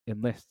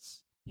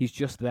enlists. He's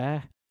just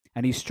there,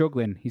 and he's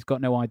struggling. He's got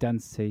no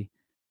identity.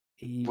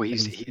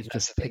 He's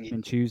just picking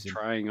and choosing,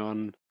 trying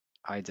on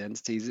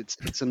identities.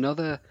 It's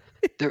another.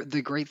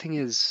 The great thing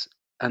is,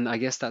 and I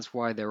guess that's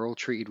why they're all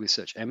treated with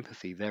such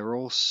empathy. They're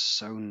all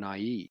so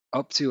naive,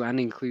 up to and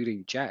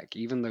including Jack.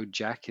 Even though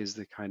Jack is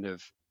the kind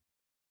of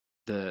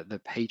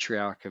the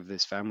patriarch of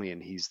this family,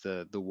 and he's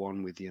the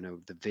one with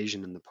the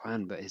vision and the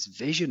plan, but his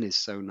vision is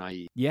so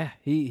naive. Yeah,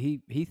 he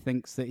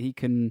thinks that he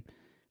can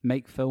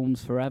make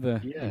films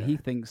forever, and he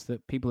thinks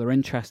that people are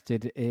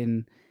interested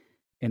in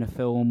a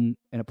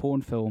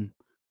porn film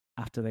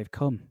after they've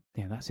come.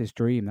 Yeah, that's his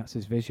dream, that's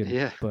his vision.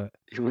 Yeah, but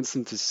he wants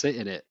them to sit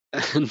in it,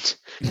 and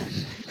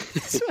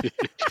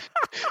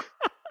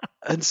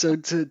and so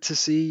to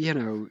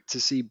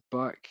see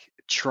Buck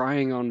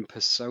trying on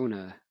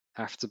persona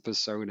after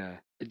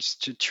persona,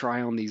 just to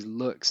try on these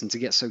looks and to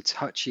get so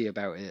touchy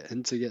about it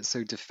and to get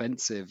so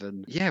defensive,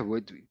 and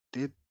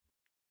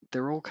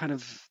they're all kind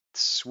of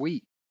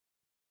sweet,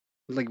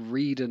 like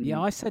Reed and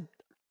I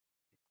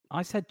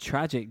said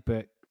tragic,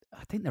 but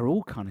I think they're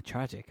all kind of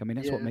tragic. I mean,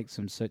 that's what makes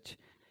them such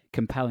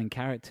compelling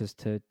characters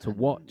to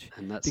watch.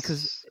 And that's,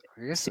 because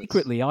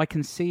secretly I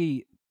can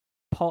see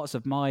parts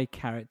of my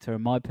character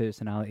and my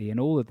personality in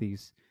all of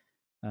these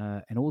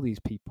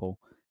people.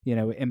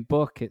 In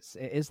Buck, it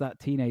is that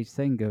teenage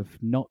thing of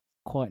not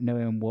quite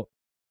knowing what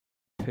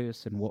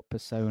person, what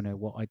persona,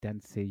 what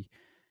identity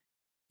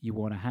you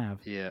want to have.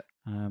 Yeah.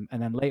 And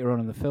then later on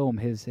in the film,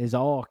 his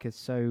arc is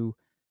so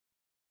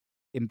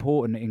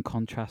important in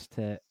contrast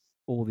to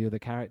all the other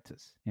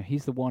characters.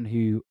 He's the one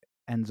who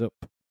ends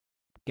up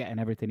getting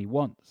everything he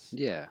wants.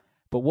 Yeah.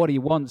 But what he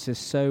wants is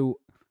so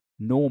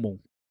normal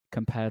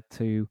compared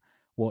to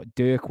what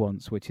Dirk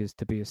wants, which is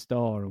to be a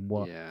star, and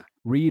what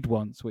Reed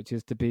wants, which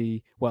is to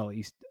be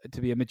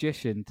a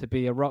magician, to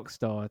be a rock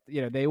star.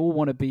 They all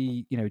want to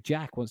be,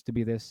 Jack wants to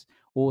be this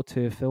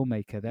auteur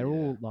filmmaker. They're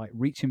all like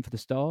reaching for the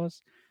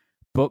stars.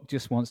 Buck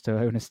just wants to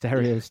own a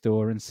stereo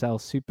store and sell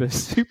super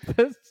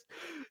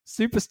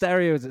super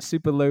stereos at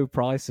super low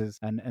prices.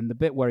 And the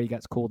bit where he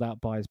gets called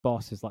out by his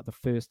boss is like the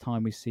first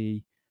time we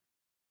see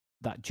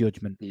that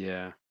judgment.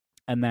 Yeah.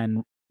 And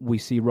then we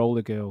see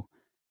Roller Girl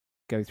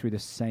go through the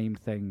same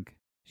thing.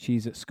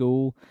 She's at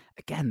school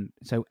again.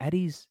 So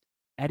Eddie's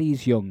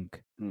young.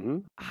 Mm-hmm.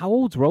 How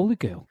old's Roller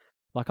Girl?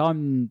 Like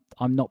I'm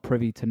not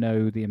privy to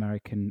know the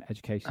American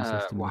education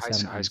system. Well, in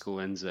the high 70s. school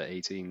ends at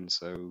 18,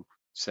 so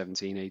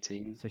 17,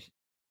 18. So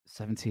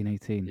 17,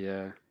 18.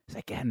 Yeah. So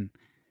again,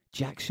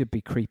 Jack should be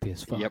creepy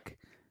as fuck. Yep.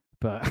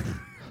 But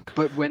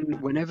But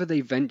whenever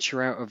they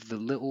venture out of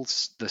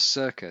the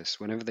circus,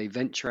 whenever they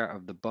venture out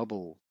of the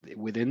bubble,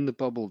 within the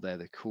bubble, they're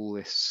the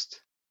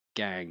coolest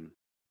gang,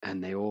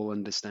 and they all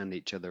understand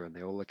each other, and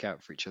they all look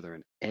out for each other.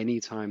 And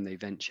anytime they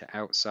venture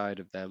outside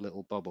of their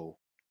little bubble,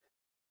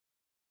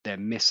 they're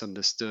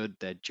misunderstood,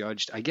 they're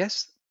judged. I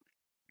guess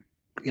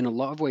in a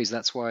lot of ways,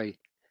 that's why,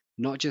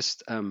 not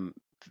just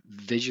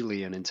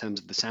visually and in terms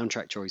of the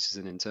soundtrack choices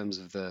and in terms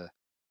of the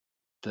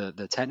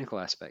technical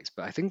aspects,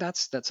 but I think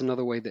that's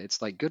another way that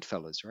it's like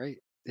Goodfellas, right?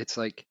 It's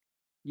like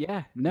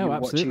yeah, no, you're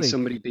absolutely. watching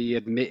somebody be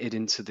admitted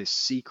into this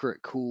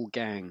secret cool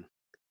gang.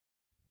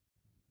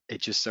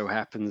 It just so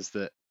happens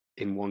that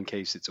in one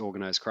case it's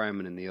organized crime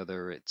and in the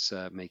other it's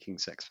making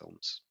sex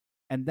films.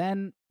 And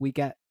then we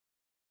get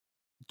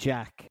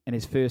Jack and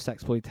his first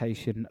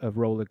exploitation of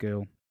Roller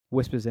Girl.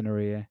 Whispers in her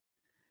ear.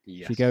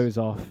 Yes. She goes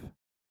off.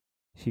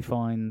 She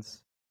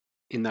finds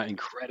in that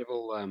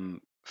incredible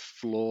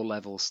floor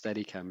level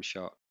Steadicam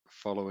shot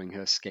following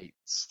her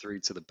skates through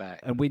to the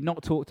back. And we'd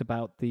not talked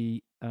about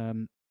the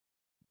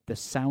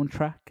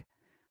soundtrack.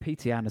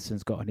 P.T.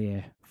 Anderson's got an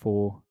ear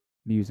for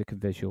music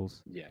and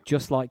visuals. Yeah.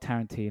 Just like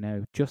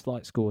Tarantino, just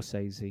like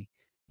Scorsese,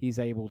 he's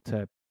able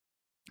to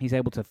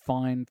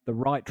find the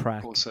right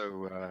track.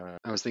 Also,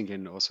 I was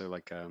thinking also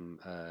like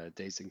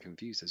Dazed and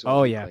Confused as well.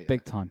 Oh yeah,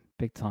 big time.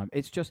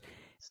 It's just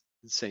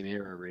the same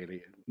era,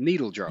 really.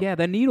 Needle drop. Yeah,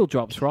 they're needle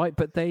drops, right?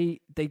 But they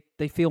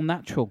feel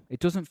natural. It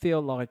doesn't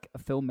feel like a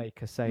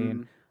filmmaker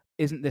saying,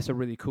 "Isn't this a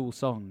really cool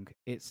song?"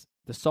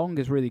 The song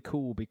is really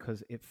cool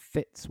because it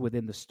fits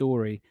within the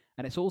story,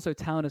 and it's also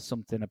telling us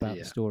something about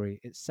the story.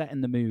 It's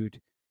setting the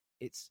mood.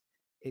 It's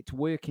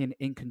working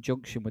in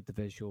conjunction with the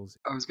visuals.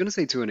 I was going to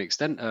say to an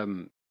extent,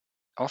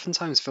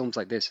 oftentimes films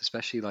like this,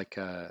 especially like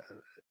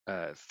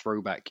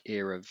throwback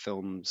era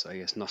films, I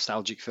guess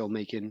nostalgic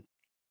filmmaking.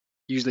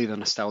 Usually the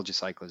nostalgia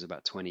cycle is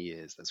about 20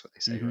 years. That's what they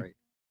say, right?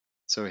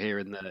 So here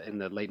in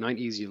the late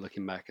 90s, you're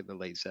looking back at the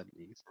late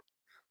 70s.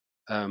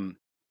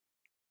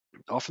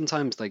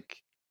 Oftentimes, like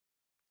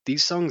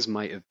these songs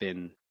might have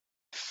been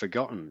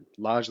forgotten,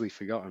 largely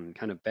forgotten,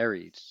 kind of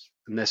buried,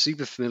 and they're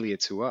super familiar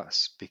to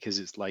us because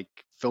it's like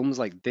films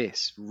like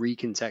this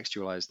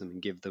recontextualize them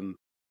and give them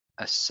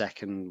a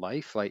second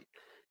life. Like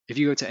if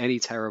you go to any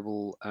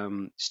terrible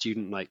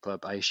student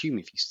nightclub, I assume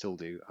if you still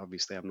do,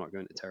 obviously I'm not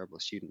going to terrible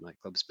student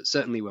nightclubs, but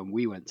certainly when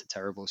we went to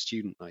terrible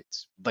student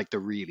nights, like the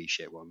really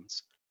shit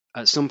ones,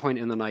 at some point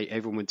in the night,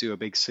 everyone would do a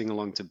big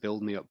sing-along to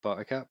Build Me Up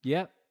Buttercup.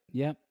 Yep.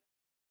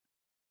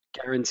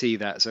 Guarantee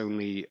that's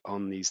only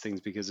on these things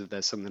because of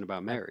There's Something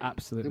About Mary.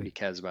 Absolutely. Nobody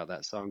cares about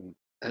that song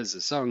as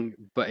a song,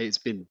 but it's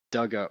been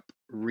dug up,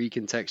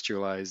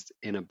 recontextualized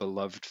in a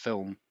beloved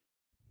film.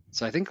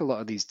 So I think a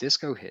lot of these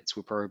disco hits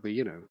were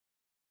probably,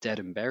 dead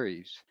and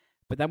buried.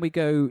 But then we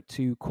go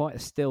to quite a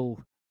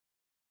still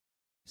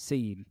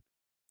scene,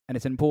 and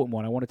it's an important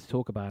one. I wanted to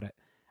talk about it.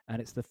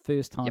 And it's the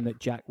first time that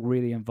Jack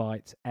really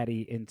invites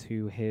Eddie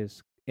into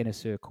his inner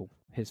circle,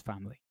 his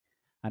family.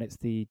 And it's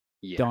the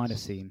diner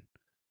scene.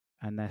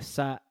 And they're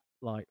sat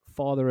like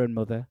father and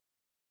mother,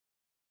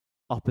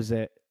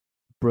 opposite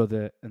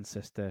brother and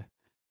sister,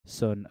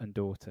 son and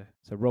daughter.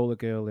 So Roller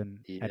Girl and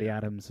Eddie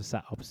Adams are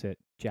sat opposite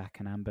Jack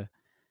and Amber.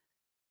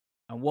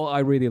 And what I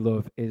really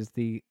love is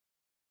the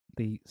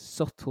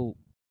subtle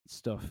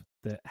stuff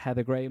that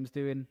Heather Graham's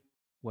doing,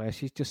 where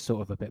she's just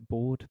sort of a bit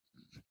bored.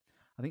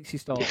 I think she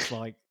starts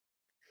like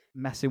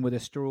messing with a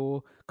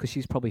straw because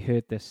she's probably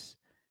heard this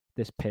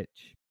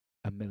pitch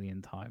a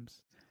million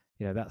times.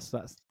 That's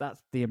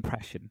the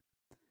impression.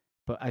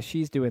 But as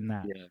she's doing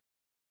that,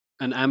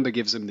 and Amber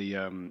gives him the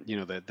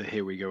the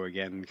here we go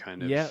again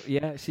kind of.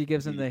 Yeah, she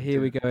gives him the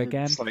here we go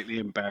again. Slightly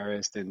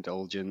embarrassed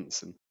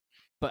indulgence and.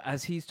 But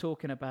as he's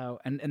talking about,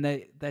 and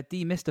they're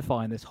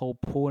demystifying this whole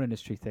porn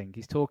industry thing.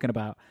 He's talking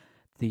about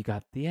you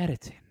got the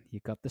editing, you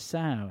got the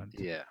sound,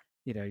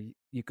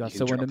 you got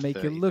someone to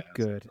make you look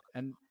good,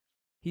 and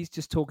he's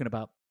just talking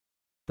about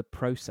the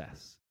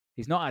process.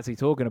 He's not actually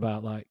talking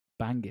about like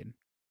banging.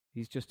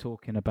 He's just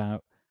talking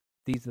about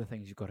these are the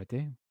things you've got to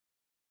do.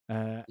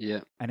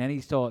 And then he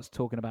starts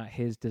talking about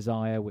his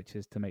desire, which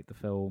is to make the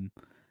film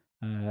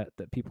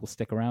that people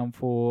stick around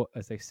for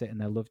as they sit in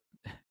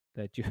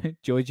their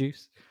joy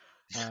juice.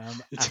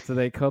 After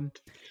they come.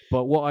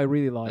 But what I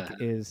really like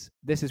is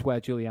this is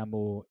where Julianne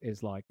Moore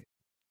is like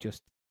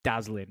just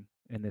dazzling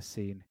in this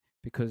scene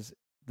because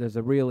there's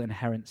a real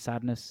inherent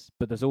sadness,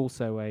 but there's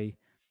also an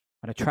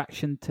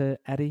attraction to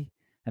Eddie,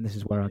 and this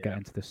is where I get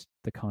into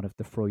the kind of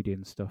the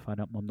Freudian stuff.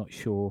 I'm not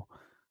sure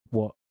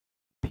what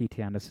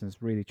P.T.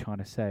 Anderson's really trying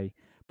to say,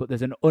 but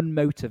there's an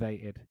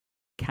unmotivated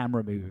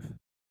camera move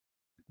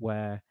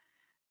where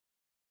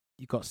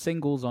you've got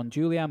singles on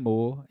Julianne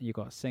Moore and you've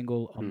got a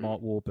single on Mark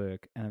Wahlberg,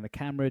 and then the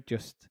camera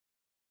just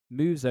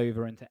moves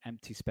over into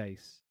empty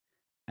space,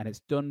 and it's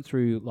done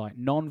through like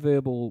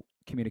non-verbal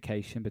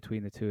communication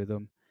between the two of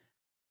them,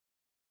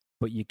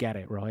 but you get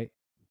it, right?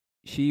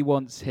 She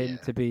wants him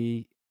to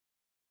be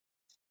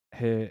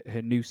her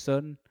new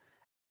son.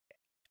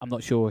 I'm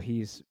not sure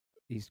he's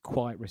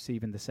quite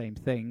receiving the same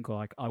thing,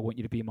 like, I want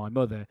you to be my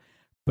mother,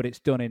 but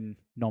it's done in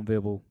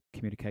non-verbal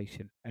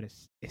communication, and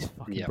it's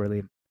fucking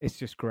brilliant. It's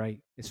just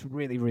great. It's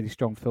really, really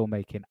strong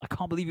filmmaking. I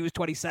can't believe he was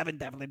 27,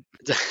 Devlin.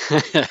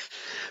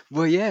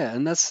 Well, yeah,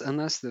 and that's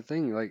the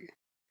thing. Like,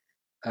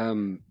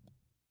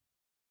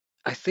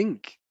 I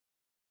think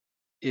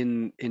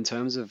in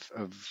terms of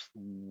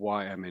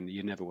why, I mean,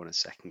 you never want to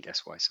second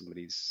guess why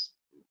somebody's.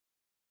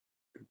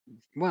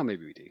 Well,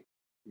 maybe we do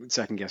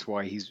second guess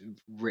why he's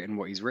written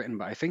what he's written,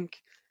 but I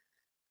think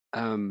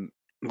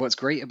what's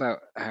great about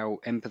how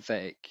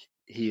empathetic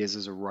he is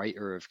as a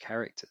writer of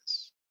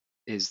characters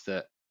is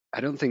that I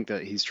don't think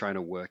that he's trying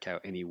to work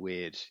out any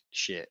weird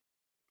shit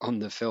on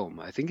the film.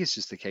 I think it's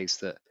just the case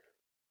that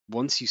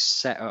once you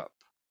set up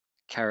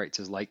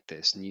characters like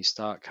this and you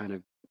start kind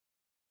of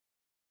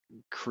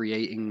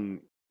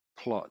creating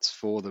plots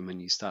for them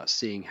and you start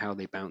seeing how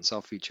they bounce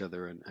off each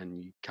other,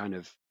 and you kind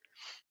of,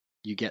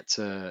 you get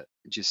to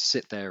just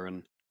sit there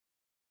and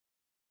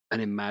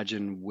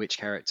imagine which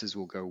characters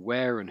will go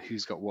where and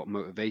who's got what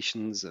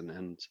motivations,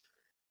 and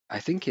I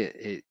think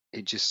it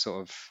just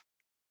sort of,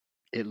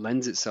 it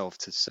lends itself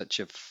to such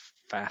a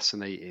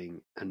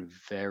fascinating and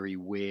very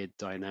weird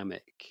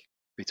dynamic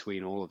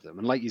between all of them.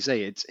 And like you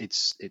say,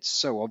 it's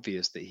so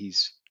obvious that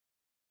he's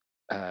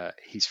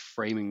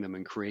framing them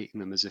and creating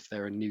them as if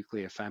they're a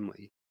nuclear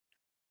family.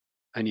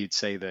 And you'd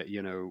say that,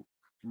 you know,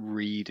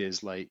 Reed is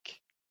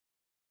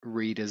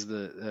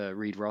the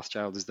Reed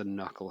Rothschild is the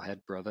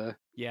knucklehead brother.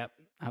 Yep,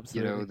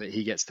 absolutely. You know, that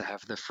he gets to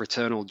have the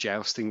fraternal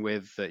jousting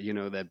with, that, you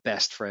know, they're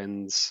best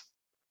friends.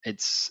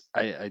 It's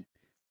I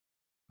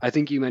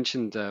think you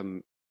mentioned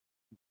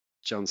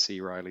John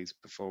C. Reilly's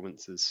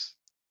performance as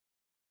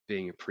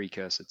being a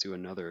precursor to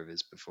another of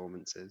his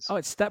performances. Oh,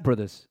 it's Step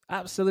Brothers.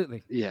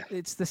 Absolutely. Yeah.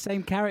 It's the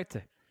same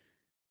character.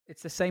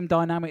 It's the same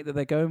dynamic that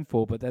they're going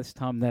for, but this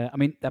time they're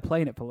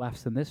playing it for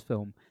laughs in this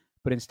film,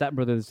 but in Step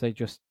Brothers they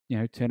just, you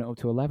know, turn it up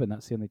to 11.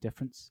 That's the only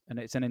difference. And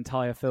it's an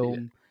entire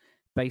film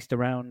based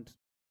around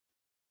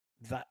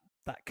that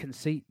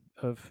conceit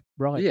of,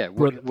 right. Yeah,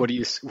 what do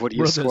you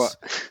brothers, squat?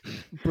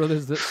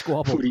 Brothers that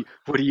squabble.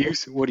 What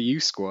do you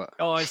squat?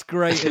 Oh, it's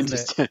great,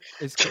 isn't it?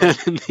 It's great.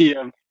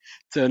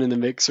 Turning the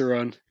mixer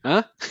on.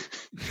 Huh?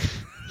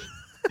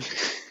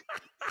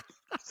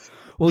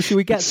 Well, should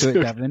we get to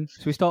it, Devlin?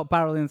 Should we start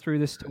barreling through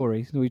this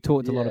story? We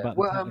talked a lot about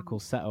the technical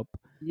setup.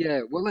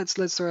 Yeah, well, let's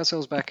throw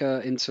ourselves back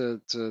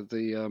into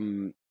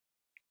the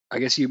I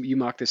guess you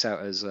mark this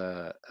out as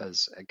a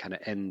kind of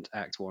end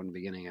Act 1,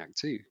 beginning Act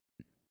 2,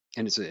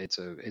 and it's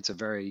a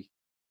very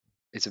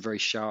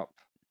sharp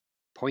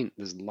point.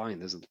 There's a line.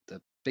 There's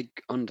a big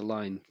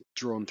underline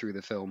drawn through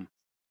the film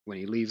when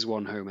he leaves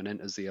one home and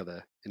enters the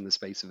other in the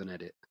space of an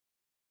edit.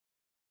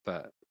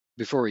 But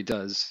before he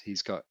does,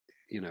 he's got,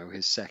 you know,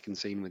 his second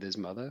scene with his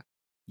mother.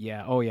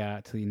 Yeah. Oh, yeah.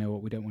 Actually, you know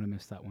what? We don't want to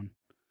miss that one.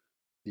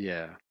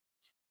 Yeah.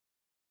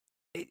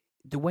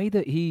 The way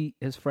that he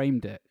has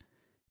framed it,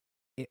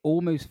 it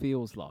almost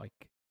feels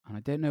like, and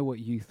I don't know what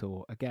you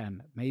thought.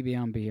 Again, maybe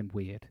I'm being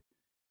weird,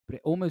 but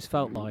it almost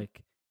felt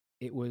like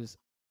it was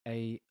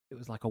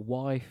like a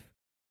wife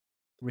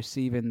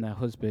receiving their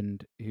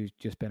husband who's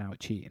just been out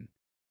cheating.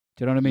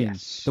 Do you know what I mean?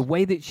 Yes. The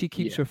way that she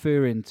keeps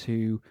referring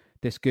to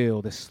this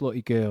girl, this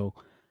slutty girl.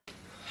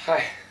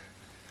 Hi.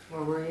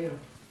 Where were you?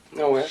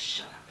 Nowhere.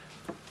 Shut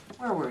up.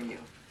 Where were you?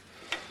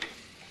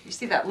 You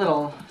see that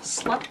little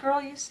slut girl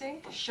you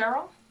see?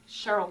 Cheryl?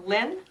 Cheryl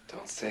Lynn?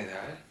 Don't say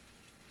that.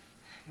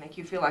 Make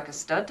you feel like a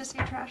stud to see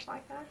trash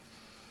like that?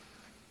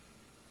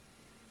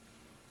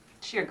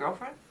 Is she your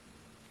girlfriend?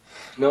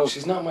 No,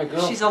 she's not my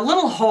girl. She's a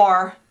little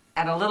whore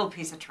and a little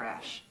piece of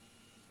trash.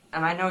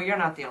 And I know you're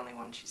not the only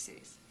one she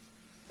sees.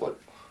 What?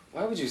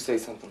 Why would you say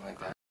something like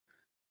that?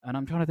 And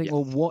I'm trying to think,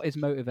 well, what is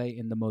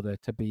motivating the mother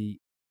to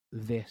be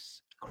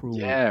this cruel?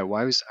 Yeah, I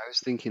was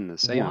thinking the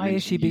same. Why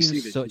is she being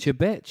such a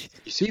bitch?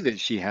 You see that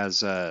she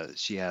has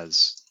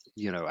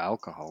you know,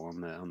 alcohol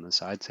on the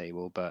side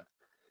table, but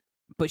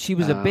she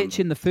was a bitch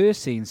in the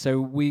first scene, so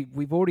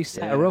we've already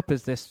set her up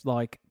as this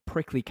like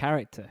prickly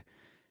character.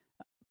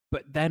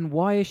 But then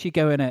why is she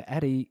going at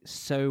Eddie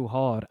so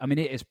hard? I mean,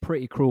 it is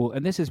pretty cruel,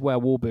 and this is where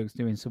Wahlberg's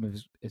doing some of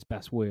his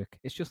best work.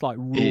 It's just like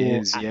raw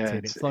acting. Yeah,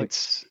 it's like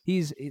this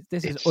is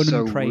it's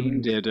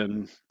untrained. So wounded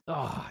and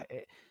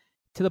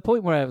to the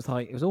point where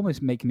it was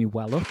almost making me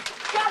well up.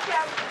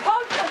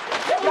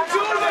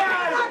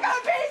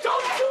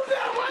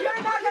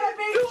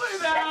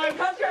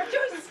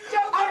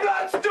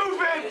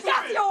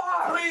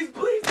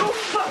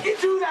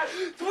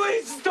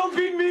 Please don't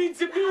be mean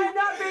to me. I'm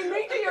not being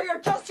mean to you. You're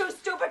just too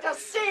stupid to to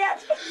see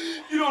it.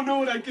 You don't know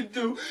what I can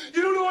do.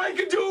 You don't know what I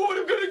can do, what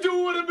I'm going to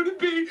do, what I'm going to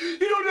be.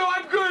 You don't know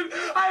I'm good.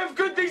 I have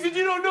good things that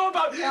you don't know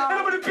about. And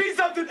I'm going to be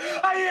something.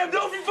 I am.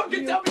 Don't you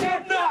fucking tell me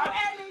I'm not.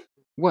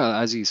 Well,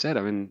 as you said,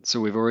 I mean, so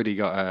we've already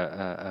got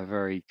a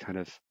very kind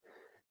of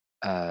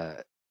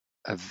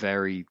a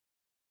very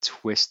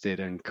twisted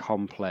and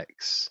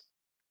complex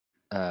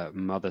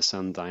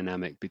mother-son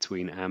dynamic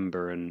between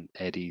Amber and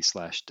Eddie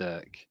 /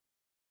 Dirk.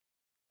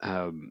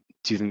 Do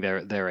you think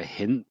there are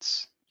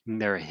hints?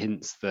 There are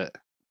hints that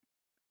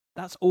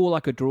that's all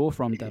I could draw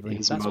from Devlin.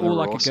 his That's mother all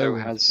I could also go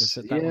with. has. Was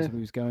that Yeah. was what he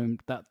was going.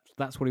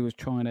 That's what he was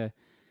trying to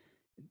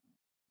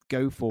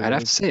go for. I'd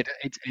have to say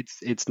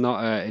it's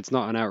not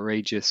an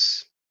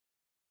outrageous.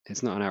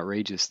 It's not an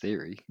outrageous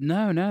theory.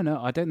 No,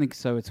 I don't think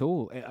so at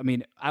all. I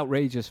mean,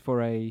 outrageous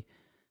for a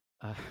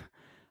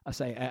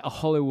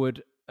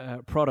Hollywood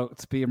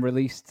product being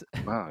released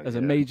as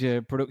a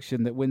major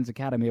production that wins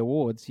Academy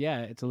Awards.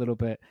 Yeah, it's a little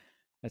bit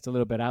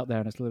out there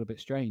and it's a little bit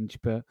strange,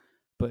 but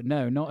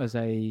no, not as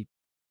a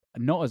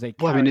well,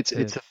 I mean, it's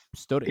a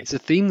study. It's a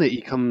theme that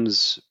he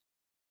comes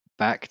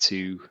back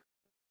to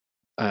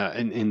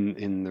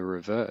in the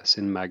reverse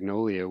in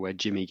Magnolia, where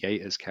Jimmy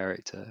Gator's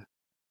character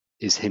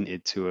is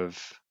hinted to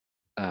have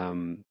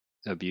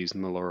abused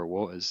Melora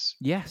Waters.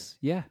 Yes,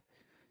 yeah.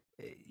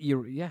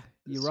 You're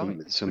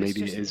right. So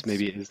maybe it is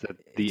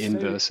the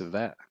inverse of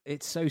that.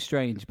 It's so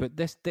strange, but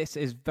this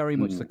is very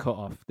much the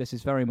cutoff. This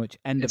is very much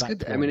end of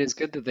act. I mean, it's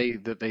good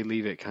that they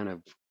leave it kind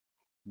of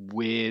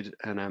weird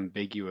and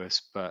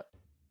ambiguous,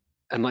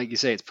 and like you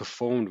say, it's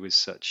performed with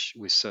such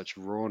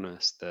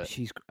rawness that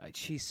she's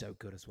so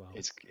good as well.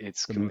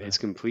 It's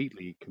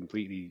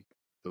completely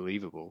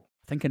believable.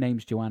 I think her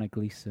name's Joanna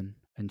Gleason,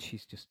 and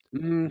she's just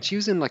she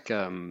was in like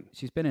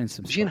she's been in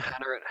some. Was she in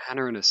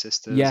Hannah and her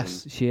sisters?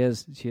 Yes, she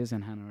is. She is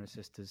in Hannah and her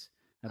sisters.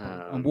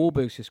 And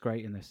Wahlberg's just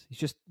great in this. He's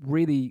just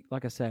really,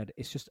 like I said,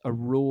 it's just a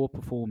raw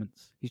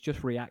performance. He's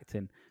just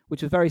reacting,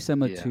 which is very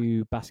similar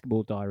to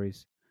Basketball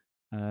Diaries.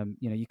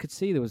 You could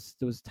see there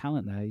was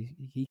talent there.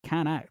 He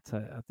can act.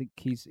 I think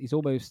he's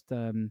almost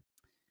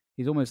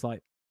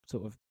like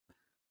sort of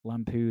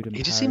lampooned. And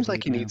he just seems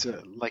like he needs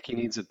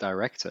a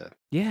director.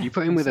 Yeah, you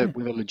put him with a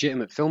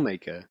legitimate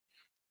filmmaker,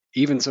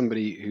 even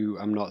somebody who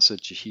I'm not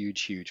such a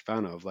huge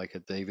fan of, like a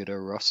David O.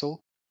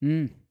 Russell.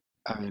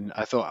 I mean,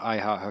 I thought I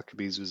Heart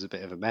Huckabees was a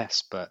bit of a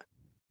mess, but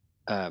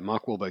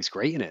Mark Wahlberg's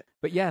great in it.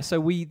 But yeah, so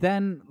we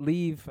then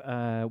leave.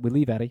 We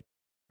leave Eddie.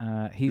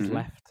 He's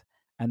left.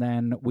 And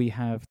then we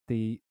have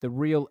the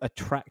real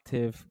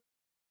attractive,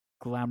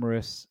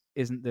 glamorous,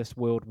 isn't this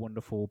world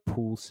wonderful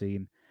pool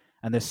scene.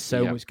 And there's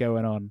so much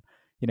going on.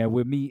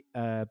 We meet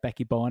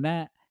Becky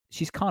Barnett.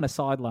 She's kind of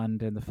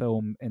sidelined in the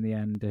film in the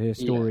end, her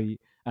story.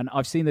 And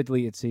I've seen the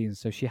deleted scenes,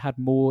 so she had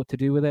more to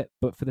do with it.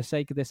 But for the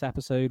sake of this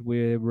episode,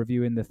 we're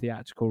reviewing the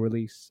theatrical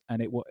release,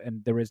 and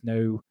there is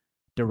no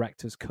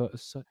director's cut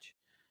as such.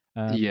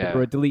 There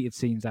are deleted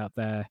scenes out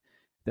there.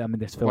 I mean,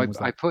 this film was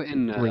like I put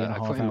in my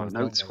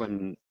notes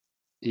long.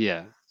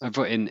 I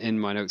put in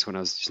my notes when I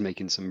was just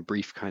making some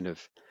brief kind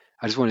of.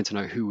 I just wanted to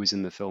know who was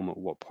in the film at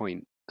what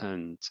point,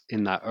 and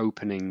in that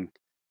opening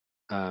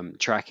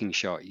tracking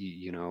shot,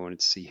 I wanted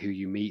to see who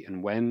you meet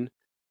and when,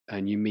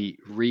 and you meet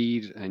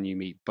Reed and you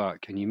meet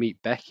Buck and you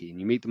meet Becky and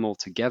you meet them all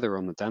together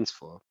on the dance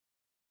floor.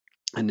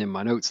 And in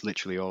my notes,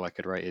 literally all I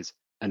could write is,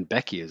 and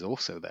Becky is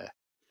also there.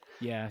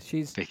 Yeah, I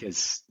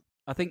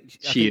think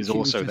she is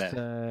also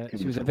there.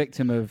 She was a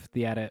victim of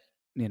the edit.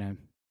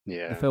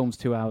 The film's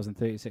 2 hours and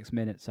 36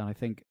 minutes, and I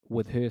think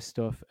with her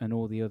stuff and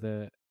all the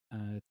other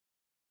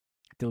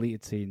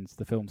deleted scenes,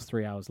 the film's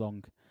 3 hours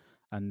long,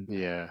 and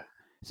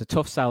it's a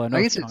tough sell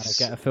enough trying to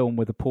get a film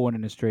with a porn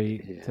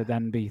industry to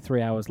then be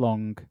 3 hours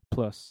long.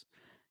 Plus,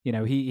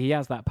 he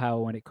has that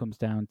power when it comes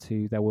down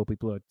to There Will Be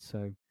Blood.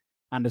 So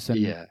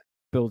Anderson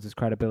builds his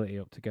credibility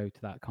up to go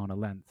to that kind of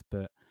length.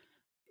 But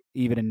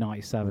even in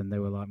 '97, they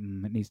were like,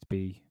 it needs to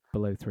be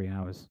below 3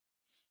 hours.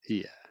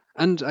 Yeah,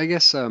 and I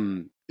guess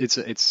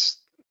it's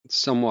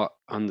somewhat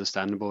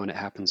understandable, and it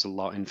happens a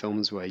lot in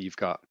films where you've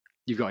got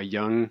a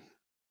young,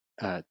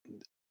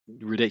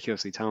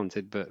 ridiculously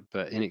talented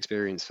but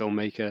inexperienced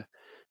filmmaker,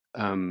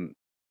 and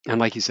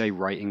like you say,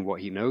 writing what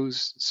he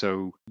knows.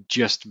 So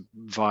just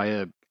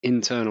via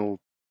internal,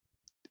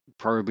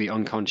 probably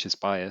unconscious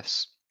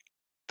bias,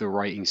 the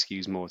writing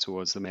skews more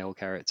towards the male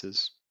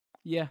characters.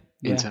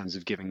 In terms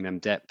of giving them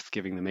depth,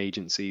 giving them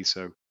agency.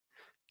 So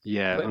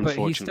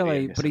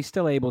unfortunately, but he's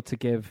still able to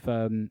give.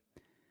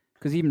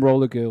 Because even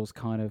Roller Girl's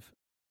kind of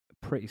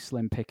pretty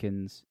slim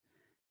pickings.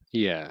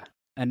 Yeah.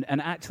 And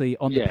actually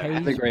on the page,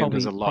 Heather Graham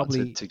does a lot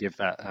probably to give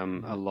that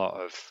a lot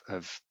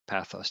of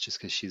pathos, just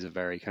because she's a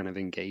very kind of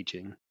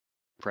engaging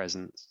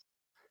presence.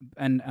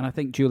 And I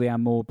think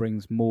Julianne Moore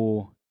brings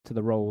more to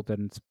the role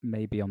than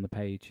maybe on the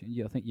page.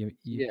 I think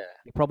you're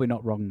probably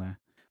not wrong there.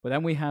 But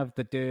then we have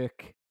the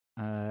Dirk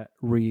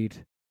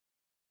Reed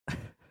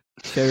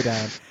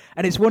showdown,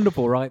 and it's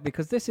wonderful, right?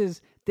 Because this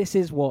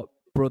is what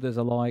brothers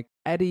are like.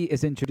 Eddie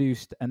is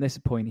introduced, and this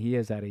point he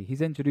is Eddie.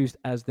 He's introduced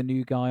as the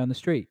new guy on the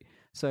street.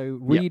 So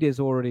Reed is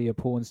already a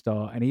porn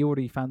star, and he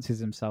already fancies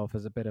himself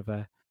as a bit of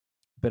a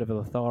bit of a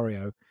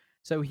Lothario.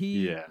 So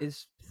he Yeah.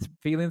 is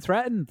feeling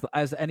threatened,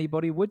 as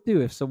anybody would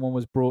do if someone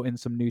was brought in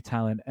some new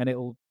talent, and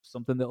it'll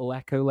something that will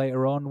echo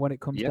later on when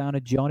it comes Yep. down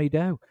to Johnny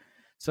Doe.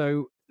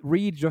 So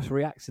Reed just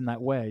reacts in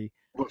that way.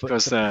 Well, of but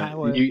course, the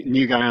power...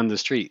 new guy on the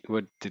street.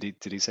 What did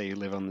he say? You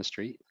live on the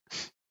street?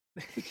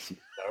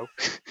 No.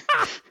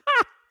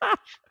 Hey,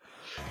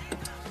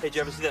 did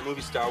you ever see that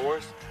movie Star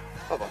Wars?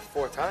 Oh, about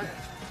 4 times.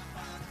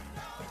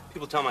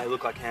 People tell me I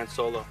look like Han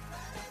Solo.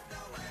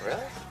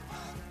 Really?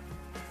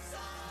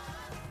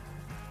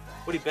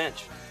 What do you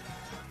bench?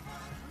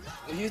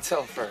 Well, you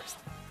tell first.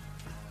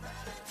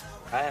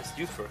 I asked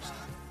you first.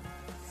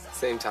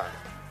 Same time.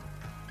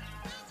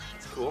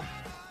 Cool.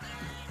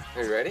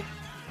 Are you ready?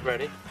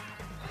 Ready?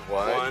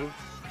 1,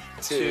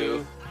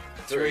 2,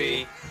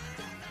 3.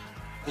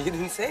 You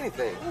didn't say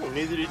anything. Oh,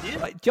 neither did you.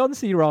 Like, John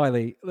C.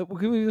 Reilly, look,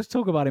 we just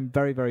talk about him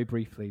very, very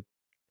briefly.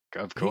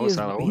 Of course,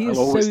 I'll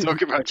always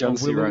talk about John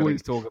C. We'll Reilly.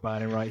 always talk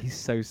about him, right? He's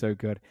so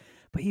good.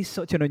 But he's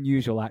such an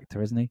unusual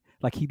actor, isn't he?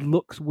 Like, he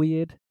looks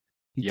weird.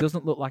 He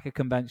doesn't look like a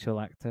conventional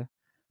actor.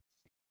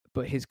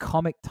 But his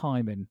comic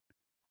timing,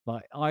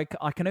 like, I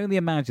can only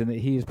imagine that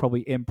he has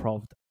probably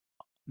improv'd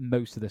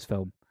most of this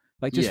film.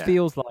 Like, just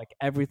feels like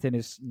everything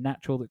is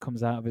natural that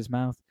comes out of his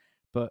mouth.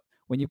 But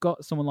when you've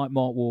got someone like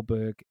Mark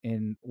Wahlberg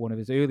in one of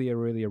his earlier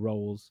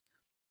roles,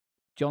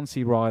 John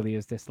C. Reilly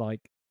is this,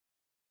 like,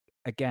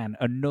 again,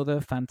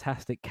 another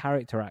fantastic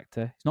character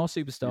actor. He's not a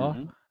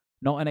superstar,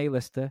 not an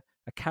A-lister,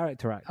 a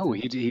character actor. Oh,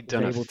 he'd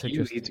done a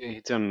few.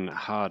 He'd done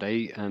Hard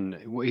 8, and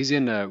he's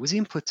in. Was he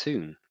in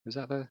Platoon? Was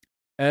that the?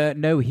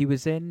 No, he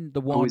was in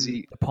the one.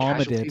 The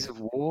Palmer Casualties did.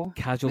 of War.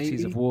 Casualties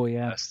maybe? of War.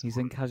 Yeah, That's the he's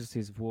one. in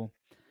Casualties of War.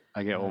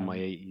 I get all my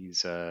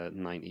 80s,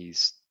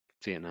 90s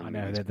Vietnam. I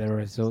know movies there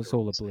is. It's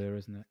all a blur,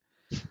 isn't it?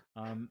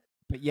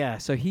 But yeah,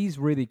 so he's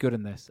really good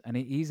in this, and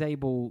he's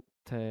able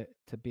to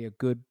be a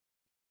good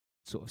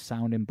sort of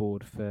sounding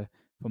board for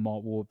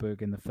Mark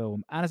Wahlberg in the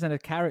film, and as a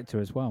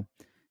character as well.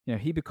 You know,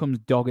 he becomes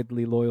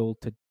doggedly loyal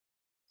to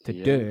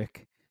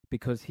Dirk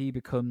because he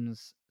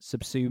becomes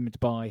subsumed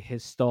by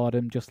his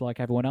stardom, just like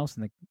everyone else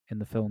in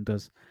the film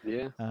does.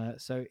 Yeah.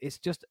 So it's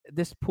just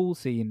this pool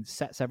scene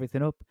sets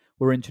everything up.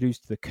 We're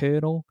introduced to the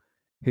Colonel,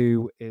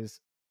 who is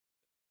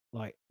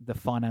like the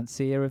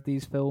financier of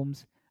these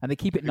films, and they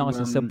keep it nice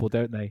and simple,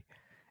 don't they?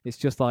 It's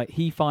just like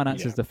he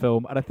finances the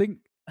film, and I think.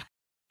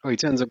 Oh, he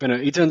turns up in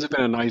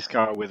a nice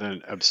car with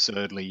an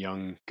absurdly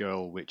young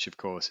girl, which of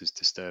course is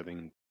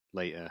disturbing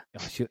later.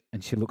 Oh,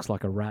 she looks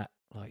like a rat.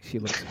 Like, she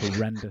looks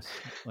horrendous.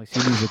 Like, she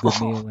needs a good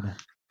meal in her.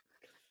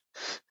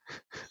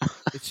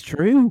 It's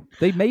true.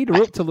 They made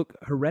her up to look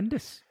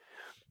horrendous.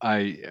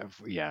 Later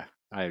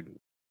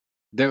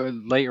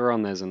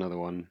on, there's another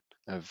one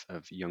of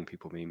young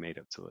people being made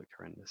up to look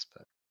horrendous,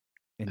 but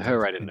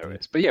her I didn't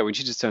notice. But yeah, when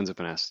she just turns up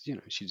and asks,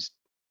 she just,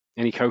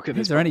 any coke at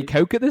this? Is there any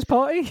coke at this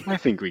party? I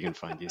think we can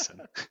find you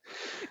some.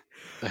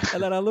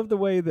 And then I love the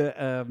way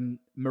that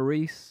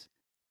Maurice,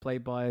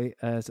 played by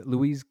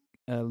Louise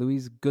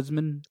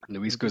Guzman.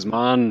 Louise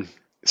Guzman,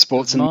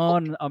 sports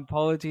and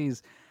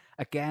apologies.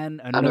 Again,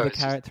 another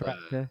character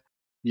actor.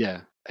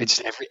 Yeah,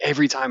 it's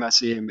every time I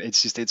see him,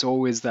 it's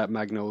always that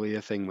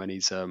Magnolia thing when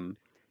he's on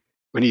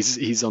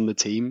the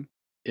team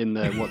in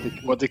the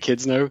what the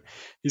kids know.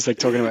 He's like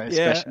talking about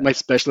my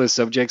specialist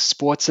subjects,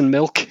 sports and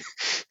milk.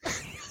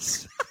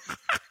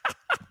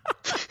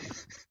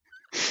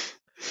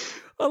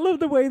 I love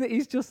the way that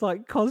he's just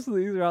like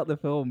constantly throughout the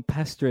film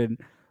pestering,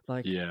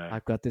 like,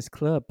 I've got this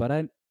club, but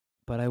I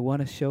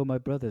want to show my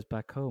brothers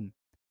back home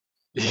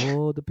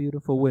all the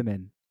beautiful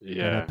women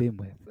that I've been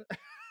with.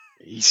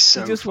 He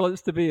just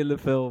wants to be in the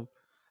film.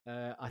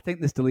 I think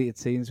there's deleted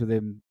scenes with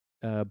him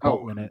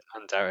bottling it.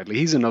 Undoubtedly,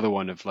 he's another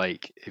one of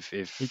like if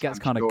he gets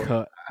kind of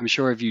cut. I'm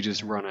sure if you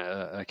just run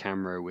a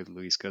camera with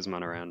Luis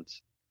Guzman around,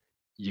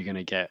 you're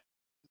gonna get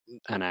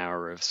an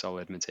hour of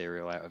solid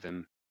material out of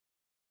him.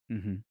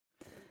 Mm-hmm.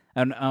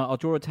 And I'll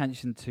draw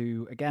attention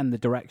to, again, the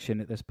direction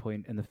at this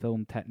point in the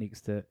film techniques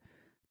that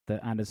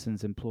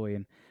Anderson's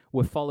employing.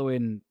 We're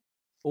following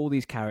all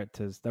these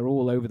characters. They're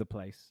all over the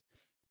place.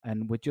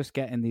 And we're just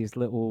getting these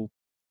little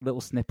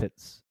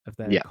snippets of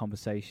their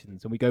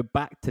conversations. And we go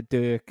back to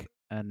Dirk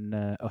and...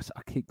 I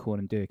keep calling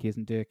him Dirk. He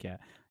isn't Dirk yet.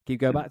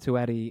 Go back to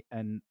Eddie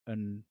and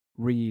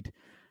Reed.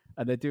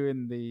 And they're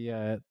doing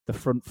the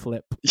front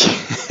flip.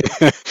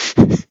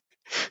 It's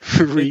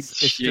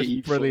just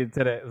brilliant,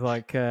 isn't it? It's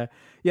like, that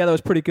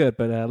was pretty good,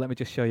 but let me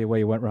just show you where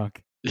you went wrong.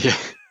 Yeah.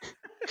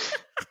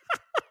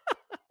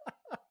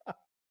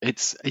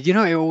 It's, it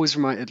always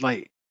reminded,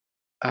 like,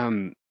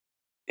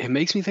 it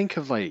makes me think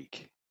of,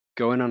 like,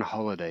 going on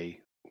holiday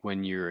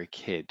when you're a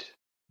kid,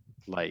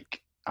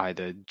 like,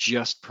 either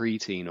just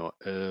preteen or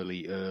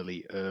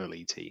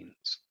early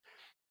teens.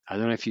 I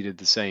don't know if you did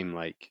the same,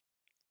 like,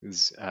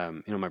 because,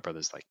 my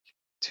brother's, like,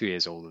 2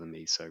 years older than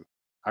me, so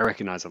I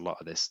recognize a lot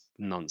of this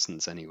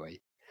nonsense anyway.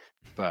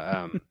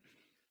 But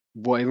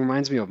what it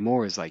reminds me of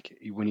more is like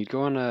when you'd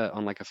go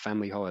on like a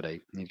family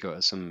holiday, and you'd go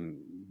to some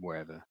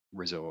wherever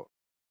resort,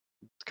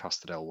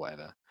 Costa del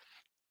whatever,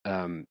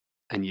 and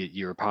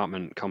your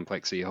apartment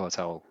complex or your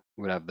hotel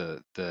would have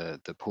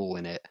the pool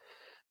in it,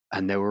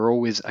 and there were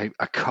always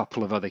a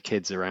couple of other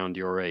kids around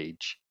your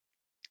age,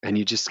 and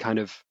you just kind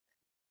of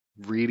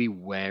really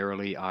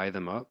warily eye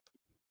them up,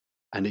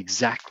 and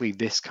exactly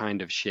this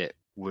kind of shit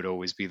would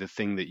always be the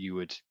thing that you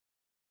would,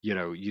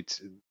 you'd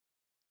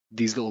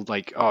these little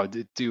like, oh,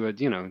 do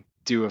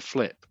a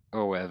flip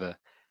or whatever.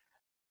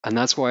 And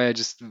that's why I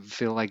just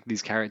feel like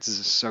these characters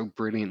are so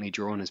brilliantly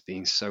drawn as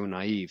being so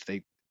naive.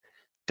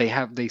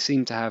 They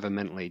seem to have a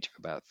mental age of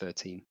about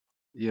 13.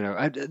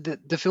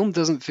 The film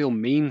doesn't feel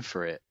mean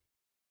for it.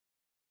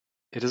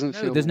 It doesn't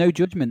feel. There's no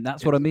judgment.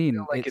 That's what I mean.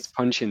 Feel like it's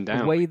punching down.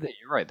 The way that,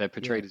 you're right. They're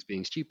portrayed as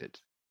being stupid.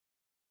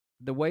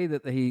 The way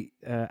that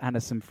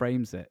Anderson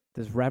frames it,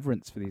 there's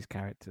reverence for these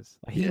characters.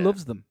 Like, he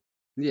loves them.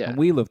 Yeah. And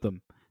we love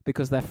them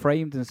because they're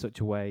framed in such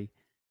a way,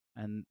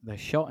 and they're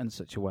shot in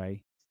such a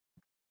way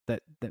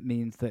that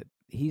means that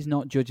he's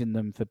not judging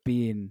them for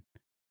being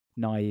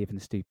naive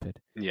and stupid.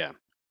 Yeah.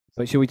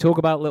 But should we talk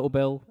about Little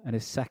Bill and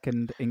his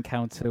second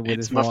encounter with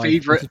his wife? It's my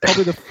favourite.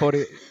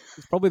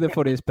 It's probably the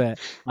funniest bit,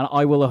 and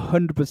I will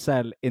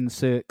 100%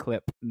 insert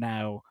clip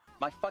now.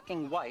 My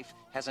fucking wife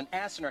has an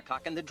ass in her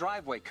cock in the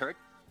driveway, Kurt.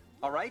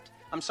 All right?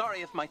 I'm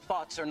sorry if my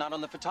thoughts are not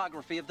on the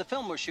photography of the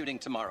film we're shooting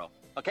tomorrow.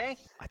 Okay?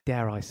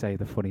 Dare I say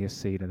the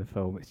funniest scene in the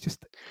film?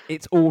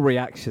 It's all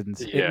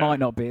reactions. Yeah. It might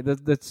not be.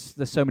 There's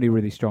so many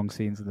really strong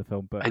scenes in the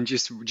film, but and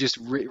just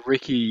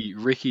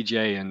Ricky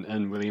Jay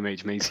and William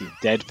H Macy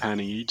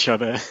deadpanning each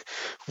other.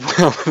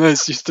 Well,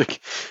 there's just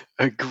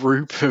a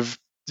group of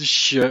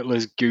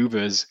shirtless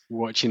goobers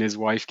watching his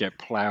wife get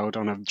plowed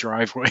on a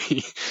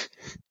driveway.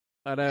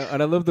 I know,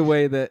 and I love the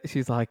way that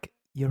she's like,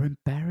 "You're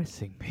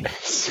embarrassing me."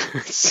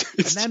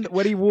 And then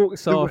when he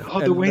walks off,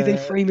 the way they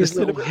frame his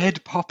little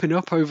head popping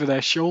up over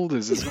their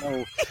shoulders as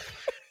well.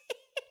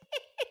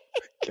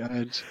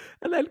 God.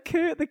 And then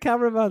Kurt, the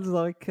cameraman's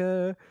like,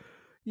 well,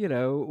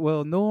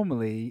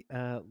 normally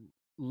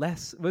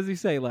less. What does he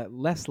say? Like,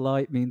 less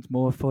light means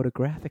more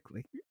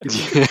photographically.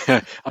 Yeah,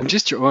 I'm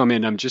just trying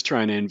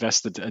to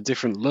invest a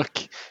different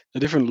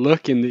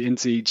look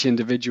into each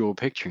individual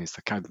picture. It's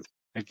like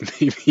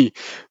maybe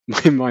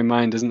my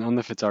mind isn't on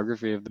the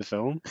photography of the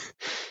film.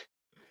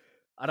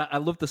 And I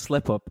love the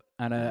slip up.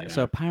 And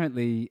so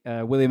apparently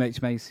William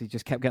H. Macy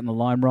just kept getting the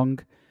line wrong,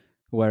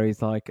 where he's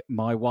like,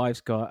 "My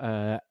wife's got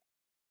her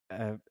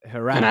an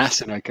ass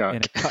in her cock."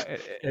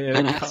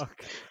 In a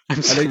cock.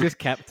 And they just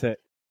kept it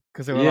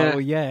because they were like,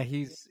 "Well, yeah,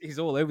 he's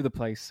all over the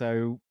place."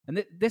 So,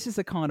 and this is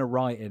the kind of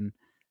writing,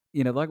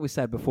 like we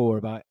said before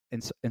about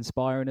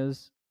inspiring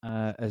us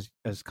as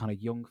kind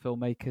of young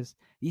filmmakers.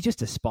 You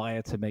just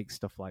aspire to make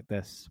stuff like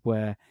this,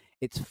 where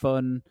it's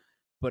fun,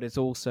 but it's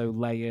also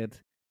layered.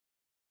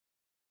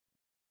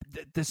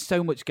 There's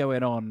so much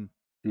going on.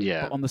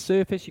 Yeah. But on the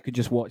surface, you could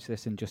just watch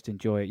this and just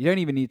enjoy it. You don't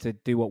even need to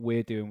do what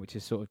we're doing, which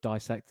is sort of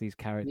dissect these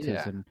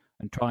characters and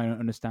try and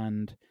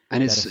understand.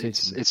 And it's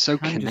so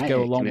kinetic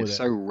and it's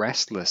so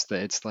restless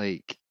that it's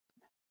like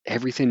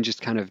everything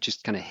just kind of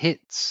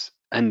hits,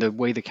 and the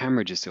way the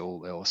camera just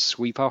it'll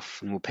sweep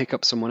off and we'll pick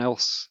up someone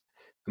else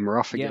and we're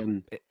off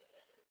again.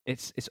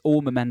 It's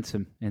all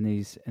momentum in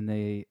these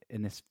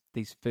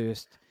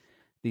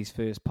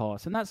first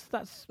parts, and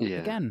that's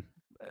again.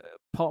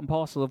 Part and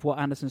parcel of what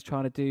Anderson's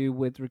trying to do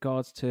with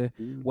regards to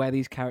where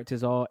these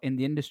characters are in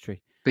the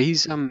industry. But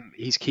he's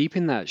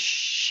keeping that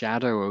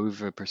shadow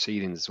over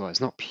proceedings as well. It's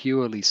not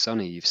purely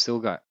sunny. You've still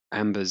got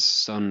Amber's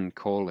son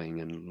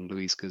calling and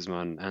Luis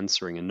Guzman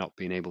answering and not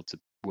being able to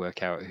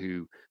work out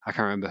who. I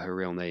can't remember her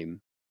real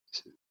name.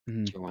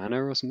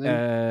 Joanna or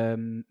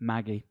something.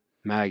 Maggie.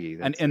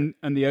 And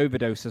the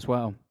overdose as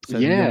well. So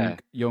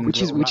young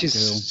which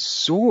is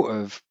sort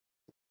of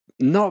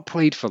not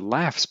played for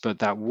laughs, but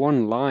that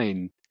one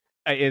line.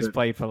 It is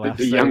played for laughs.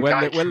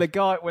 When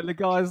the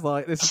guy's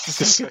like, "This is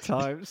the second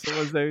time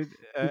someone's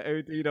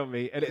OD'd on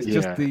me," and it's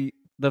just the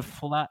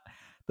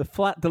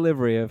flat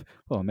delivery of,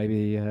 "Well,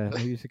 maybe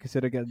you should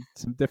consider getting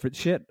some different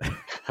shit."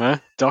 Huh,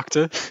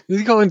 doctor?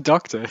 You call him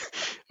doctor?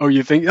 Oh,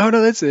 you think? Oh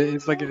no, that's it.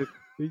 It's like I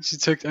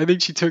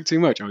think she took too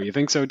much. Oh, you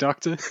think so,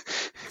 doctor?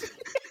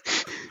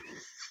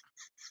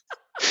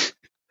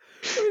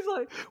 He's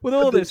like, with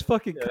all this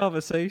fucking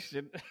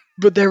conversation.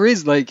 But there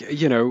is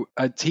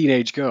a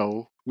teenage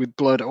girl with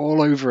blood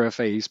all over her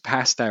face,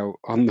 passed out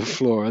on the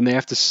floor, and they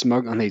have to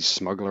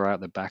smuggle her out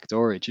the back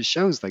door. It just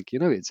shows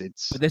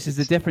it's. But this is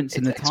the difference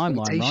in the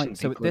timeline, right?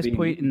 So at this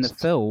point in the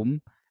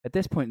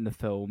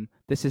film,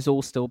 this is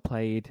all still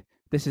played.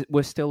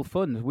 We're still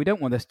fun. We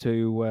don't want this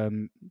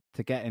to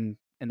get in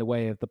the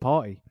way of the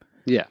party.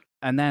 Yeah.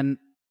 And then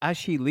as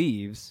she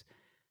leaves,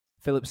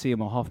 Philip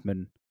Seymour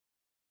Hoffman,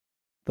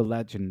 the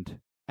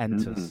legend,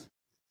 enters.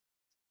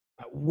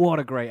 What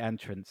a great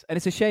entrance. And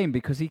it's a shame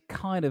because he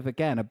kind of,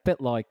 again, a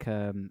bit like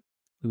a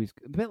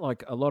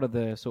lot of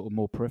the sort of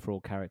more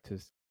peripheral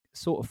characters,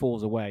 sort of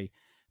falls away.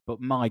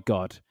 But my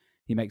God,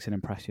 he makes an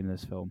impression in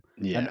this film.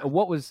 Yeah. And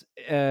what was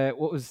I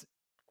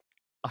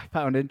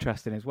found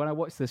interesting is when I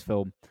watched this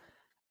film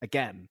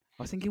again,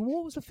 I was thinking,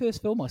 what was the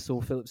first film I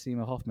saw Philip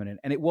Seymour Hoffman in?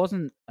 And it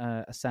wasn't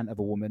A Scent of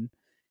a Woman.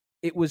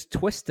 it was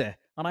Twister,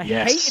 and I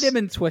Yes. hated him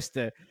in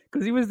Twister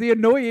because he was the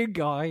annoying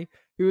guy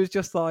who was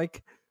just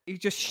like he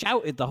just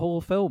shouted the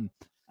whole film.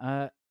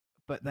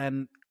 But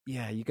then,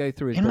 yeah, you go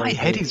through his In my growth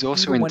head, years, he's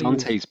also even in when he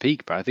was- Dante's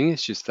Peak, but I think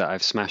it's just that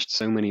I've smashed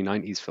so many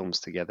 90s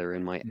films together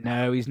in my.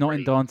 No, he's not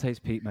in Dante's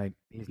Peak, mate.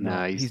 He's No,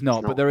 not. he's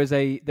Not. But not. there is Oh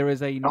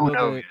no,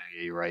 another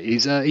yeah, you're right.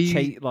 He's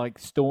like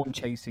storm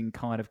chasing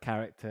kind of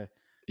character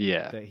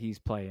yeah. that he's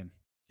playing.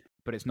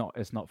 But it's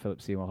not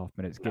Philip Seymour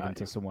Hoffman. It's given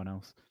to someone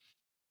else.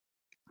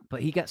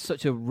 But he gets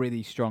such a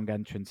really strong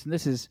entrance, and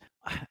this is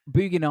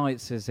Boogie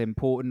Nights is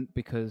important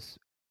because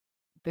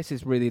this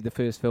is really the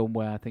first film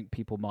where I think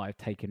people might have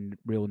taken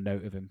real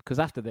note of him. Because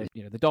after this,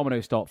 the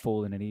dominoes start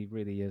falling, and he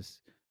really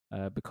is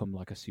become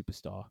like a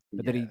superstar.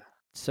 But that he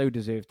so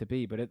deserved to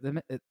be. But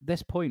at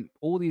this point,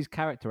 all these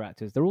character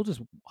actors, they're all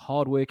just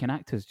hard-working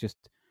actors, just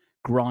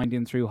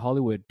grinding through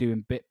Hollywood,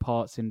 doing bit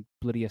parts in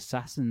bloody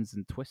Assassins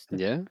and Twister.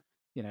 Yeah.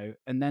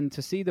 And then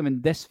to see them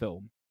in this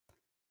film,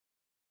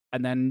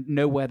 and then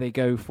know where they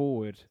go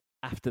forward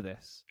after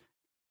this,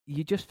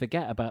 you just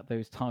forget about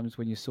those times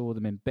when you saw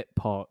them in bit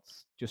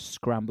parts, just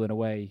scrambling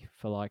away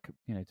for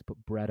to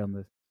put bread on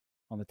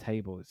the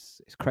table.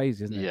 It's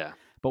crazy, isn't it? Yeah.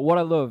 But what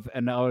I love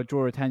and I would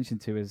draw attention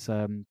to is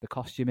the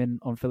costuming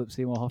on Philip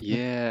Seymour Hoffman.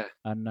 Yeah.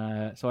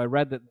 And so I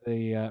read that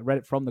read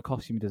it from the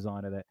costume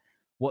designer that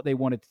what they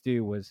wanted to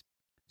do was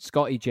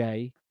Scotty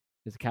J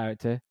is a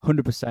character,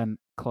 100%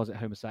 closet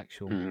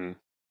homosexual. Mm-hmm.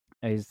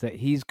 Is that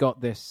he's got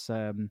this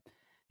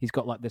he's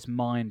got like this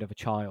mind of a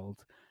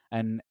child,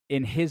 and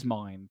in his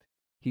mind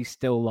he's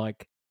still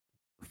like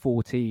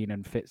 14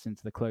 and fits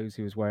into the clothes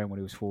he was wearing when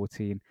he was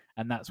 14,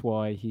 and that's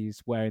why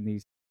he's wearing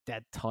these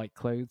dead tight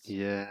clothes.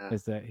 Yeah.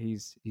 Is that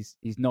he's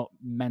not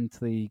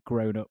mentally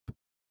grown up,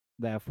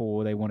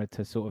 therefore they wanted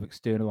to sort of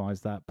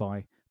externalize that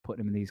by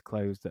putting him in these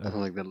clothes that are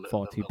like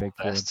far too big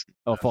for him.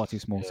 Oh, far too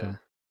small. Yeah.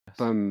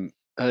 So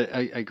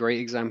A great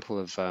example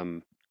of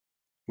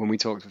when we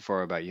talked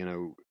before about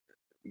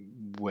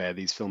where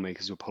these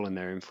filmmakers were pulling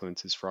their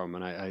influences from,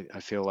 and I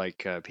feel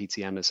like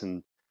P.T.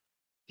 Anderson,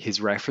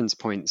 his reference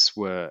points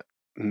were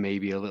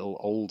maybe a little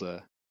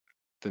older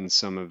than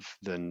some of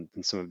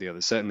the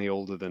others. Certainly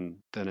older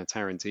than a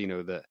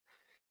Tarantino. That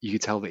you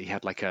could tell that he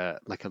had like a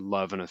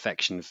love and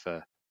affection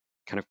for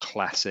kind of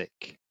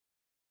classic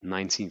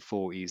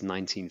 1940s,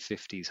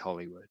 1950s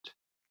Hollywood.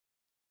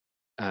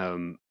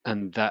 And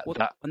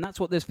that's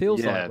what this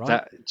feels like,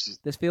 right?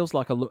 This feels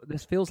like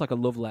a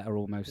love letter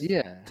almost.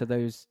 Yeah. To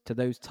those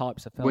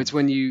types of films. Well, it's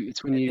when you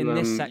in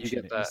this section,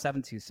 you get that, the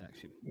 70s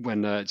section,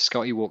 when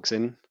Scotty walks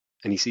in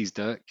and he sees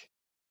Dirk,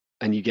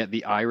 and you get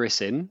the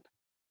iris in.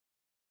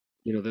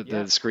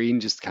 The screen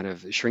just kind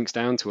of shrinks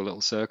down to a little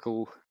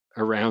circle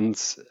around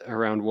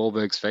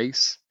Wahlberg's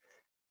face.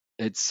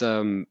 It's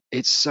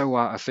so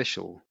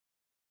artificial.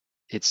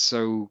 It's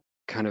so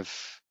kind of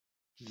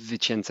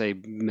Vicente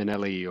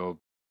Minnelli or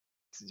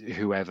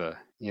whoever,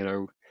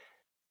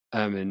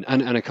 and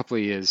a couple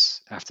of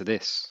years after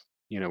this,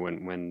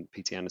 when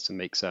P.T. Anderson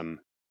makes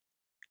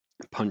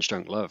Punch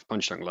Drunk Love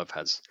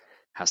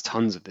has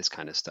tons of this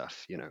kind of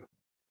stuff.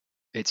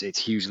 It's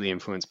hugely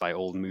influenced by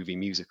old movie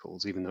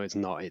musicals, even though it's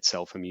not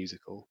itself a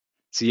musical.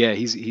 So yeah,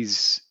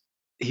 he's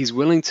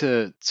willing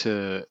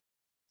to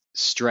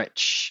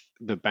stretch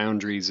the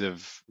boundaries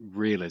of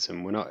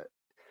realism. We're not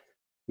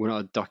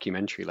at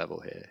documentary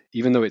level here,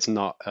 even though it's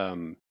not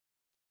an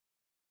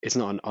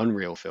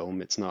unreal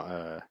film. It's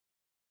not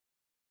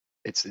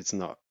it's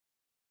not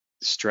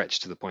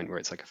stretched to the point where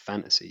it's like a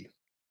fantasy.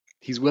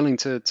 He's willing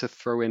to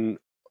throw in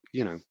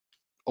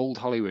old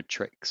Hollywood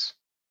tricks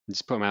and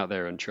just put them out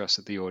there and trust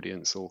that the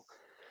audience will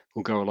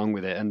go along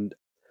with it. And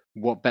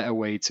what better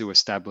way to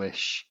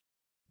establish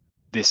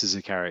this as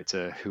a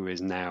character who is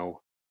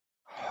now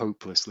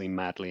hopelessly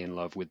madly in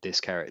love with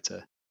this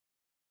character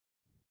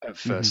at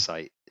first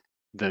sight,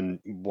 then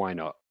why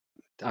not?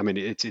 I mean,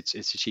 it's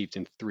achieved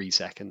in 3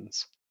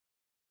 seconds.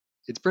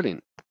 It's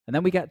brilliant. And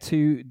then we get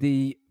to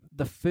the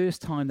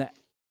first time that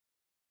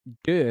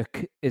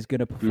Dirk is going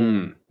to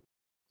perform.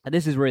 And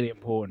this is really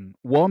important.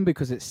 One,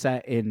 because it's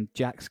set in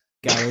Jack's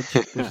garage,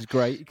 which is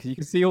great because you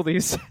can see all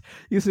these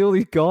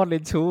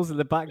gardening tools in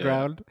the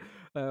background,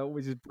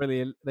 which is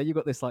brilliant. Then you've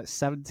got this like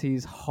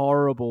 70s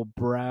horrible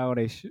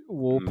brownish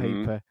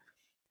wallpaper.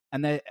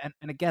 And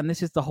again,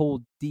 this is the whole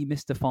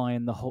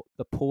demystifying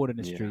the porn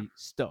industry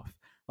stuff.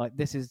 Like,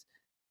 this is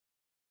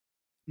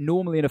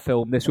normally in a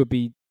film, this would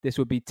be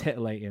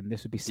titillating,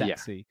 this would be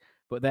sexy,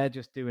 but they're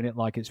just doing it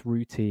like it's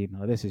routine.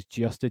 Like, this is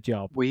just a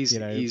job. Well,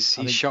 he's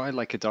shot it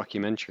like a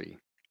documentary.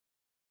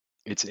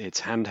 It's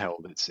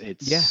handheld.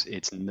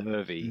 It's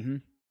nervy.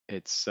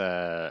 It's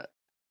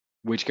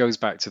which goes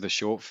back to the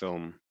short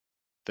film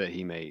that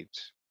he made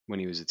when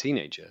he was a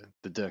teenager,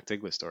 the Dirk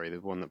Diggler story, the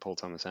one that Paul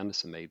Thomas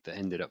Anderson made that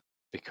ended up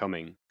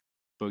becoming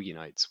Boogie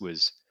Nights,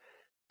 was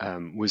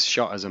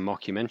shot as a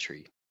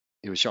mockumentary.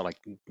 It was shot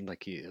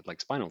like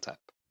Spinal Tap,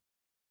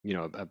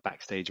 a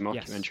backstage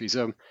mockumentary. Yes.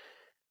 So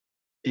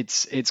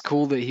it's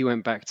cool that he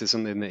went back to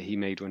something that he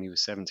made when he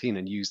was 17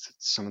 and used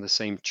some of the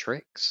same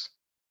tricks.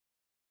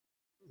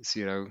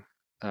 So,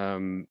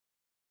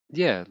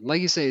 Yeah,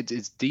 like you say,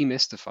 it's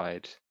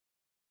demystified.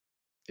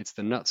 It's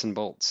the nuts and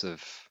bolts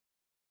of,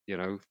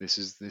 this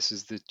is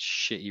the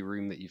shitty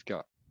room that you've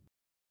got.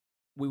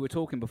 We were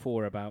talking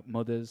before about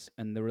mothers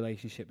and the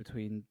relationship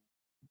between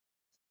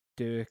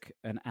Dirk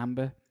and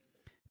Amber.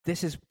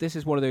 This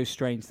is one of those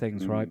strange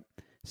things, right?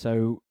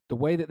 So the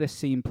way that this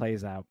scene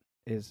plays out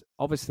is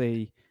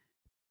obviously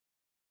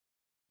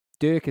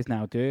Dirk is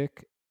now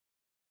Dirk.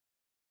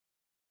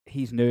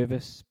 He's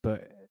nervous,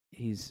 but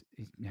he's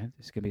this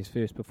is going to be his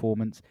first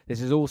performance.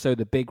 This is also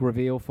the big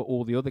reveal for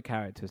all the other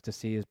characters to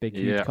see his big,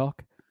 huge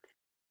cock.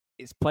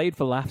 It's played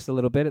for laughs a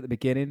little bit at the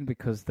beginning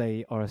because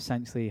they are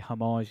essentially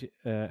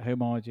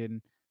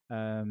homaging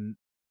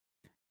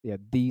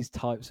these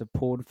types of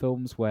porn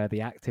films where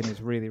the acting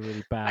is really,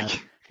 really bad.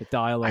 The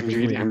dialogue is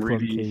really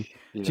clunky.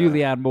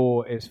 Julianne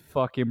Moore is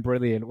fucking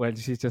brilliant when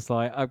she's just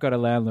like, I've got a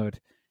landlord.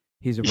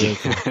 He's a real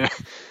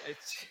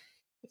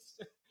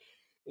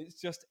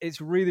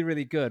it's really,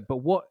 really good. But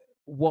what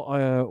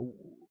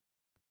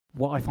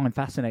I find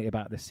fascinating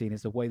about this scene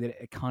is the way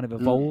that it kind of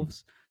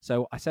evolves.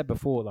 So I said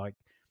before, like,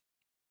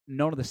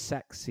 none of the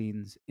sex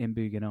scenes in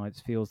Boogie Nights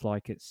feels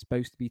like it's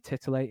supposed to be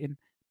titillating,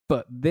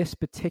 but this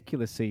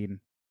particular scene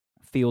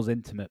feels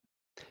intimate.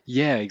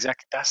 Yeah,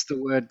 exactly. That's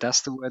the word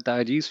that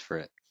I'd use for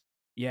it.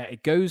 Yeah,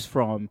 it goes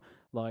from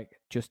like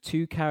just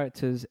two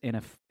characters in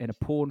a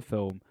porn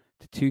film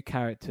to two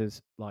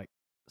characters like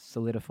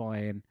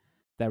solidifying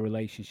their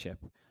relationship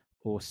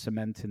or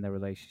cementing their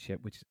relationship,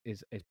 which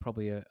is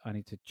probably I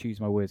need to choose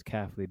my words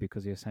carefully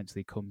because he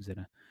essentially comes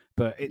in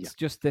but it's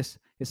just this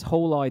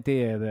whole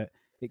idea that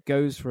it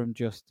goes from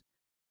just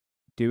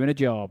doing a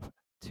job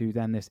to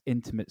then this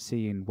intimate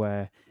scene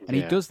where, and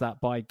he does that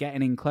by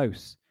getting in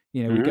close.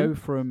 We go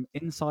from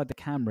inside the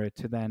camera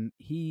to then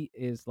he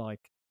is like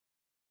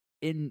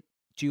in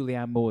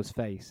Julianne Moore's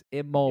face,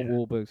 in Mark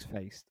Wahlberg's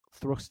face,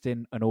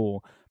 thrusting and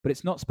all. But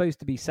it's not supposed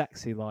to be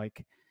sexy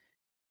like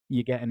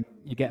you're getting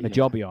a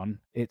jobby on.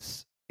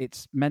 It's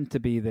meant to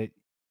be that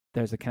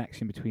there's a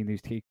connection between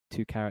these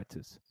two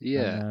characters.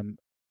 Yeah, and,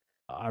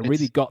 I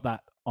really got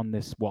that on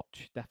this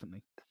watch.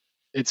 Definitely,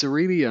 it's a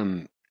really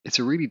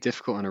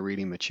difficult and a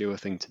really mature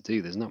thing to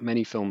do. There's not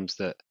many films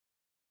that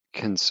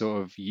can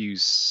sort of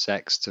use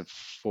sex to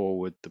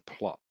forward the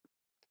plot.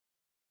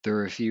 There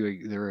are a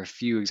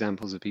few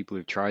examples of people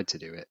who've tried to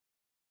do it,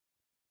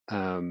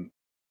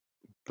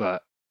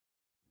 but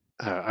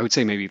I would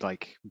say maybe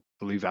like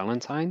Blue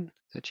Valentine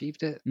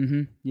achieved it.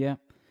 Yeah,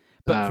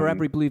 but for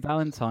every Blue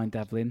Valentine,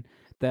 Devlin,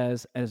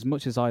 there's, as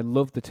much as I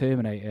love the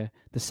Terminator,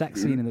 the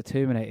sex scene in the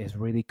Terminator is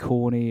really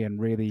corny and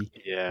really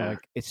like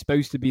it's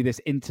supposed to be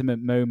this intimate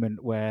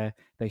moment where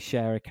they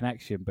share a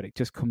connection, but it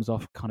just comes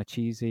off kind of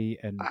cheesy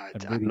and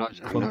really I'm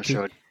not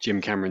sure Jim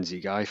Cameron's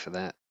your guy for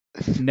that.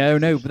 No,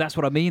 but that's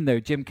what I mean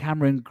though. Jim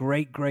Cameron,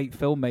 great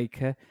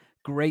filmmaker,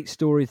 great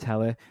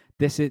storyteller.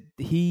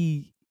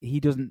 He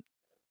doesn't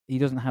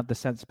have the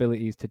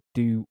sensibilities to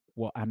do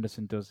what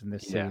Anderson does in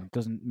this scene.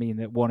 Doesn't mean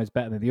that one is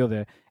better than the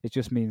other. It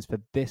just means for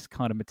this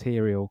kind of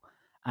material,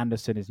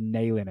 Anderson is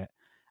nailing it.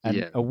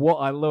 And what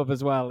I love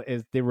as well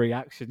is the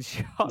reaction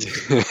shot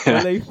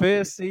when they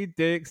first see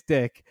Dirk's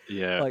dick.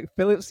 Yeah, like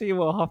Philip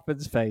Seymour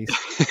Hoffman's face,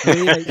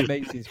 William H.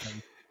 Macy's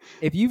face.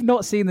 If you've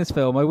not seen this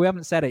film, we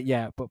haven't said it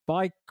yet, but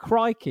by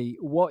crikey,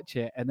 watch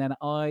it, and then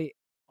I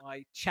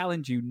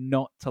challenge you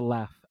not to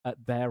laugh at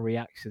their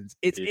reactions.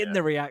 It's in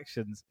the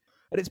reactions.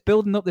 And it's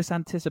building up this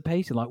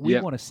anticipation. Like, we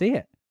want to see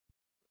it.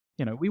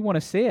 We want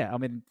to see it. I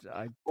mean,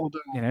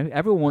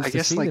 everyone wants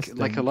to see this thing.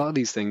 Like a lot of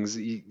these things,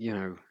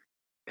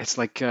 it's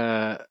like,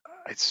 I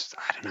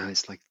don't know,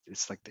 it's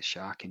like the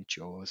shark in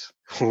Jaws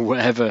or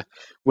whatever.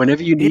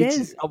 Whenever you need it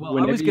is. I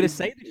was going to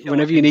say the shark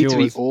whenever you need Jaws. to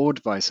be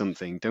awed by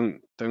something,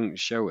 don't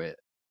show it.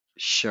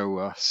 Show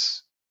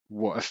us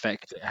what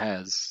effect it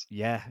has.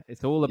 Yeah,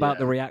 it's all about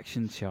the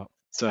reaction shot.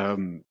 So,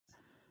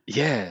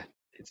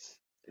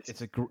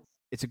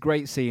 it's a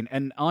great scene,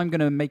 and I'm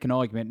going to make an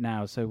argument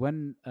now. So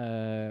when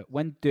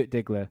Dirk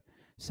Diggler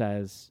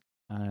says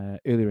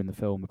earlier in the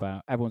film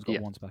about everyone's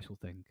got one special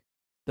thing,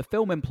 the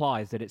film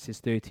implies that it's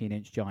his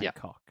 13-inch giant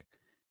cock.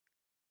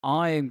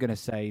 I am going to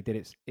say that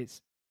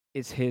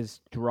it's his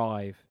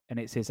drive and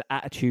it's his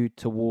attitude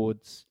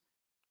towards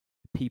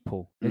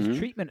people, his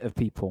treatment of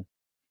people.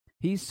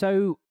 He's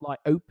so like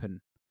open.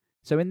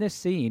 So in this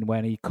scene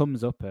when he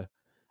comes up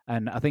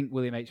and I think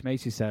William H.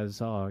 Macy says,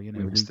 we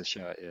missed the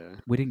shot,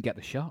 we didn't get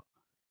the shot.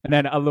 And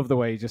then I love the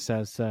way he just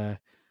says, I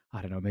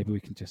don't know, maybe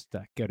we can just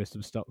go to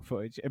some stock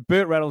footage. And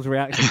Burt Reynolds'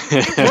 reaction,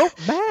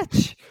 won't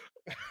match.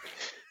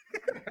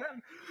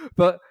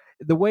 But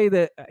the way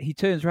that he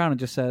turns around and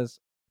just says,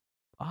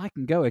 I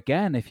can go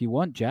again if you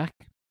want, Jack.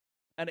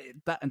 And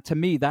to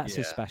me, that's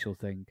his special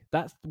thing.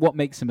 That's what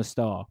makes him a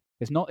star.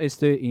 It's not his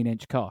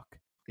 13-inch cock.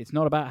 It's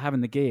not about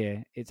having the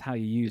gear. It's how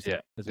you use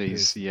it.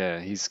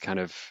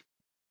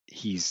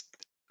 He's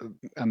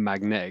a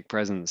magnetic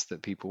presence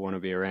that people want to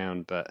be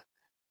around. But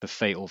the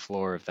fatal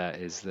flaw of that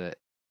is that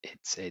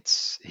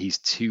he's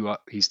too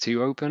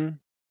open.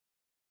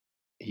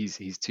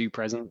 He's too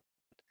present.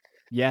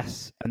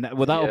 Yes, and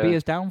that'll be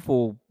his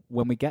downfall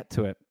when we get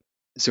to it.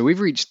 So we've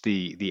reached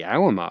the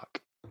hour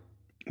mark.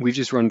 We've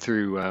just run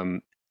through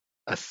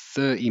a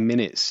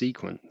 30-minute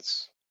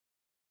sequence.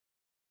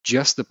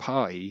 Just the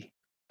party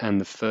and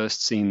the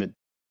first scene that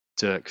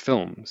Dirk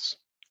films.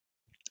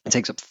 It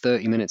takes up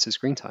 30 minutes of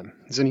screen time.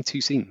 There's only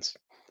 2 scenes,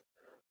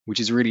 which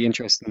is really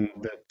interesting.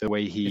 The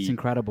way It's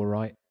incredible,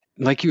 right?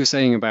 Like you were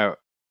saying about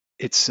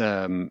it's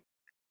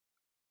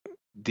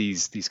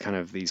these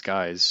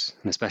guys,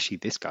 and especially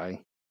this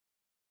guy,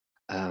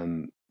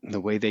 the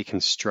way they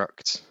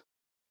construct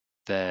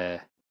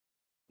their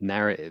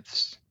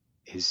narratives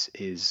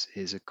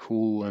is a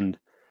cool and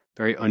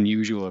very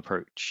unusual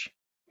approach.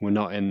 We're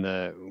not in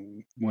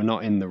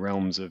the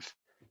realms of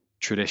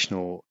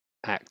traditional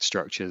act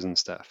structures and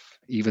stuff,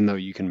 even though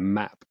you can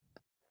map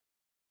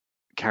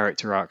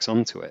character arcs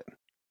onto it.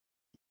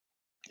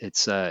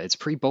 It's a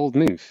pretty bold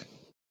move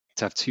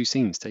to have 2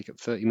 scenes take up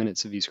 30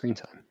 minutes of your screen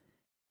time.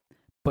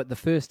 But the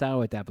first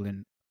hour,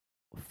 Devlin,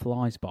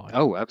 flies by.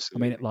 Oh,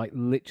 absolutely. I mean, it like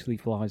literally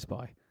flies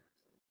by.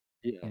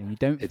 Yeah. And you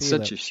don't It's feel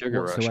such it a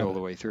sugar rush whatsoever. all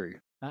the way through.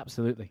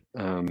 Absolutely.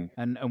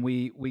 And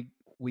we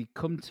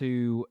come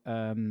to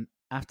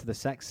after the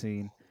sex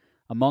scene,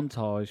 a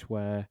montage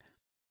where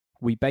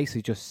we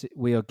basically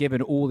we are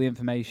given all the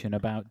information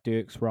about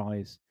Dirk's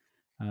rise.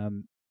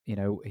 You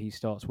know, he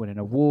starts winning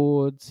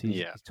awards.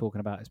 He's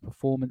talking about his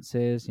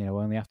performances. You know,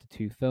 only after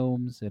 2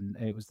 films, and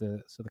it was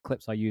the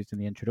clips I used in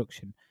the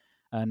introduction.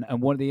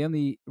 And one of the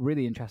only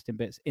really interesting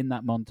bits in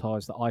that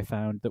montage that I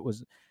found that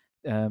was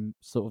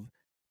sort of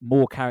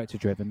more character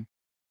driven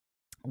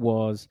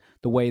was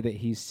the way that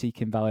he's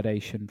seeking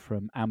validation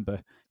from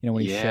Amber. You know,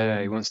 when he's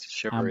showing he wants to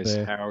show Amber her his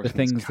house, the and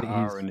things his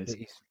car, and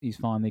that he's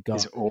finally got.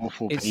 his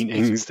awful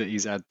paintings that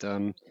he's had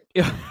done.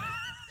 Yeah.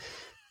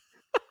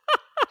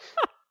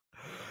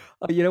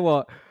 You know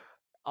what?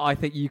 I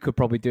think you could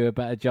probably do a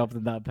better job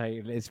than that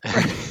painting. It's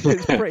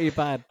pretty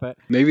bad, but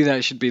maybe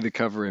that should be the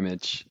cover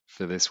image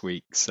for this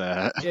week's.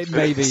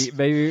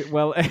 Maybe.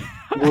 Well,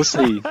 we'll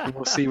see.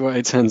 We'll see what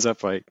it turns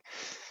up like.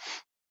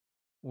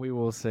 We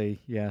will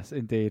see. Yes,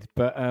 indeed.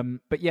 But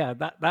yeah,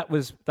 that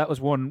was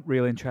one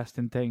real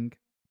interesting thing.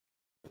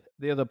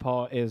 The other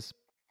part is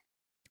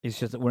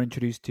just that we're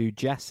introduced to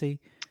Jessie,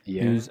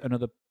 who's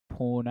another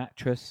porn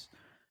actress,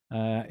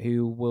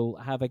 who will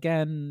have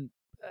again.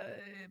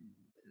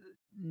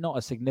 Not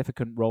a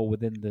significant role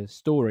within the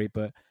story,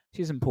 but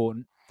she's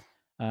important.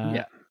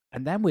 And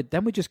then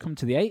we just come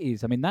to the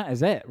 80s. I mean, that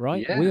is it,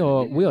 right? Yeah,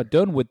 we are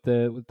done with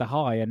the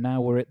high, and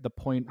now we're at the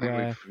point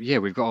where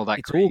we've got all that.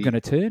 It's all going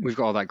to turn. We've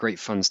got all that great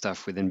fun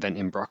stuff with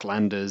inventing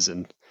Brocklanders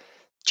and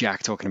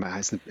Jack talking about how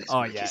it's the best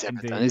work he's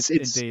ever done.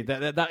 Indeed,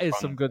 that is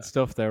some good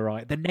stuff, though,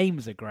 right? The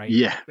names are great.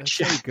 Yeah, they're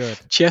so good.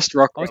 Chest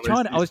Rockwell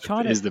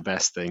is the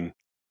best thing.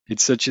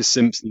 It's such a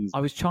Simpsons.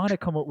 I was trying to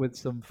come up with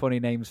some funny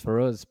names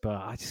for us, but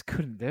I just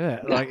couldn't do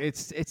it. Like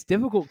it's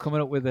difficult coming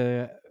up with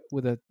a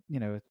you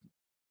know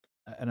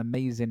an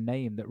amazing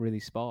name that really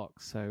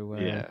sparks. So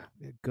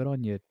good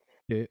on you,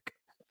 Dirk.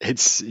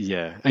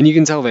 And you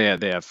can tell they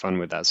have fun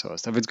with that sort of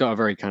stuff. It's got a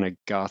very kind of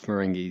Garth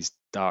Marenghi's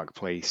Dark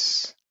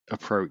Place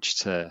approach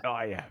to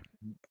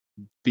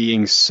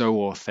being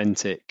so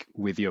authentic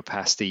with your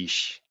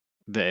pastiche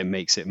that it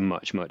makes it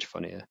much, much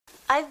funnier.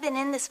 I've been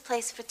in this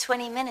place for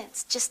 20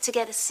 minutes just to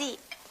get a seat.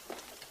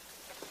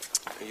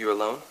 Are you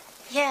alone?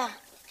 Yeah,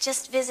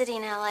 just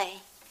visiting LA.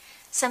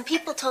 Some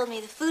people told me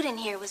the food in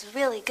here was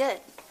really good.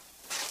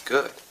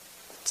 Good?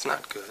 It's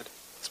not good.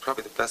 It's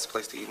probably the best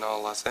place to eat in all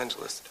of Los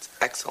Angeles. It's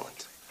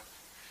excellent.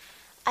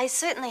 I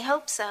certainly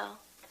hope so.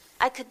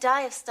 I could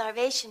die of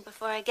starvation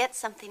before I get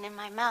something in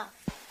my mouth.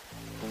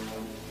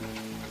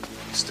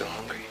 You still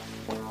hungry?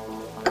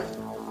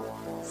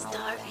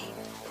 Starving.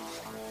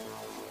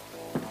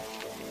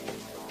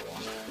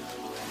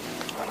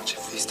 Why don't you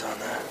feast on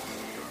that?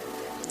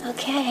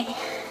 Okay.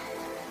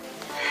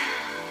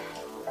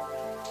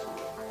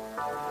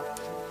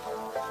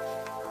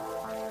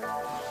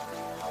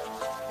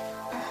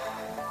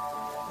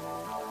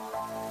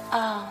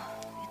 Oh,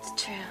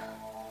 it's true.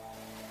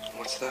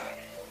 What's that?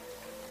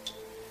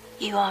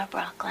 You are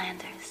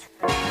Brocklanders.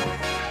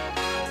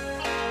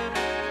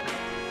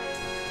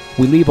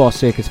 We leave our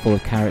circus full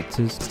of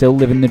characters, still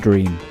living the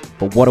dream,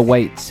 but what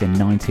awaits in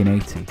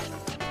 1980?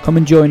 Come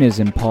and join us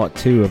in part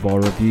 2 of our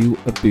review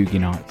of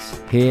Boogie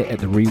Nights, here at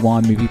the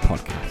Rewind Movie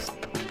Podcast.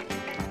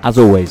 As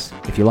always,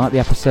 if you like the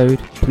episode,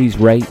 please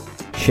rate,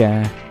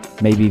 share,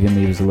 maybe even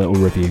leave us a little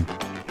review,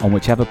 on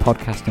whichever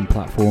podcasting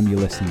platform you're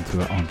listening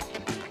to it on.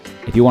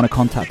 If you want to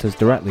contact us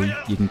directly,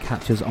 you can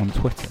catch us on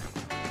Twitter,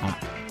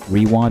 at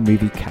Rewind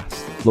Movie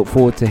Cast. Look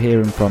forward to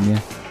hearing from you,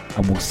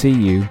 and we'll see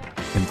you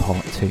in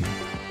part 2.